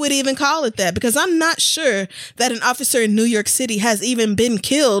 if you would even call it that, because I'm not sure that an officer in New York City has even been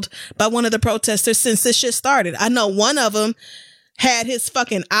killed by one of the protesters since this shit started. I know one of them had his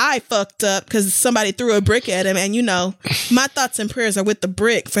fucking eye fucked up because somebody threw a brick at him. And my thoughts and prayers are with the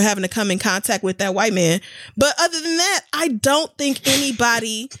brick for having to come in contact with that white man. But other than that, I don't think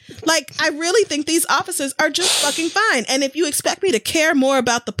anybody, I really think these officers are just fucking fine. And if you expect me to care more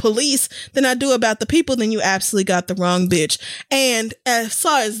about the police than I do about the people, then you absolutely got the wrong bitch. And as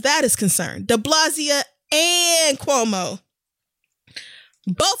far as that is concerned, de Blasio and Cuomo,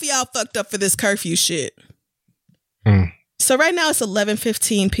 both of y'all fucked up for this curfew shit. So right now it's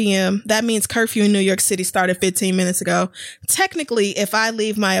 11:15 p.m. That means curfew in New York City started 15 minutes ago. Technically, if I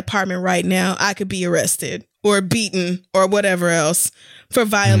leave my apartment right now, I could be arrested or beaten or whatever else for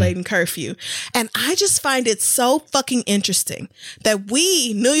violating curfew. And I just find it so fucking interesting that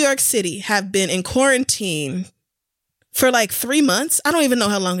we, New York City, have been in quarantine for 3 months. I don't even know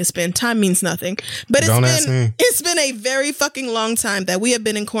how long it's been. Time means nothing. But it's been a very fucking long time that we have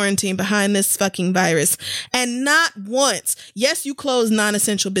been in quarantine behind this fucking virus. And not once, yes, you closed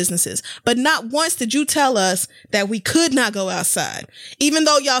non-essential businesses, but not once did you tell us that we could not go outside. Even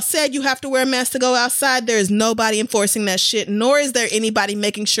though y'all said you have to wear a mask to go outside, there is nobody enforcing that shit, nor is there anybody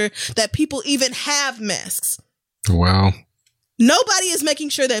making sure that people even have masks. Wow. Nobody is making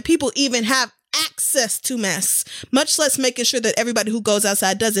sure that people even have access to masks, much less making sure that everybody who goes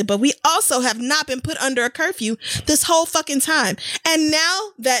outside does it. But we also have not been put under a curfew this whole fucking time. And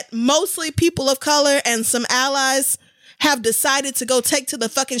now that mostly people of color and some allies have decided to go take to the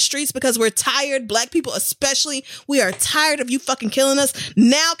fucking streets because we're tired, black people especially, we are tired of you fucking killing us.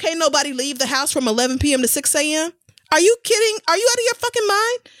 Now can't nobody leave the house from 11 p.m. to 6 a.m.? Are you kidding? Are you out of your fucking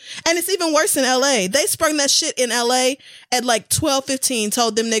mind? And it's even worse in LA. They sprung that shit in LA at like 12:15,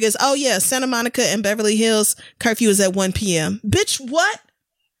 told them niggas, oh yeah, Santa Monica and Beverly Hills curfew is at 1 p.m. Bitch, what?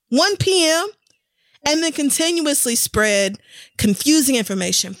 1 p.m.? And then continuously spread confusing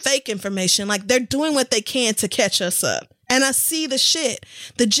information, fake information. Like they're doing what they can to catch us up. And I see the shit.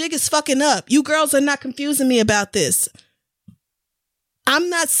 The jig is fucking up. You girls are not confusing me about this.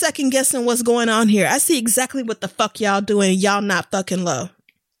 I'm not second guessing what's going on here. I see exactly what the fuck y'all doing. Y'all not fucking low.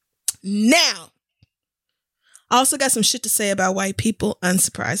 Now, I also got some shit to say about white people,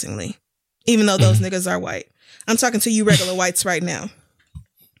 unsurprisingly, even though those niggas are white. I'm talking to you regular whites right now.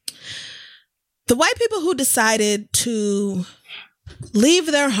 The white people who decided to leave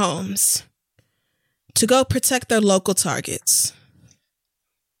their homes to go protect their local targets.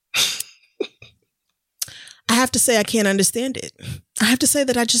 I have to say I can't understand it. I have to say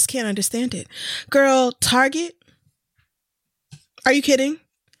that I just can't understand it. Girl, Target? Are you kidding?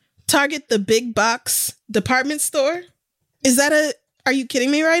 Target, the big box department store? Are you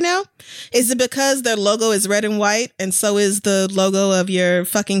kidding me right now? Is it because their logo is red and white and so is the logo of your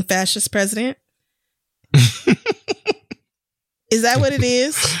fucking fascist president? Is that what it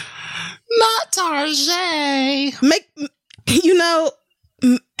is? Not Target.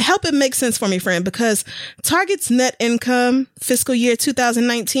 Help it make sense for me, friend, because Target's net income fiscal year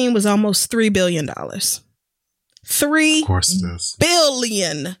 2019 was almost $3 billion. $3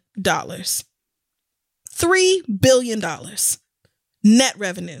 billion. $3 billion net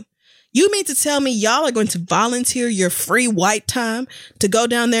revenue. You mean to tell me y'all are going to volunteer your free white time to go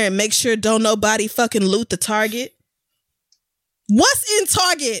down there and make sure don't nobody fucking loot the Target? What's in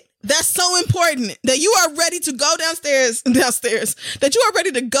Target that's so important that you are ready to go downstairs, that you are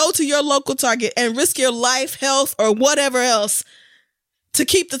ready to go to your local Target and risk your life, health, or whatever else to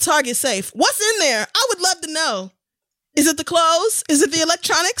keep the Target safe? What's in there? I would love to know. Is it the clothes? Is it the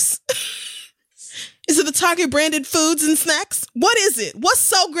electronics? Is it the Target branded foods and snacks? What is it? What's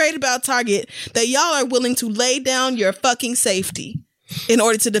so great about Target that y'all are willing to lay down your fucking safety in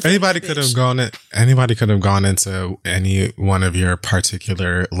order to defend? Anybody could have gone into any one of your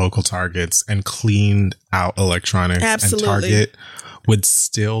particular local Targets and cleaned out electronics. Absolutely. And Target would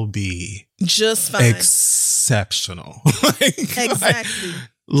still be just fine. Exceptional. Exactly.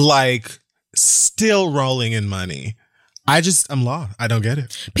 Like still rolling in money. I'm lost. I don't get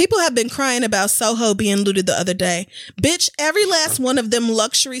it. People have been crying about Soho being looted the other day. Bitch, every last one of them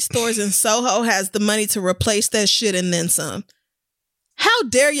luxury stores in Soho has the money to replace that shit and then some. How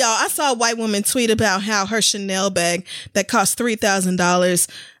dare y'all? I saw a white woman tweet about how her Chanel bag that cost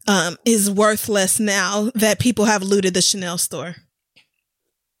 $3,000 is worth less now that people have looted the Chanel store.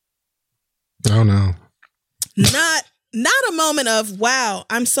 Oh no. Not a moment of, wow,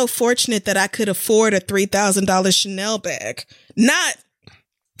 I'm so fortunate that I could afford a $3,000 Chanel bag. Not,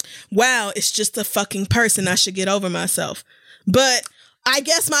 wow, it's just a fucking purse and I should get over myself. But I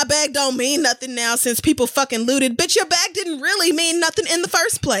guess my bag don't mean nothing now since people fucking looted. Bitch, your bag didn't really mean nothing in the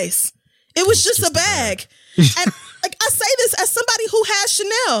first place. It was just a bag. And like I say this as somebody who has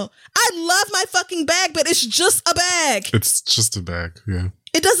Chanel. I love my fucking bag, but it's just a bag. It's just a bag, yeah.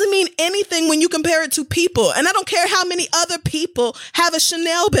 It doesn't mean anything when you compare it to people. And I don't care how many other people have a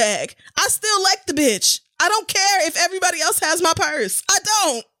Chanel bag. I still like the bitch. I don't care if everybody else has my purse. I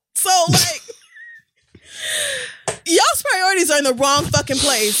don't. So, like, y'all's priorities are in the wrong fucking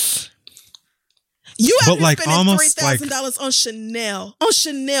place. You have been spending $3,000 on Chanel. On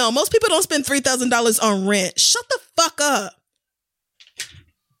Chanel. Most people don't spend $3,000 on rent. Shut the fuck up.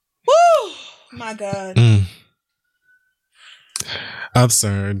 Woo! My God.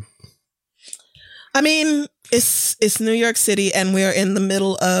 Absurd. I mean, it's New York City and we're in the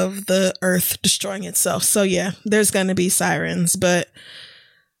middle of the earth destroying itself. So yeah, there's going to be sirens, but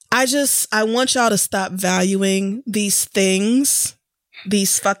I want y'all to stop valuing these things,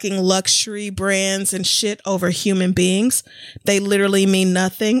 these fucking luxury brands and shit over human beings. They literally mean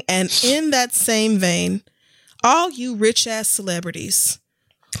nothing. And in that same vein, all you rich ass celebrities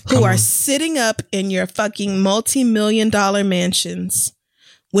who are sitting up in your fucking multi-million-dollar mansions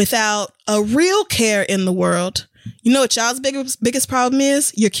without a real care in the world. You know what y'all's biggest problem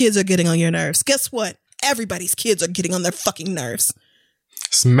is? Your kids are getting on your nerves. Guess what? Everybody's kids are getting on their fucking nerves.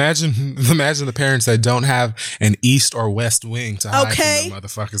 Just imagine the parents that don't have an east or west wing to hide from them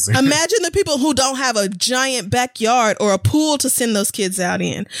motherfuckers. Imagine the people who don't have a giant backyard or a pool to send those kids out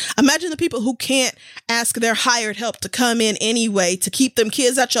in. Imagine the people who can't ask their hired help to come in anyway to keep them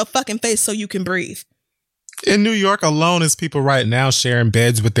kids out your fucking face so you can breathe. In New York alone, is people right now sharing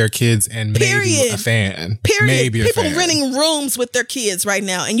beds with their kids and maybe a fan. Period. Maybe people fan. renting rooms with their kids right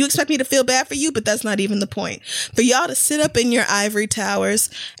now. And you expect me to feel bad for you, but that's not even the point. For y'all to sit up in your ivory towers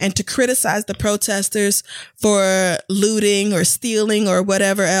and to criticize the protesters for looting or stealing or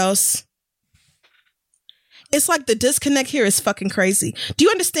whatever else. It's like the disconnect here is fucking crazy. Do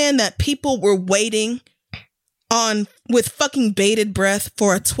you understand that people were waiting with fucking bated breath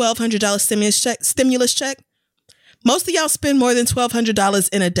for a $1,200 stimulus check? Most of y'all spend more than $1,200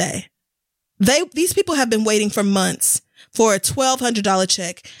 in a day. These people have been waiting for months for a $1,200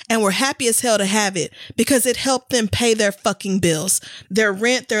 check and were happy as hell to have it because it helped them pay their fucking bills, their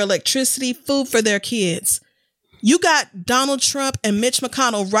rent, their electricity, food for their kids. You got Donald Trump and Mitch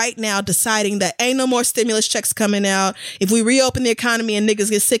McConnell right now deciding that ain't no more stimulus checks coming out. If we reopen the economy and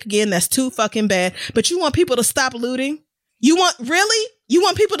niggas get sick again, that's too fucking bad. But you want people to stop looting? You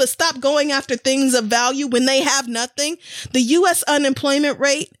want people to stop going after things of value when they have nothing? The U.S. unemployment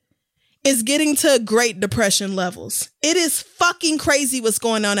rate is getting to Great Depression levels. It is fucking crazy what's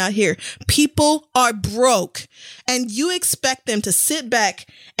going on out here. People are broke, and you expect them to sit back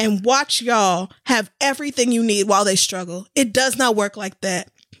and watch y'all have everything you need while they struggle. It does not work like that.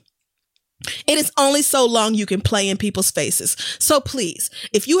 It is only so long you can play in people's faces. So please,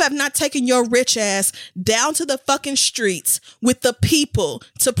 if you have not taken your rich ass down to the fucking streets with the people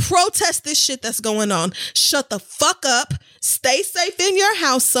to protest this shit that's going on, shut the fuck up, stay safe in your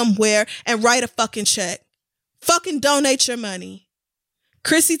house somewhere, and write a fucking check. Fucking donate your money.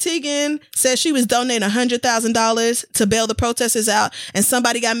 Chrissy Teigen said she was donating $100,000 to bail the protesters out, and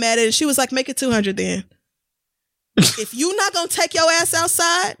somebody got mad at it. She was like, make it $200 then. If you not gonna take your ass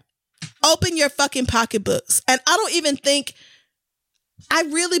outside, open your fucking pocketbooks. And I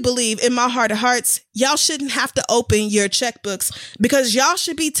really believe in my heart of hearts, y'all shouldn't have to open your checkbooks because y'all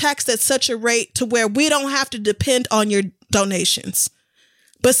should be taxed at such a rate to where we don't have to depend on your donations.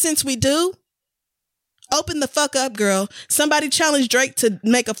 But since we do, open the fuck up, girl. Somebody challenged Drake to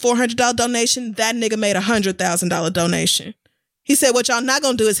make a $400 donation. That nigga made a $100,000 donation. He said, what y'all not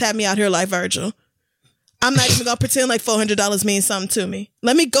gonna do is have me out here like Virgil. I'm not even going to pretend like $400 means something to me.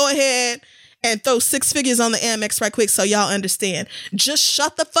 Let me go ahead and throw 6 figures on the Amex right quick so y'all understand. Just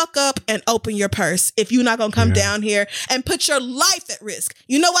shut the fuck up and open your purse if you're not going to come down here and put your life at risk.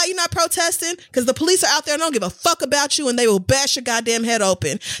 You know why you're not protesting? Because the police are out there and don't give a fuck about you, and they will bash your goddamn head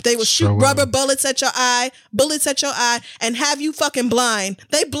open. They will shoot rubber bullets at your eye, and have you fucking blind.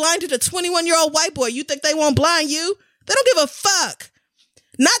 They blinded a 21-year-old white boy. You think they won't blind you? They don't give a fuck.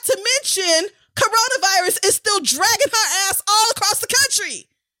 Not to mention, coronavirus is still dragging her ass all across the country.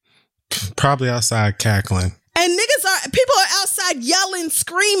 Probably outside cackling. And people are outside yelling,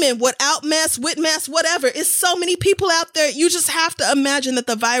 screaming, without masks, with masks, whatever. It's so many people out there. You just have to imagine that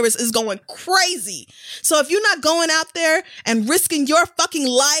the virus is going crazy. So if you're not going out there and risking your fucking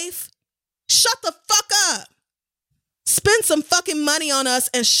life, shut the fuck up. Spend some fucking money on us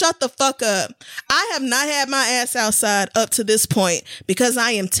and shut the fuck up. I have not had my ass outside up to this point because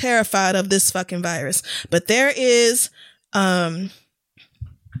I am terrified of this fucking virus. But there is a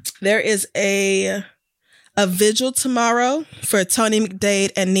vigil tomorrow for Tony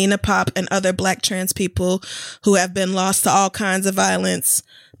McDade and Nina Pop and other Black trans people who have been lost to all kinds of violence,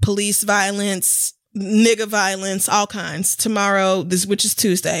 police violence, nigga violence, all kinds. Tomorrow, which is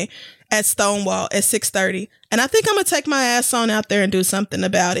Tuesday, at Stonewall at 6:30. And I think I'm going to take my ass on out there and do something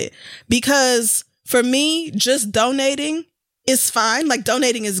about it. Because for me, just donating is fine. Like,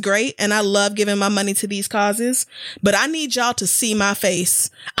 donating is great. And I love giving my money to these causes. But I need y'all to see my face.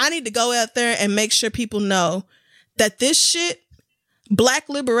 I need to go out there and make sure people know that this shit, Black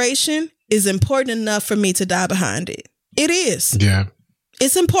liberation, is important enough for me to die behind it. It is. Yeah.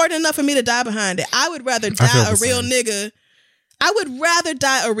 It's important enough for me to die behind it. I would rather die a real nigga. I would rather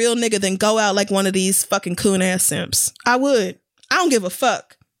die a real nigga than go out like one of these fucking coon ass simps. I would. I don't give a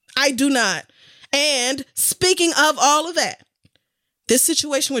fuck. I do not. And speaking of all of that, this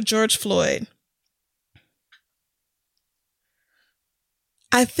situation with George Floyd,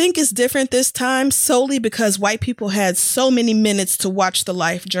 I think it's different this time solely because white people had so many minutes to watch the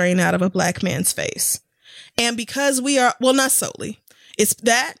life drain out of a Black man's face. And because we are, well, not solely. It's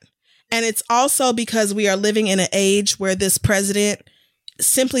that. And it's also because we are living in an age where this president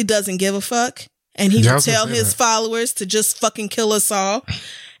simply doesn't give a fuck. And he will tell his followers to just fucking kill us all.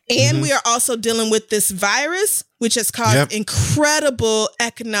 And we are also dealing with this virus, which has caused incredible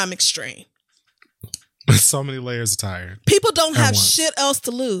economic strain. So many layers of tired. People don't have shit else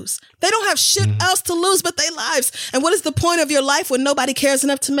to lose. They don't have shit else to lose but their lives. And what is the point of your life when nobody cares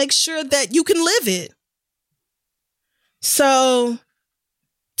enough to make sure that you can live it? So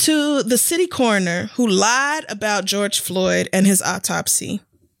to the city coroner who lied about George Floyd and his autopsy,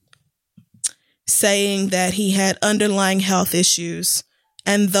 saying that he had underlying health issues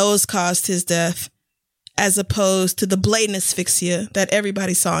and those caused his death, as opposed to the blatant asphyxia that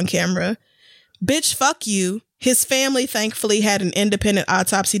everybody saw on camera. Bitch, fuck you. His family thankfully had an independent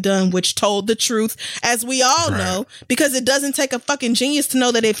autopsy done, which told the truth, as we all know, because it doesn't take a fucking genius to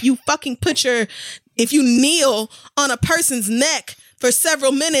know that if you fucking if you kneel on a person's neck for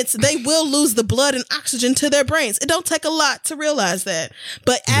several minutes, they will lose the blood and oxygen to their brains. It don't take a lot to realize that.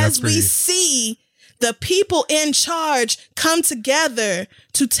 But as we see the people in charge come together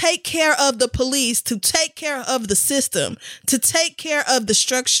to take care of the police, to take care of the system, to take care of the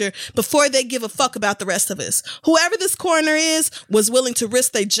structure before they give a fuck about the rest of us. Whoever this coroner is was willing to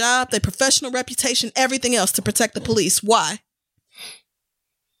risk their job, their professional reputation, everything else to protect the police. Why?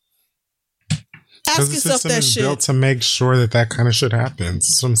 Ask yourself that shit. Built to make sure that kind of shit happens.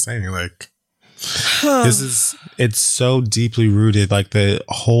 That's what I'm saying. Like, it's so deeply rooted. Like, the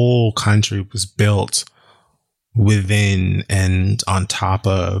whole country was built within and on top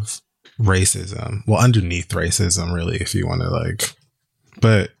of racism. Well, underneath racism, really, if you want to, like,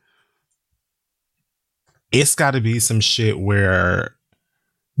 but it's got to be some shit where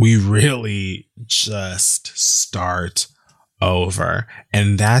we really just start over.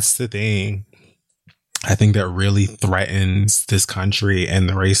 And that's the thing, I think, that really threatens this country and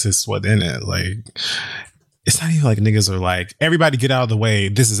the racists within it. Like, it's not even like niggas are like, everybody get out of the way.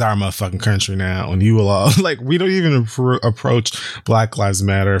 This is our motherfucking country now. And you will all, like, we don't even approach Black Lives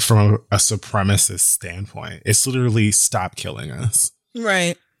Matter from a supremacist standpoint. It's literally stop killing us.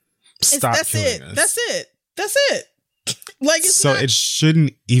 Right. Stop killing us. That's it. Like, it's so it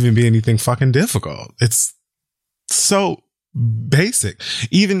shouldn't even be anything fucking difficult. It's so basic.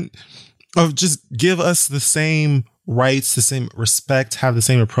 Even of just give us the same rights, the same respect, have the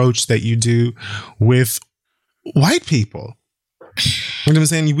same approach that you do with white people. You know what I'm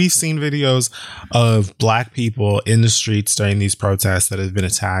saying? We've seen videos of Black people in the streets during these protests that have been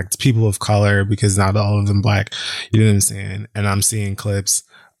attacked, people of color, because not all of them Black. You know what I'm saying? And I'm seeing clips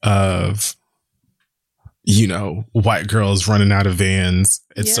of, you know, white girls running out of vans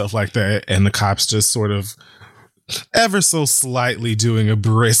and stuff like that. And the cops just sort of ever so slightly doing a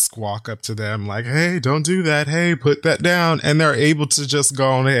brisk walk up to them like, hey, don't do that. Hey, put that down. And they're able to just go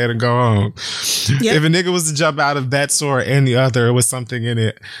on ahead and go home. Yep. If a nigga was to jump out of that store and the other with something in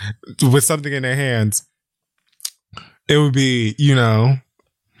it, with something in their hands, it would be, you know,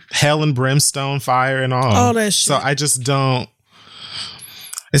 hell and brimstone, fire and all that shit. So I just don't.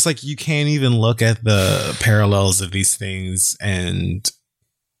 It's like you can't even look at the parallels of these things and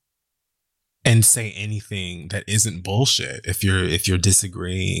say anything that isn't bullshit if you're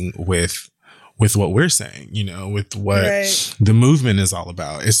disagreeing with what we're saying, you know, with what the movement is all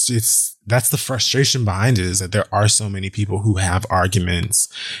about. It's that's the frustration behind it, is that there are so many people who have arguments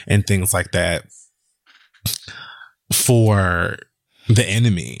and things like that for the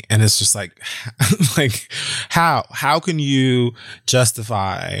enemy. And it's just like how can you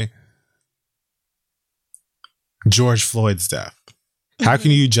justify George Floyd's death? How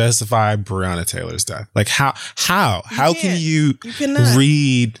can you justify Breonna Taylor's death? Like how can you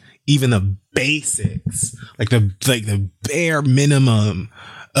read even the basics, like the bare minimum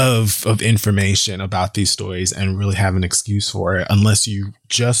of information about these stories and really have an excuse for it, unless you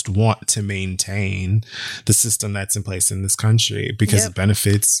just want to maintain the system that's in place in this country because it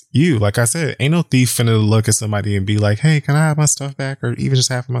benefits you. Like I said, ain't no thief finna look at somebody and be like, hey, can I have my stuff back? Or even just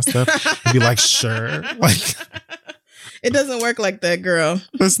half of my stuff and be like, sure. Like, it doesn't work like that, girl.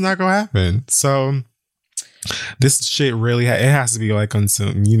 That's not gonna happen. So this shit really, it has to be like on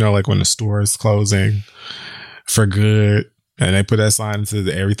some, you know, like when the store is closing for good and they put that sign that says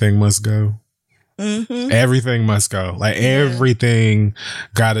everything must go. Mm-hmm. Everything must go. Like everything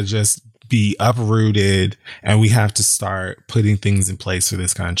gotta just be uprooted, and we have to start putting things in place for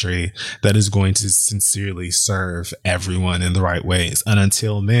this country that is going to sincerely serve everyone in the right ways. And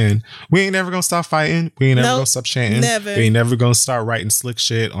until then, we ain't never gonna stop fighting. We ain't never gonna stop chanting. Never. We ain't never gonna start writing slick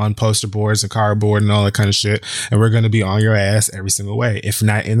shit on poster boards and cardboard and all that kind of shit. And we're gonna be on your ass every single way. If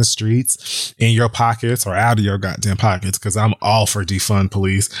not in the streets, in your pockets or out of your goddamn pockets, because I'm all for defund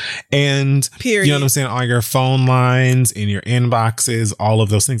police. And period. You know what I'm saying? On your phone lines, in your inboxes, all of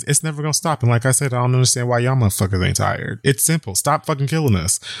those things. It's never gonna stop. And like I said, I don't understand why y'all motherfuckers ain't tired. It's simple. Stop fucking killing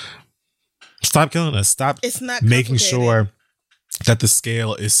us. Stop killing us. Stop making sure that the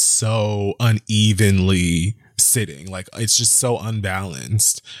scale is so unevenly sitting. Like, it's just so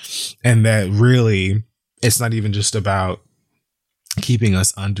unbalanced. And that really, it's not even just about keeping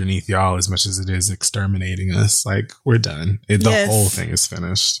us underneath y'all as much as it is exterminating us. Like, we're done. The whole thing is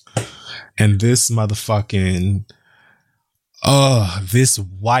finished. And this motherfucking, this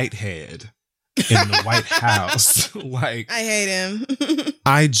whitehead in the White House. Like, I hate him.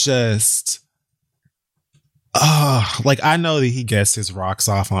 I just, like, I know that he gets his rocks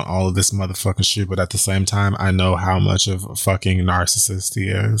off on all of this motherfucking shit, but at the same time, I know how much of a fucking narcissist he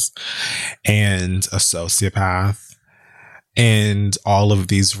is and a sociopath. And all of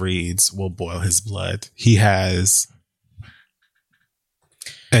these reads will boil his blood. He has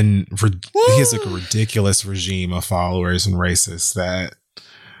he has like a ridiculous regime of followers and racists that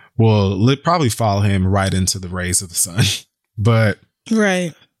will probably follow him right into the rays of the sun. But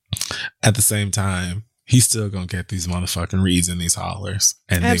right at the same time, he's still gonna get these motherfucking reads and these hollers,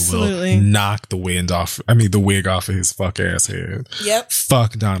 and Absolutely. They will knock the wig off of his fuck ass head. Yep.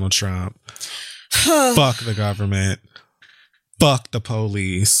 Fuck Donald Trump. Fuck the government. Fuck the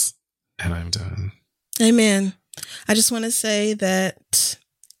police. And I'm done. Amen. I just want to say that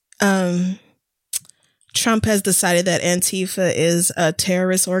Trump has decided that Antifa is a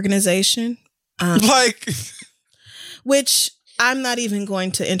terrorist organization. Which I'm not even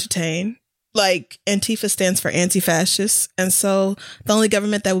going to entertain. Like, Antifa stands for anti-fascist. And so the only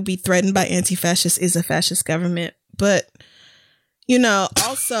government that would be threatened by anti-fascist is a fascist government. But,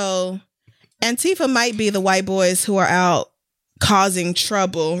 also, Antifa might be the white boys who are out causing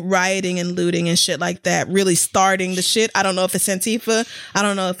trouble, rioting and looting and shit like that, really starting the shit. I don't know if it's Antifa. I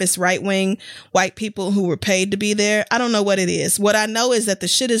don't know if it's right-wing white people who were paid to be there. I don't know what it is. What I know is that the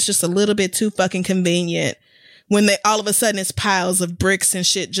shit is just a little bit too fucking convenient when all of a sudden it's piles of bricks and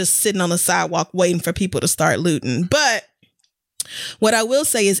shit just sitting on the sidewalk waiting for people to start looting. But what I will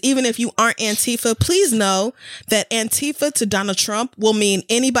say is, even if you aren't Antifa, please know that Antifa to Donald Trump will mean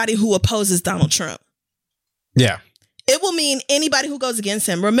anybody who opposes Donald Trump. Yeah. It will mean anybody who goes against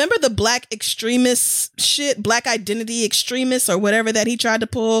him. Remember the black extremist shit, black identity extremists or whatever that he tried to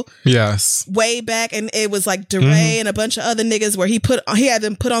pull? Yes. Way back. And it was like DeRay and a bunch of other niggas where he had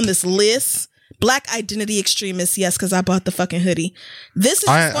them put on this list. Black identity extremists. Yes, because I bought the fucking hoodie. This is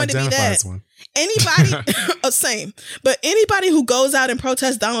just going to be that. Anybody, same. But anybody who goes out and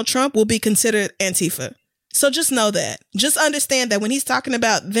protests Donald Trump will be considered Antifa. So just know that. Just understand that when he's talking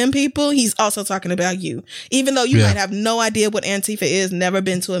about them people, he's also talking about you. Even though you might have no idea what Antifa is, never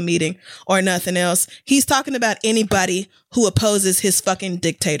been to a meeting or nothing else, he's talking about anybody who opposes his fucking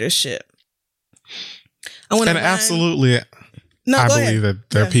dictatorship. Absolutely. No, I go believe ahead. that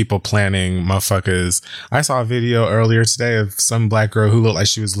there are people planning motherfuckers. I saw a video earlier today of some black girl who looked like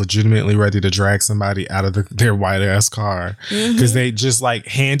she was legitimately ready to drag somebody out of their white ass car because they just like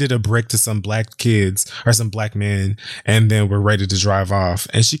handed a brick to some black kids or some black men and then were ready to drive off.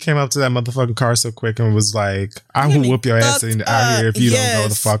 And she came up to that motherfucking car so quick and was like, I will whoop your ass out here if you don't go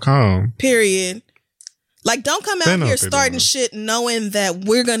the fuck home. Period. Like, don't come out here starting shit knowing that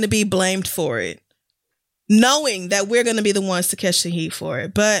we're going to be blamed for it. Knowing that we're going to be the ones to catch the heat for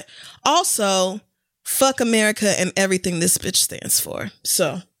it. But also, fuck America and everything this bitch stands for.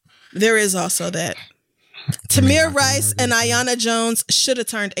 So, there is also that. Tamir Rice and Ayanna Jones should have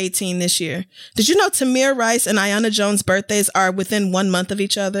turned 18 this year. Did you know Tamir Rice and Ayanna Jones' birthdays are within 1 month of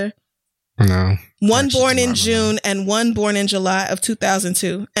each other? No. One born in June and one born in July of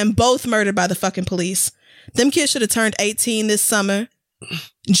 2002. And both murdered by the fucking police. Them kids should have turned 18 this summer.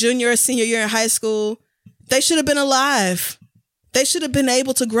 Junior or senior year in high school. They should have been alive. They should have been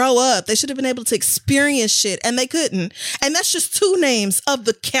able to grow up. They should have been able to experience shit, and they couldn't. And that's just 2 names of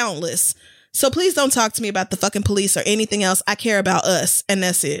the countless. So please don't talk to me about the fucking police or anything else. I care about us, and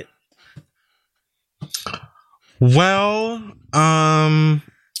that's it. Well,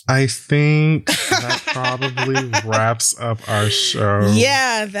 I think that probably wraps up our show.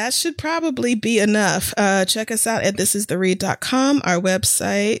 Yeah, that should probably be enough. Check us out at thisistheread.com, our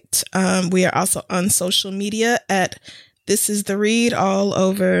website. We are also on social media at This Is The Read, all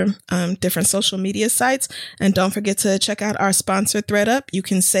over different social media sites. And don't forget to check out our sponsor, ThredUp. You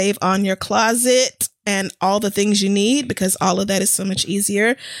can save on your closet and all the things you need, because all of that is so much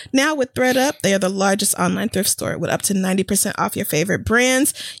easier now with ThredUp. They are the largest online thrift store with up to 90% off your favorite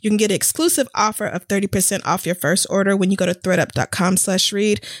brands. You can get an exclusive offer of 30% off your first order when you go to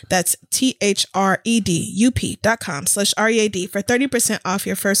thredup.com/read. That's THREDUP.com/READ for 30% off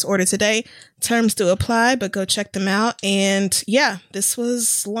your first order today. Terms do apply, but go check them out. And yeah, this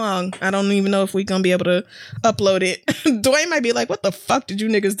was long. I don't even know if we're going to be able to upload it. Dwayne might be like, what the fuck did you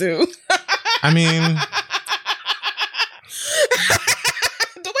niggas do? I mean, Dwayne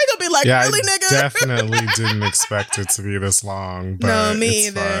gonna be like, really, nigga? I definitely didn't expect it to be this long. But no, me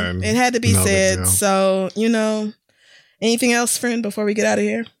either. Fine. It had to be said. So, Anything else, friend, before we get out of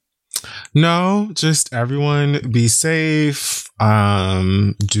here? No, just everyone be safe.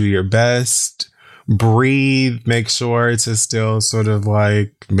 Do your best. Breathe. Make sure to still sort of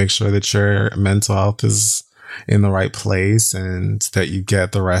like make sure that your mental health is in the right place and that you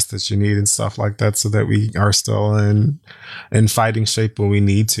get the rest that you need and stuff like that, so that we are still in fighting shape when we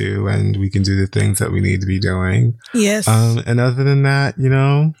need to, and we can do the things that we need to be doing. Yes. And other than that, you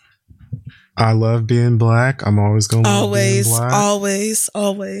know, I love being Black. I'm always going to love being Black. Always.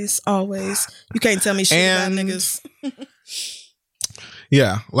 You can't tell me shit about niggas.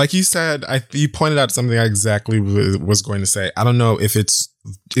 Yeah, like you said, you pointed out something I exactly was going to say. I don't know if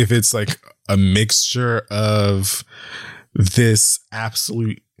it's like a mixture of this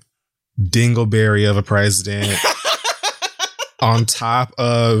absolute dingleberry of a president on top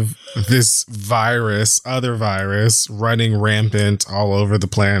of this other virus running rampant all over the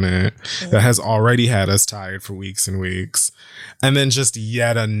planet that has already had us tired for weeks and weeks. And then just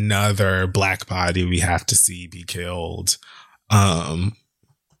yet another Black body we have to see be killed.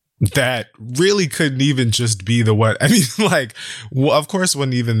 That really couldn't even just be the what. I mean, like, well, of course,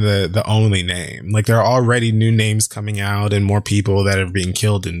 wasn't even the only name. Like, there are already new names coming out and more people that are being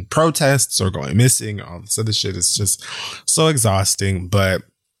killed in protests or going missing. All this other shit is just so exhausting. But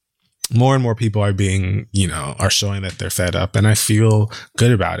more and more people are being, you know, are showing that they're fed up. And I feel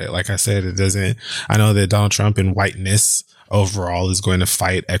good about it. Like I said, I know that Donald Trump in whiteness overall is going to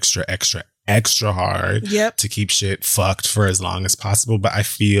fight extra hard to keep shit fucked for as long as possible. But I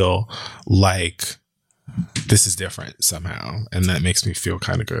feel like this is different somehow, and that makes me feel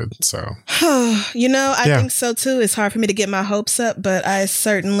kind of good. So, you know, I think so too. It's hard for me to get my hopes up, but I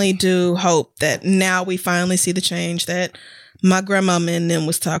certainly do hope that now we finally see the change that my grandmama and them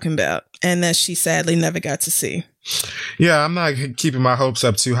was talking about, and that she sadly never got to see. Yeah, I'm not keeping my hopes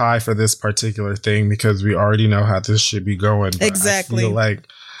up too high for this particular thing because we already know how this should be going. Exactly. I feel like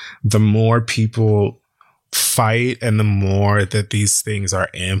the more people fight and the more that these things are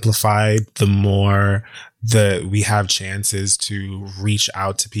amplified, the more that we have chances to reach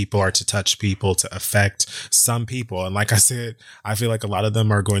out to people or to touch people, to affect some people. And like I said, I feel like a lot of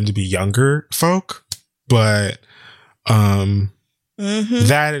them are going to be younger folk, but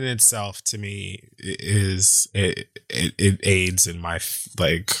that in itself to me is it aids in my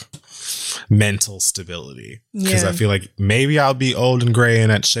like mental stability, because I feel like maybe I'll be old and gray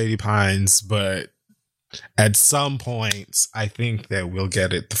and at Shady Pines, but at some point I think that we'll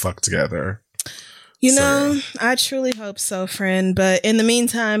get it the fuck together. You know, I truly hope so, friend. But in the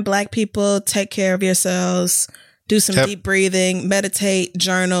meantime, Black people, take care of yourselves. Do some deep breathing, meditate,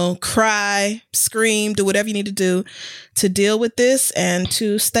 journal, cry, scream, do whatever you need to do to deal with this and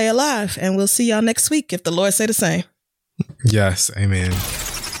to stay alive. And we'll see y'all next week if the Lord say the same. Yes, amen.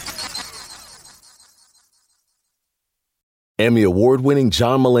 Emmy award-winning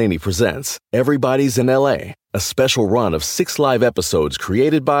John Mulaney presents Everybody's in LA, a special run of 6 live episodes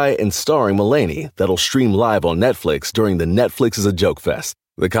created by and starring Mulaney that'll stream live on Netflix during the Netflix is a Joke Fest.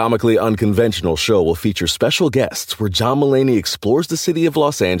 The comically unconventional show will feature special guests where John Mulaney explores the city of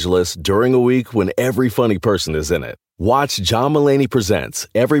Los Angeles during a week when every funny person is in it. Watch John Mulaney Presents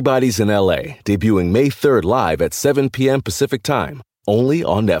Everybody's in LA, debuting May 3rd live at 7 p.m. Pacific Time, only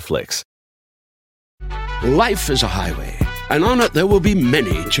on Netflix. Life is a highway, and on it there will be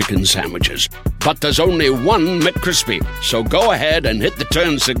many chicken sandwiches. But there's only one McCrispy. So go ahead and hit the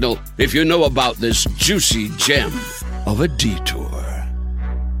turn signal if you know about this juicy gem of a detour.